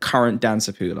define the current Dan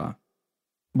Zappulla?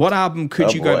 What album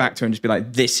could you go back to and just be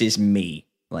like, this is me,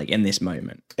 like in this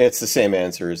moment? It's the same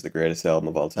answer as the greatest album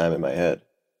of all time in my head.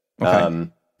 Okay.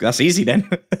 That's easy then.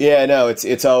 Yeah, no,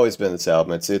 it's always been this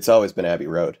album. It's always been Abbey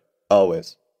Road.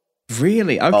 Always.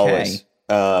 Really? Okay. Always.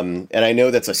 And I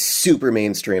know that's a super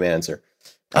mainstream answer.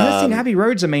 I don't think Abbey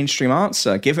Road's a mainstream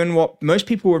answer, given what most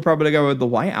people would probably go with the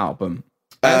White Album.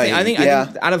 I think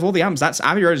out of all the albums, that's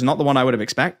Abbey Road is not the one I would have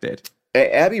expected.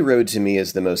 Abbey Road to me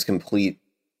is the most complete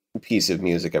piece of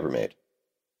music ever made.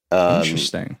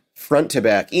 Interesting. Front to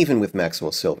back, even with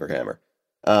Maxwell Silverhammer.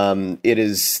 It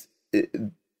is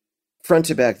front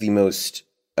to back the most.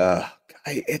 I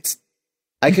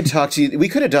could talk to you. We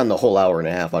could have done the whole hour and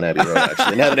a half on Abbey Road,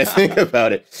 actually, now that I think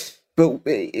about it. But,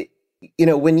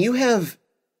 when you have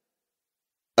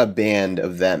a band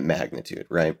of that magnitude,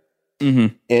 right?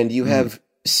 Mm-hmm. And you have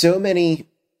so many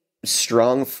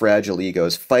strong, fragile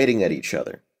egos fighting at each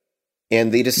other.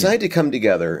 And they decide to come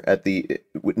together at the,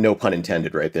 no pun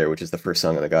intended right there, which is the first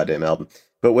song on the goddamn album.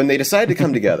 But when they decide to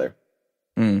come together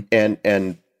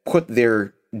and put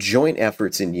their joint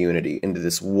efforts in unity into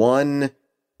this one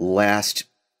last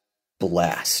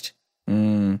blast.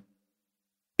 And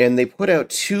they put out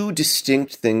two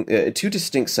distinct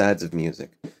sides of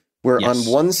music, where on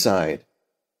one side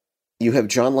you have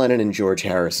John Lennon and George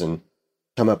Harrison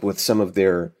come up with some of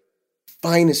their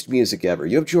finest music ever.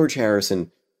 You have George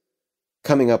Harrison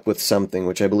coming up with something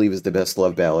which I believe is the best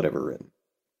love ballad ever written.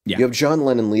 Yeah. You have John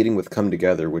Lennon leading with "Come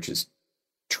Together," which is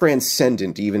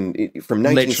transcendent even from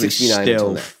 1969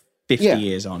 until now. 50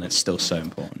 years on, it's still so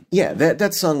important. Yeah,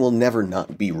 that song will never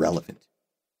not be relevant.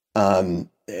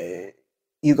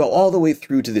 You go all the way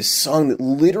through to this song that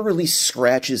literally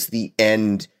scratches the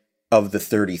end of the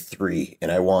 33,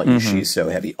 and I Want You, She's So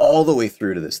Heavy, all the way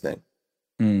through to this thing.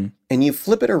 And you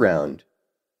flip it around,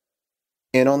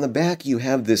 and on the back you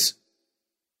have this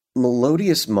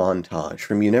melodious montage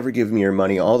from You Never Give Me Your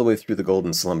Money all the way through the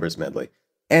Golden Slumbers medley.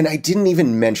 And I didn't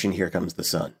even mention Here Comes the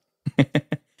Sun.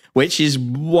 Which is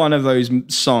one of those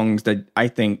songs that I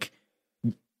think,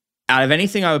 out of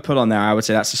anything I would put on there, I would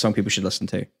say that's the song people should listen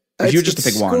to. If you were just to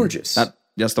pick one, gorgeous.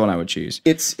 That's the one I would choose.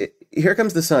 Here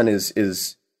Comes the Sun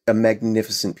is a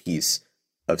magnificent piece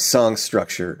of song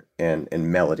structure and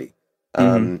melody.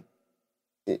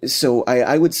 So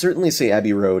I would certainly say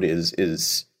Abbey Road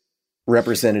is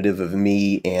representative of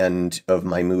me and of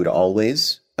my mood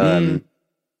always.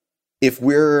 If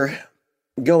we're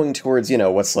going towards,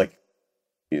 what's like,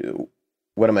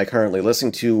 what am I currently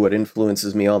listening to? What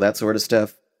influences me? All that sort of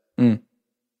stuff.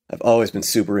 I've always been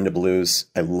super into blues.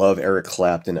 I love Eric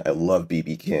Clapton. I love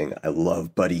B.B. King. I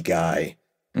love Buddy Guy.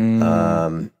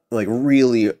 Like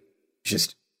really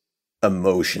just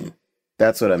emotion.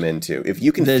 That's what I'm into. If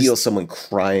you can feel someone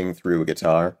crying through a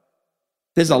guitar.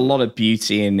 There's a lot of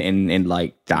beauty in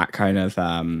like that kind of,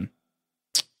 I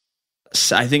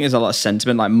think there's a lot of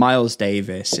sentiment. Like Miles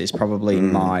Davis is probably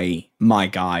my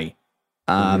guy.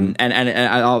 And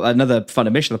another fun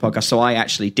admission of the podcast. So I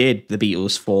actually did the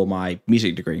Beatles for my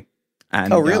music degree.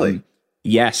 And, oh, really?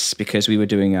 Yes, because we were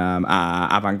doing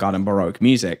avant-garde and Baroque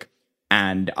music,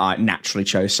 and I naturally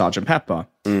chose Sgt. Pepper.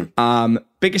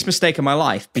 Biggest mistake of my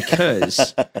life,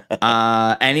 because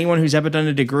anyone who's ever done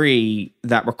a degree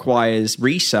that requires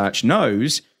research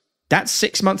knows that's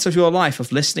 6 months of your life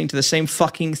of listening to the same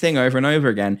fucking thing over and over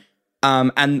again.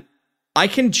 And I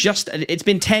can just, it's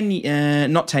been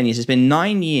not 10 years, it's been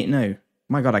 9 years, no,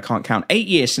 my God, I can't count, 8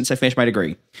 years since I finished my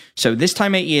degree. So this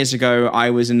time 8 years ago, I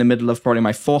was in the middle of probably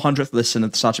my 400th listen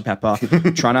of Sgt. Pepper,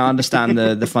 trying to understand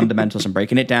the fundamentals and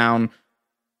breaking it down.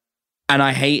 And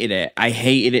I hated it. I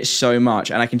hated it so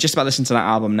much. And I can just about listen to that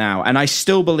album now. And I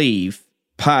still believe,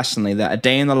 personally, that A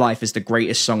Day in the Life is the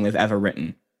greatest song they've ever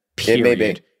written.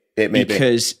 Period. It may be.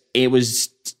 Because it was,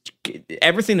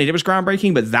 everything they did was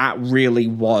groundbreaking, but that really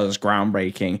was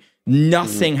groundbreaking.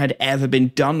 Nothing had ever been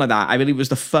done like that. I believe it was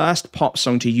the first pop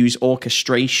song to use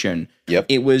orchestration. Yep.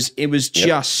 It was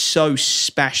just so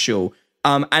special.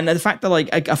 And the fact that, like,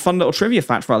 a fun little trivia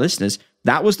fact for our listeners,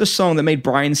 that was the song that made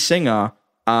Bryan Singer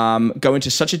go into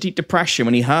such a deep depression.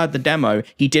 When he heard the demo,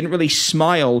 he didn't really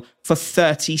smile for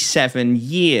 37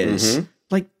 years.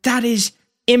 Like, that is,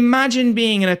 imagine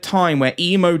being in a time where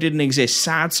emo didn't exist,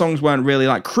 sad songs weren't really,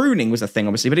 like, crooning was a thing,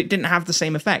 obviously, but it didn't have the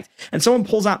same effect. And someone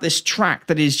pulls out this track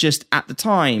that is just, at the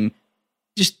time,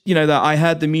 just, that I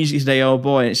heard the music today, oh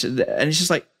boy, and it's just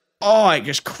like, oh, it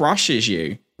just crushes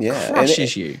you. Yeah.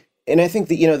 Crushes you. And I think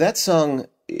that, that song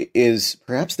is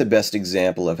perhaps the best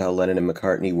example of how Lennon and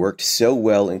McCartney worked so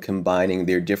well in combining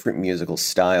their different musical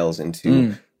styles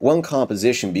into one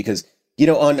composition, because,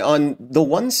 on the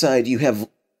one side, you have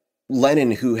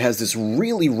Lennon, who has this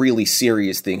really, really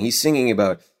serious thing. He's singing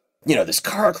about, this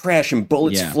car crash and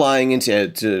bullets flying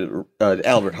into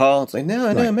Albert Hall. It's like,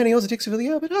 no, many else it takes for the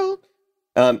Albert Hall.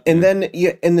 And then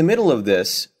in the middle of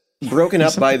this, broken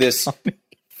up by this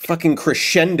fucking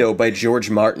crescendo by George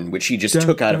Martin, which he just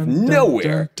took out of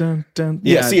nowhere.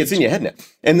 Yeah, see, it's in your head now.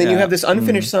 And then you have this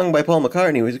unfinished song by Paul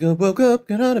McCartney, where he's going, woke up,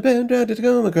 got on a band, to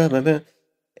go, my band.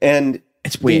 And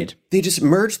it's weird. They just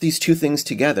merged these two things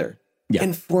together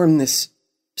and formed this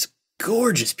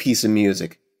gorgeous piece of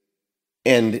music.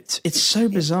 And it's so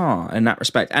bizarre in that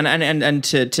respect. And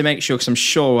to make sure, because I'm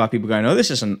sure people going, oh,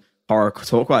 this isn't horror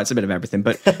talk. Well, it's a bit of everything,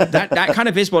 but that kind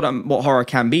of is what horror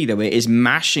can be, though. It is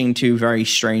mashing two very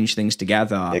strange things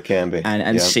together. It can be.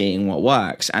 And seeing what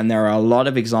works. And there are a lot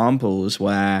of examples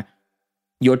where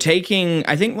you're taking,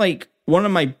 I think, like, one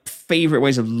of my favorite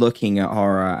ways of looking at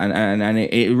horror, and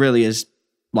it really is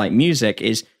like music,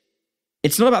 is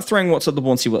it's not about throwing what's at the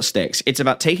wall and see what sticks. It's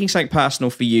about taking something personal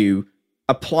for you,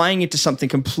 applying it to something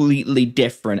completely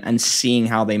different, and seeing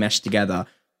how they mesh together.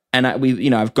 And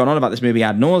I've gone on about this movie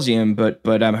ad nauseum, but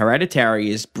Hereditary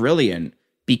is brilliant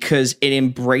because it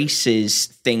embraces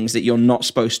things that you're not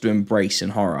supposed to embrace in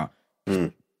horror.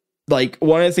 Like,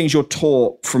 one of the things you're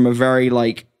taught from a very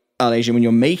early age when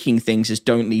you're making things is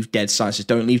don't leave dead silences,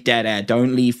 don't leave dead air,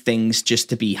 don't leave things just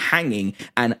to be hanging.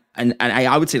 And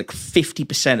I would say like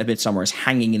 50% of Midsommar is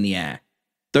hanging in the air.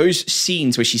 Those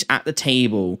scenes where she's at the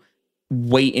table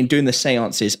waiting, doing the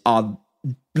seances are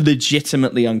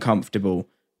legitimately uncomfortable.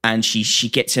 And she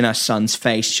gets in her son's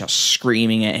face, just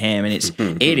screaming at him, and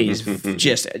it is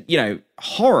just,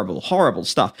 horrible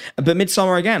stuff. But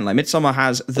Midsommar, again, like, Midsommar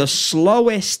has the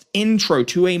slowest intro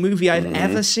to a movie I've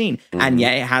ever seen, and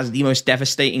yet it has the most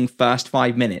devastating first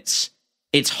 5 minutes.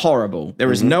 It's horrible.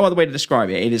 There is no other way to describe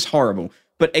it. It is horrible.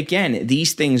 But again,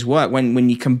 these things work when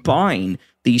you combine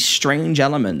these strange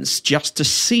elements just to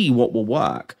see what will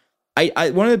work.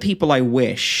 One of the people I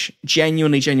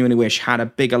genuinely wish had a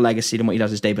bigger legacy than what he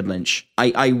does is David Lynch.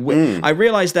 I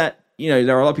realize that,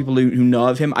 there are a lot of people who know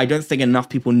of him. I don't think enough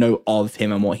people know of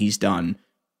him and what he's done,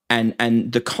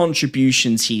 and the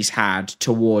contributions he's had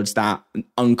towards that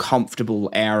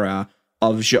uncomfortable era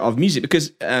of music.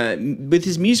 Because with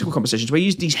his musical compositions, where he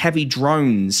used these heavy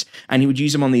drones, and he would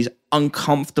use them on these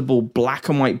uncomfortable black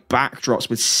and white backdrops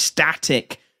with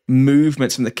static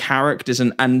movements from the characters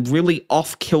and really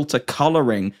off-kilter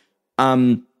coloring,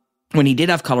 when he did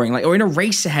have coloring, or in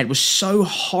Eraserhead, was so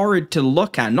horrid to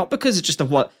look at, not because it's just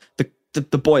of what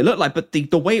the boy looked like, but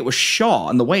the way it was shot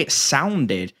and the way it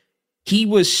sounded. He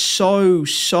was so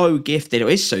gifted, or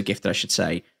is so gifted, I should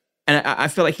say. And I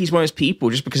feel like he's one of those people,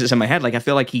 just because it's in my head, I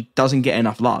feel like he doesn't get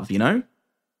enough love, I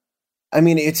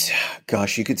mean,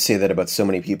 you could say that about so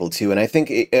many people too, and I think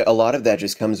a lot of that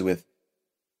just comes with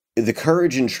the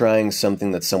courage in trying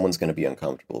something that someone's going to be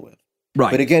uncomfortable with.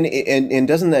 Right. But again, and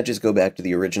doesn't that just go back to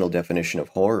the original definition of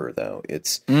horror, though?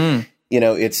 It's,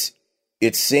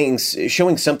 it's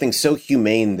showing something so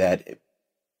humane that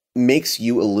makes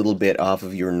you a little bit off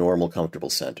of your normal comfortable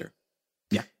center.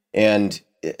 Yeah. And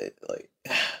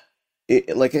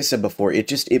like I said before,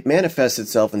 it manifests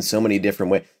itself in so many different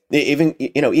ways.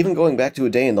 Even going back to A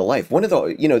Day in the Life, one of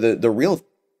the real,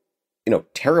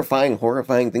 terrifying,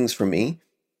 horrifying things for me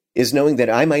is knowing that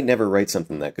I might never write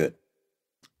something that good.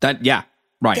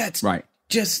 Right.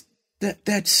 Just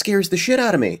that scares the shit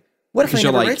out of me. What if I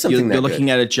never write something that good? You're looking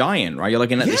at a giant, right? You're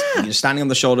looking at this. You're standing on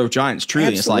the shoulder of giants.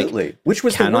 Truly, absolutely. It's like, which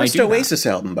was the worst Oasis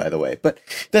album, by the way. But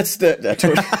that's very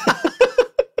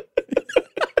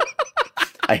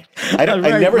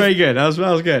good. That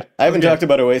was good. I haven't talked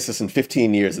about Oasis in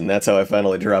 15 years, and that's how I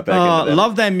finally dropped back into them.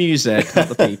 Love their music, not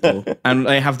the people. And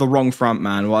they have the wrong front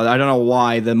man. Well, I don't know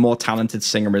why the more talented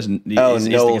singer isn't.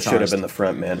 Noel should have been the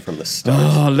front man from the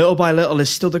start. Little by Little is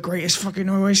still the greatest fucking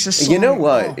Oasis song. You know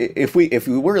what? If we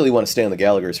really want to stay on the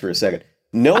Gallaghers for a second,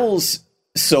 Noel's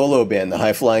solo band, the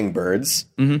High Flying Birds,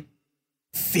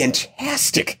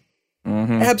 fantastic.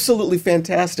 Absolutely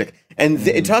fantastic.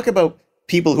 And talk about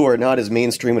people who are not as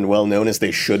mainstream and well known as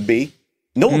they should be.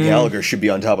 Noel Gallagher should be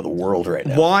on top of the world right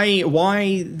now.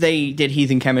 Why they did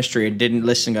Heathen Chemistry and didn't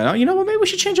listen and go, maybe we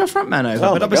should change our frontman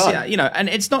over. But obviously, and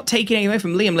it's not taking anything away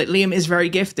from Liam. Like, Liam is very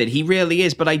gifted. He really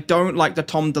is. But I don't like the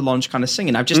Tom DeLonge kind of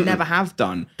singing. I've just never have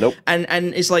done. Nope. And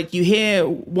it's like you hear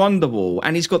Wonderwall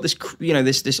and he's got this,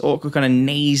 this awkward kind of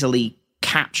nasally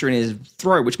capture in his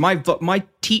throat, which my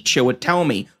teacher would tell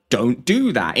me, don't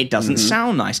do that. It doesn't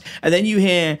sound nice. And then you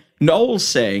hear Noel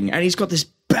sing, and he's got this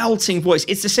belting voice.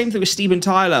 It's the same thing with Steven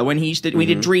Tyler when we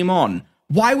did Dream On.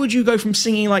 Why would you go from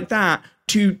singing like that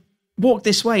to Walk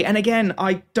This Way? And again,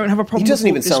 I don't have a problem. He doesn't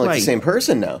with even sound like the same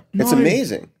person now. No. It's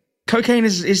amazing. Cocaine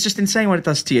is just insane what it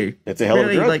does to you. It's a hell of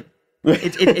a drug. But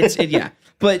it's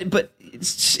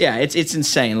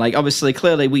insane. Like, obviously,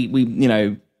 clearly we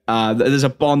there's a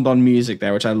bond on music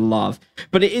there, which I love.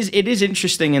 But it is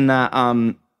interesting in that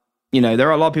there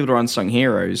are a lot of people who are unsung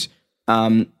heroes.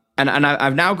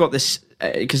 I've now got this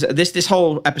because this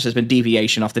whole episode has been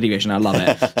deviation after deviation. I love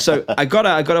it. So I gotta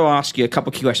ask you a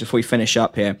couple key questions before we finish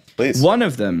up here. Please. One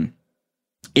of them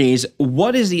is,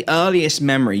 what is the earliest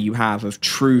memory you have of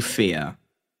true fear,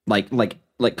 like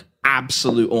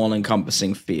absolute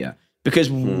all-encompassing fear?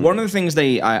 Because one of the things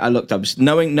I looked up,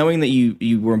 knowing that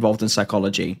you were involved in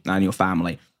psychology and your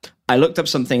family, I looked up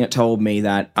something that told me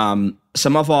that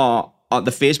some of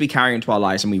the fears we carry into our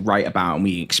lives and we write about and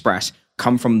we express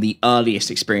come from the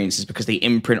earliest experiences because they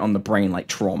imprint on the brain like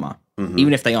trauma,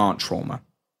 even if they aren't trauma.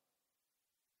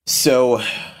 So,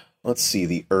 let's see,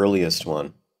 the earliest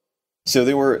one. So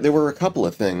there were a couple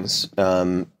of things,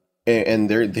 and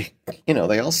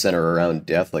they all center around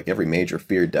death, like every major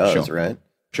fear does, Sure. right?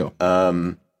 Sure.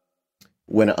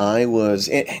 When I was,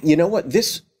 you know what,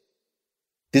 this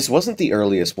wasn't the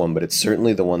earliest one, but it's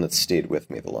certainly the one that stayed with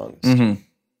me the longest.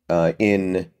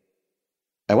 In,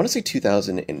 I want to say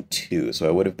 2002, so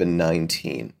I would have been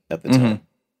 19 at the time.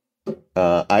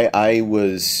 I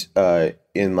was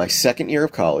in my second year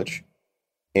of college,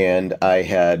 and I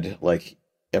had, like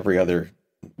every other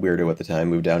weirdo at the time,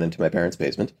 moved down into my parents'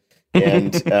 basement,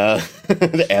 and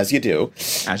as you do,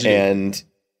 and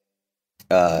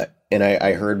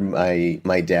I heard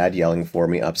my dad yelling for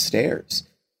me upstairs,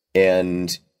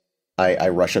 and I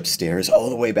rush upstairs all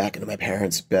the way back into my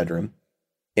parents' bedroom,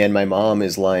 and my mom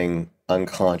is lying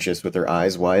unconscious with her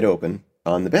eyes wide open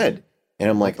on the bed, and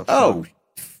I'm like, oh,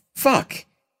 fuck.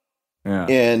 Yeah.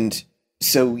 And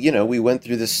so, we went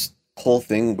through this whole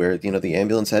thing where, the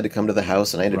ambulance had to come to the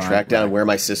house, and I had to track down where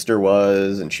my sister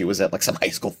was, and she was at like some high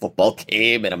school football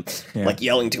game, and I'm like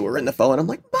yelling to her in the phone. I'm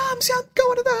like, Mom, I'm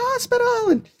going to the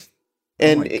hospital.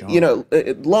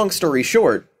 And long story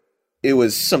short, it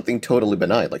was something totally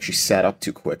benign. Like, she sat up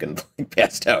too quick and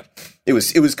passed out. It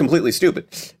was completely stupid.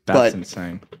 That's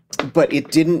insane. But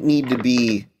it didn't need to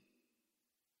be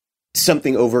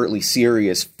something overtly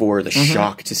serious for the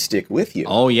shock to stick with you.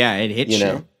 Oh yeah, it hits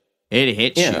you. It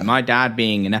hits Yeah. you. My dad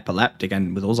being an epileptic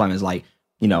and with Alzheimer's, like,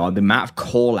 the amount of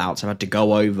call outs I've had to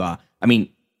go over. I mean,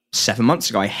 7 months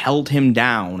ago, I held him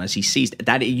down as he seized.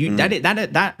 When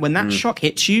that shock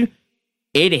hits you,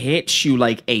 it hits you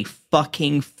like a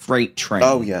fucking freight train.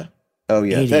 Oh yeah.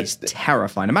 It is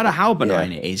terrifying, no matter how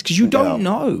benign it is, because you don't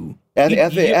know. At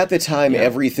the time,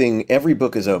 every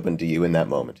book is open to you in that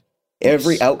moment.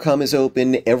 Every outcome is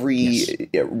open. Every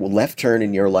left turn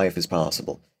in your life is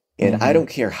possible. And I don't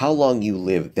care how long you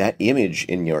live, that image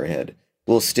in your head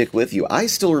will stick with you. I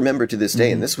still remember to this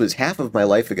day, and this was half of my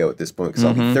life ago at this point, because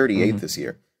I'll be 38 this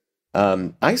year.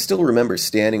 I still remember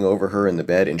standing over her in the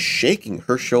bed and shaking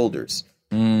her shoulders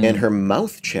and her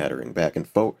mouth chattering back and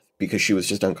forth because she was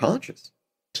just unconscious.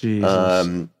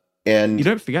 Jesus. And you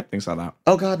don't forget things like that.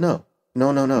 Oh God, no.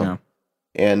 Yeah.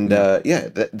 And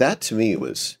that to me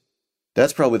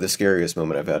that's probably the scariest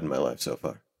moment I've had in my life so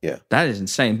far. Yeah. That is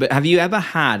insane. But have you ever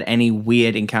had any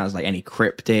weird encounters, like any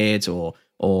cryptids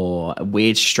or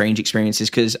weird, strange experiences?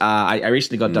 Because I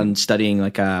recently got done studying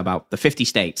about the 50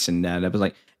 states, and there was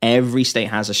like every state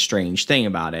has a strange thing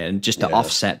about it. And just to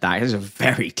offset that, it's a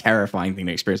very terrifying thing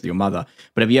to experience with your mother.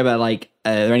 But have you ever are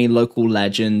there any local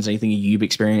legends, anything you've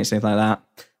experienced, anything like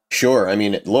that? Sure. I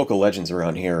mean, local legends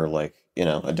around here are like,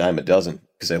 a dime a dozen.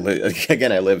 Because I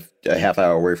live a half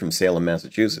hour away from Salem,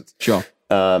 Massachusetts. Sure.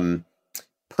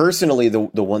 Personally, the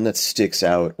one that sticks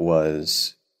out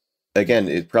was, again,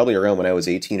 it's probably around when I was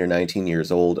 18 or 19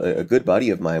 years old. A good buddy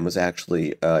of mine was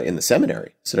actually in the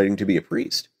seminary studying to be a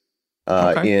priest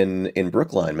in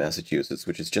Brookline, Massachusetts,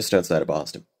 which is just outside of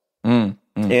Boston.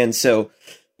 And so,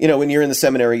 when you're in the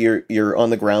seminary, you're on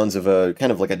the grounds of a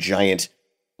kind of like a giant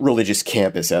religious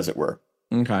campus, as it were.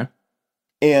 Okay.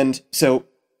 And so,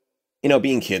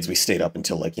 being kids, we stayed up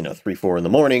until 3, 4 in the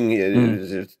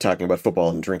morning talking about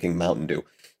football and drinking Mountain Dew.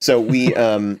 So we,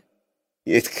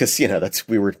 it's because,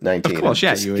 we were 19. Of course,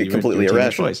 yeah. You were completely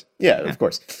irrational. Yeah, of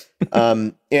course.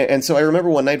 And so I remember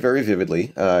one night very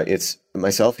vividly, it's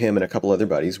myself, him, and a couple other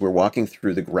buddies. We're walking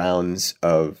through the grounds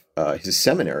of his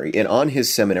seminary. And on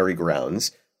his seminary grounds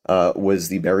was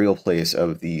the burial place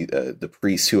of the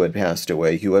priest who had passed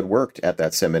away, who had worked at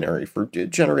that seminary for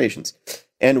generations.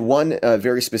 And one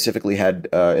very specifically had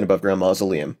an above-ground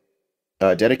mausoleum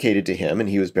dedicated to him, and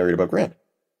he was buried above ground.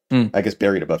 I guess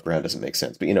buried above ground doesn't make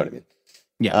sense, but you know what I mean.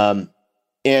 Yeah.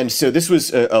 And so this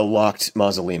was a locked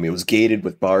mausoleum. It was gated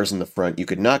with bars in the front. You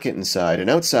could not get inside. And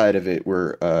outside of it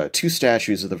were 2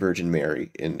 statues of the Virgin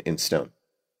Mary in stone.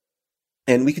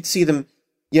 And we could see them,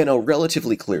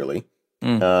 relatively clearly.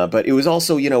 But it was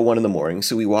also, 1 in the morning.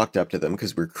 So we walked up to them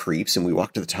because we're creeps. And we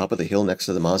walked to the top of the hill next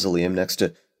to the mausoleum, next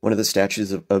to one of the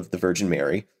statues of the Virgin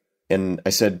Mary. And I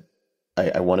said,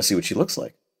 I want to see what she looks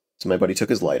like. So my buddy took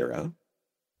his lighter out,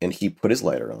 and he put his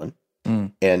lighter on,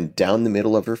 Mm. and down the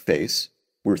middle of her face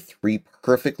were 3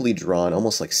 perfectly drawn,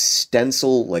 almost like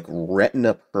stencil, like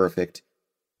retina perfect,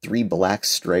 3 black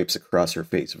stripes across her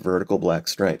face, vertical black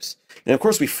stripes. And of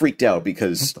course we freaked out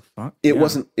because What the fuck? it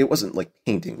Yeah. wasn't like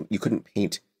painting. You couldn't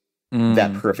paint Mm.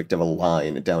 that perfect of a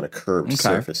line down a curved Okay.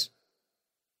 surface.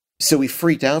 So we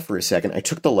freaked out for a second. I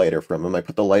took the lighter from him. I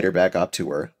put the lighter back up to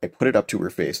her. I put it up to her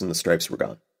face, and the stripes were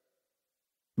gone.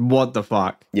 What the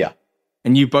fuck? Yeah.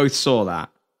 And you both saw that?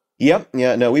 Yep.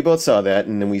 Yeah. No, we both saw that,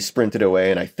 and then we sprinted away.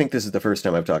 And I think this is the first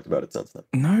time I've talked about it since then.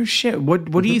 No shit.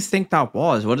 What do you think that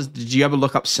was? Did you ever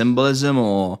look up symbolism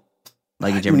or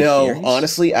like did you have any No, theories?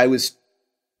 honestly,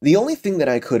 the only thing that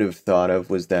I could have thought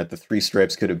of was that the 3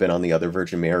 stripes could have been on the other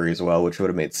Virgin Mary as well, which would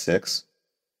have made 6.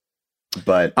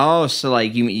 But Oh, so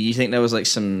like you think there was like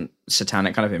some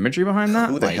satanic kind of imagery behind that?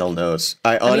 who the Like, hell knows?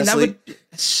 I I mean, honestly,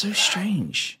 that's so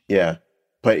strange. yeah.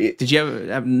 But Did you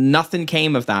ever? Nothing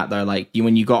came of that though. Like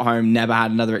when you got home, never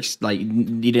had another.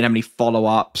 You didn't have any follow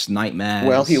ups, nightmares.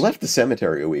 well, he left the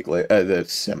cemetery a week later. The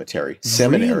seminary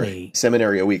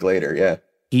Really? a week later. Yeah.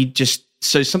 He just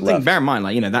something. Left. Bear in mind,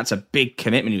 like that's a big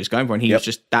commitment he was going for, and he was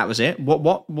just that was it.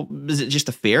 What was it? Just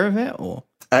the fear of it, or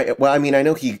I mean, I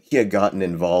know he had gotten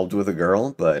involved with a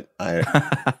girl, but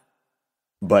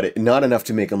not enough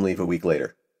to make him leave a week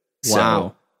later. So,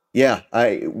 wow. yeah,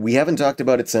 we haven't talked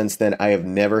about it since then. I have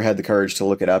never had the courage to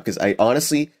look it up because I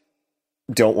honestly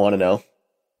don't want to know.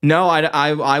 No,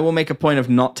 I will make a point of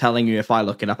not telling you if I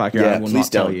look it up. I will please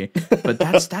not tell don't. you. But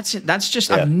that's it. That's just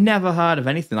Yeah. I've never heard of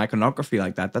anything iconography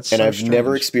like that. That's And so I've strange.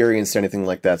 never experienced anything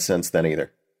like that since then either.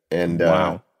 And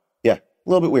Wow. yeah, a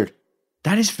little bit weird.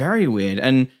 That is very weird.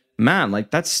 And man, like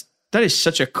that is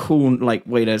such a cool like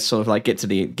way to sort of like get to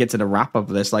the wrap up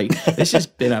of this. Like this has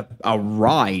been a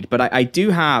ride. But I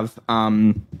do have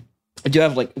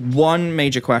like one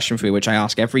major question for you, which I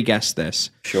ask every guest this.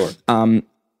 Sure.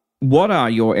 What are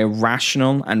your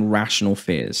irrational and rational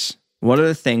fears? What are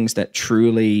the things that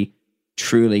truly,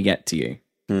 truly get to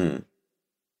you?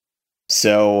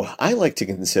 So I like to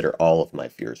consider all of my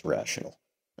fears rational.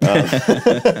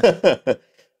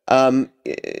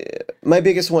 My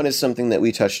biggest one is something that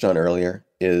we touched on earlier,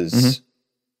 is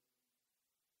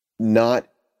not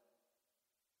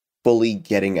fully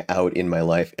getting out in my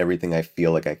life everything I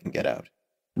feel like I can get out.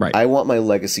 Right. I want my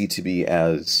legacy to be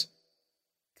as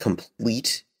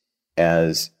complete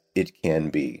as it can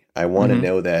be. I want to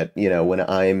know that, when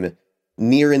I'm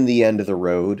nearing the end of the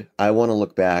road, I want to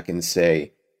look back and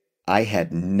say, I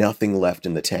had nothing left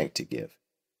in the tank to give.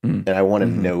 And I want to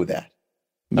know that.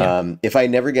 Yeah. If I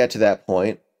never get to that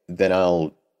point, then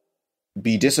I'll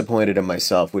be disappointed in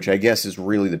myself, which I guess is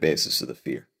really the basis of the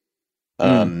fear.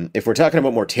 If we're talking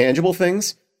about more tangible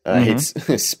things,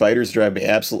 spiders drive me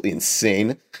absolutely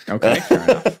insane. Okay, fair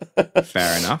enough.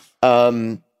 Fair enough.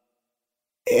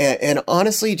 And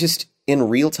honestly, just in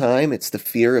real time, it's the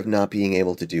fear of not being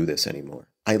able to do this anymore.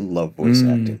 I love voice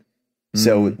acting.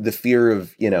 So the fear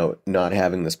of, not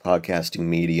having this podcasting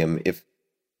medium, if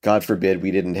God forbid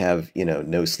we didn't have,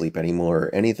 no sleep anymore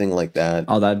or anything like that.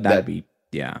 Oh, that'd be,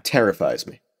 yeah. Terrifies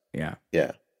me. Yeah.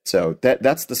 Yeah. So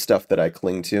that's the stuff that I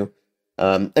cling to.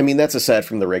 I mean, that's aside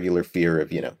from the regular fear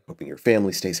of, hoping your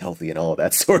family stays healthy and all of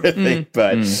that sort of thing.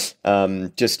 But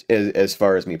just as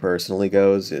far as me personally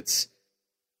goes,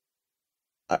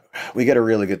 we got a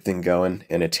really good thing going,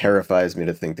 and it terrifies me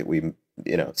to think that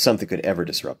something could ever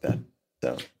disrupt that.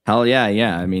 So Hell yeah,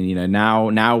 yeah. I mean,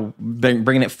 now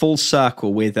bringing it full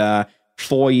circle with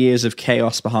 4 years of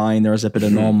chaos behind, there is a bit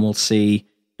of normalcy.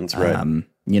 that's right.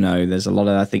 There's a lot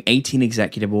of, I think 18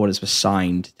 executive orders were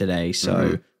signed today.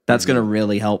 So that's going to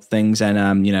really help things.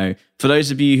 And, for those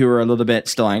of you who are a little bit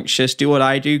still anxious, do what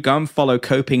I do. Go and follow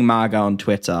Coping MAGA on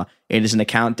Twitter. It is an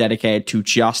account dedicated to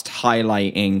just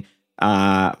highlighting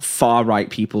far-right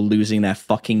people losing their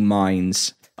fucking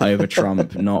minds over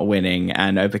Trump not winning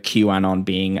and over QAnon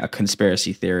being a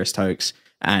conspiracy theorist hoax.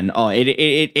 And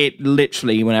it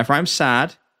literally, whenever I'm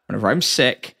sad, whenever I'm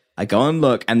sick, I go and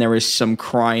look, and there is some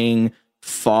crying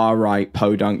far-right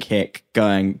podunk hick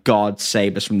going, God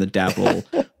save us from the devil.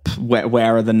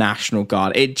 Where are the National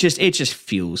Guard? It just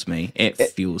fuels me. It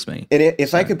fuels me. And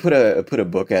if I could put a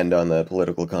bookend on the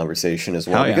political conversation as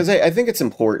well, because I think it's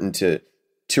important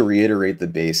to reiterate the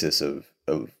basis of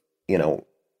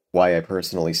why I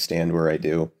personally stand where I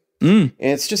do. And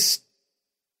it's just,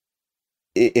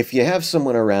 if you have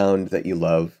someone around that you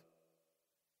love,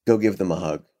 go give them a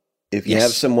hug. If you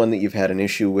have someone that you've had an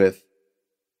issue with,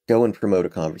 go and promote a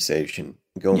conversation.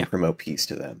 Go and promote peace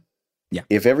to them. Yeah.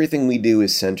 If everything we do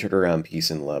is centered around peace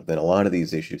and love, then a lot of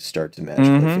these issues start to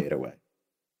magically fade away.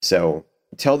 So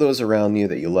tell those around you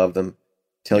that you love them.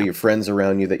 Tell your friends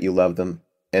around you that you love them,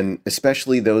 and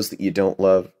especially those that you don't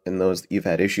love, and those that you've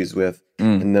had issues with,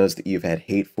 and those that you've had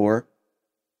hate for.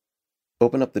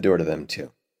 Open up the door to them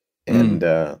too. And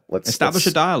let's establish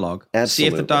a dialogue.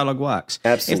 Absolutely. See if the dialogue works.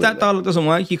 Absolutely. If that dialogue doesn't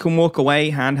work, you can walk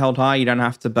away, hand held high. You don't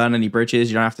have to burn any bridges.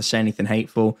 You don't have to say anything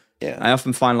hateful. Yeah. I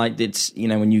often find like it's,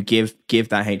 when you give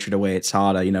that hatred away, it's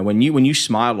harder. When you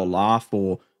smile or laugh,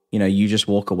 or you just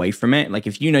walk away from it. Like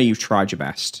if you've tried your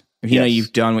best, if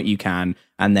you've done what you can,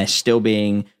 and they're still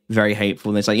being very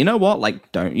hateful, and it's like, you know what,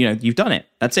 like don't, you've done it.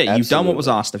 That's it. Absolutely. You've done what was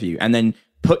asked of you, and then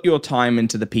put your time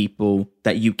into the people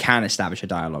that you can establish a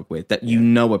dialogue with, that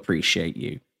appreciate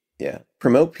you. Yeah.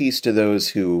 Promote peace to those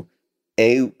who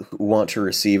who want to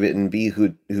receive it, and B,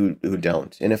 who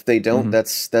don't. And if they don't,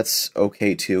 that's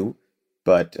okay too.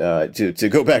 But to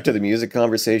go back to the music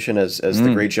conversation, as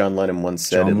the great John Lennon once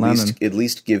said, at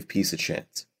least give peace a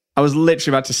chance. I was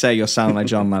literally about to say you're sounding like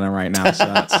John Lennon right now. So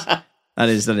that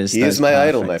is. He is my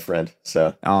idol, my friend.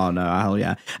 So. Oh no, hell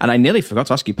yeah! And I nearly forgot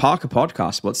to ask you, Parker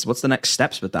Podcast. What's the next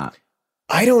steps with that?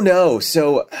 I don't know.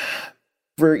 So,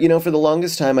 for the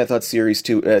longest time, I thought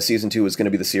season 2 was going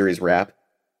to be the series wrap.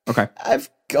 Okay. I've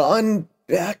gone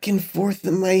back and forth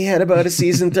in my head about a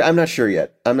season 3. I'm not sure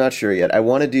yet. I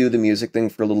want to do the music thing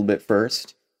for a little bit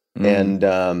first, and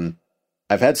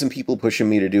I've had some people pushing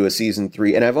me to do a season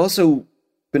 3, and I've also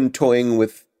been toying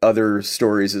with other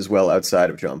stories as well outside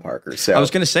of John Parker. So I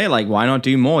was going to say, like, why not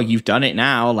do more? You've done it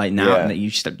now. Like now that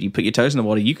you put your toes in the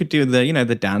water, you could do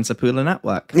the Dan Zappulla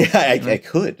network. Yeah,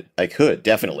 I could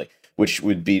definitely, which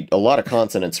would be a lot of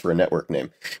consonants for a network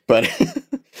name. But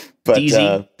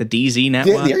DZ, the DZ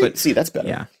network. See, that's better.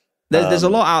 Yeah, there's a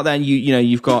lot out there. And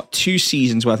you've got 2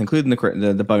 seasons worth, including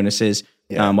the bonuses.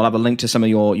 Yeah. We'll have a link to some of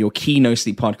your key No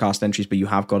Sleep podcast entries, but you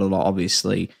have got a lot,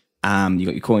 obviously. You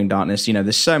got your Calling Darkness.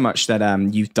 There's so much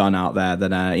that you've done out there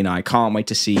that I can't wait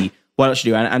to see what else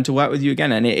you do and to work with you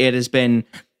again. And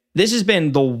this has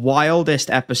been the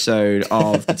wildest episode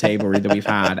of the Table Read that we've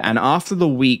had. And after the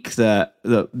week that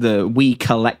we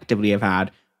collectively have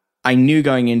had, I knew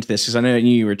going into this, because I knew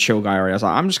you were a chill guy already. I was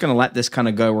like, I'm just going to let this kind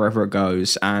of go wherever it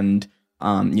goes. And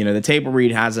the Table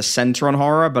Read has a center on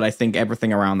horror, but I think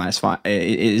everything around that is fine.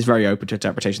 It is very open to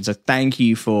interpretation. So thank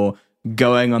you for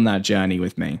going on that journey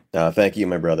with me. Thank you,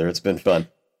 my brother. It's been fun.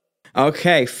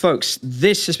 Okay, folks,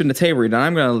 this has been the Table Read, and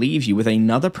I'm going to leave you with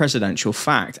another presidential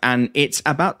fact, and it's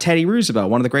about Teddy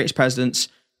Roosevelt, one of the greatest presidents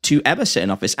to ever sit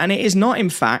in office. And it is not, in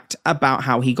fact, about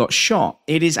how he got shot.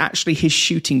 It is actually his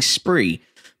shooting spree.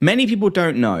 Many people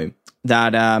don't know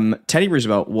that Teddy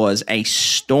Roosevelt was a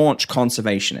staunch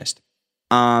conservationist.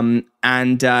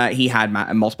 And he had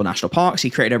multiple national parks.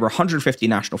 He created over 150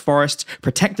 national forests,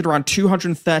 protected around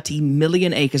 230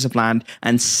 million acres of land,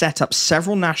 and set up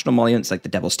several national monuments like the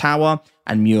Devil's Tower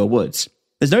and Muir Woods.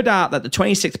 There's no doubt that the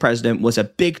 26th president was a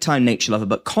big-time nature lover,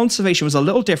 but conservation was a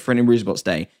little different in Roosevelt's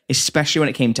day, especially when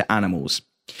it came to animals.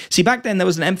 See, back then, there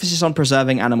was an emphasis on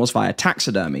preserving animals via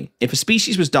taxidermy. If a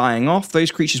species was dying off,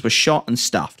 those creatures were shot and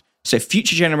stuffed, so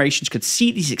future generations could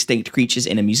see these extinct creatures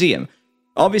in a museum.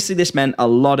 Obviously, this meant a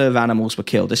lot of animals were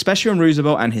killed, especially when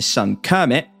Roosevelt and his son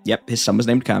Kermit, his son was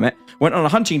named Kermit, went on a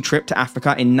hunting trip to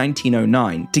Africa in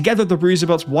 1909. Together, the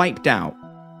Roosevelts wiped out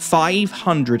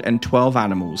 512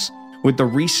 animals, with the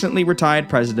recently retired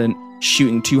president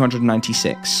shooting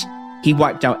 296. He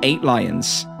wiped out 8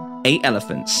 lions, 8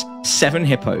 elephants, 7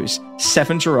 hippos,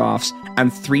 7 giraffes,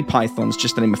 and 3 pythons,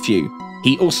 just to name a few.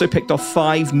 He also picked off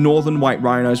 5 northern white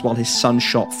rhinos while his son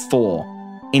shot 4.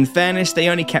 In fairness, they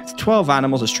only kept 12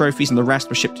 animals as trophies, and the rest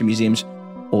were shipped to museums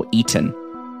or eaten.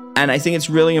 And I think it's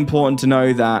really important to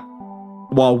know that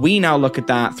while we now look at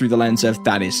that through the lens of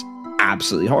that is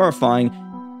absolutely horrifying,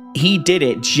 he did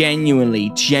it genuinely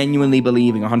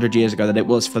believing 100 years ago that it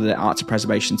was for the arts of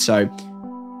preservation. So,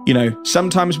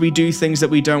 sometimes we do things that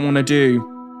we don't want to do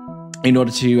in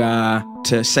order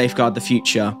to safeguard the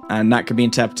future, and that can be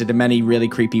interpreted in many really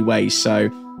creepy ways. So,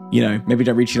 maybe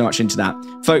don't read too much into that.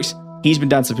 Folks, he's been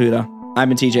Dan Zappulla. I've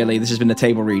been TJ Lee. This has been The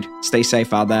Table Read. Stay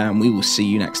safe out there, and we will see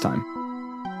you next time.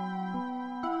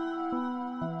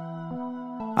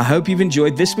 I hope you've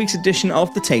enjoyed this week's edition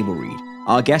of The Table Read.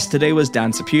 Our guest today was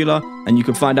Dan Zappulla, and you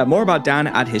can find out more about Dan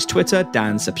at his Twitter,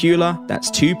 Dan Zappulla.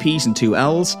 That's 2 P's and 2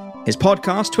 L's. His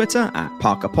podcast Twitter at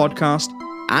Parker Podcast,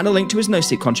 and a link to his No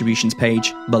Sleep contributions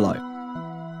page below.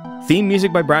 Theme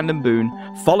music by Brandon Boone.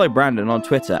 Follow Brandon on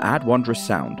Twitter at Wondrous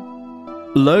Sound.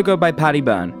 Logo by Paddy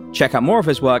Byrne. Check out more of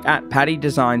his work at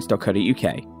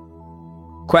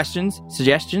paddydesigns.co.uk. Questions?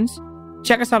 Suggestions?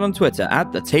 Check us out on Twitter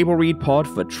at The Table Read Pod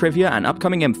for trivia and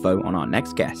upcoming info on our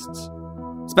next guests.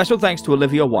 Special thanks to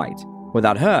Olivia White.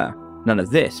 Without her, none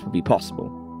of this would be possible.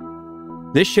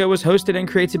 This show was hosted and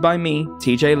created by me,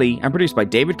 TJ Lee, and produced by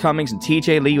David Cummings and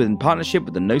TJ Lee in partnership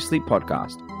with the No Sleep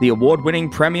Podcast, the award-winning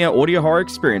premier audio horror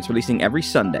experience releasing every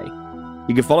Sunday.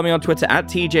 You can follow me on Twitter at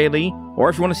TJ Lee, or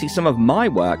if you want to see some of my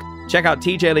work, check out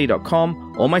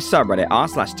tjlee.com or my subreddit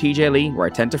r/TJLee, where I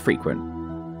tend to frequent.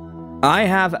 I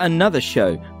have another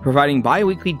show providing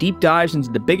bi-weekly deep dives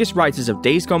into the biggest writers of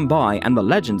days gone by and the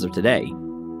legends of today.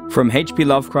 From H.P.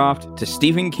 Lovecraft to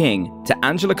Stephen King to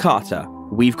Angela Carter,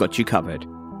 we've got you covered.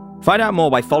 Find out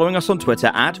more by following us on Twitter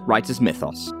at Writers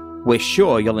Mythos. We're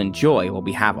sure you'll enjoy what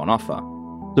we have on offer.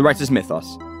 The Writers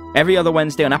Mythos, every other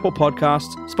Wednesday on Apple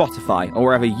Podcasts, Spotify, or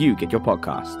wherever you get your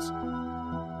podcasts.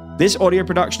 This audio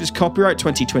production is copyright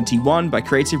 2021 by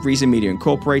Creative Reason Media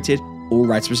Incorporated, all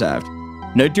rights reserved.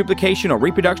 No duplication or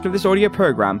reproduction of this audio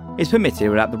program is permitted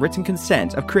without the written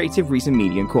consent of Creative Reason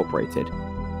Media Incorporated.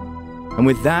 And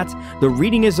with that, the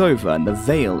reading is over and the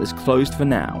veil is closed for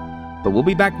now. But we'll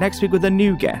be back next week with a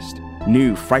new guest,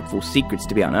 new frightful secrets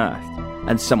to be unearthed,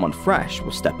 and someone fresh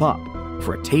will step up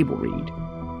for a table read.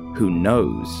 Who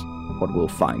knows what we'll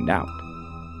find out?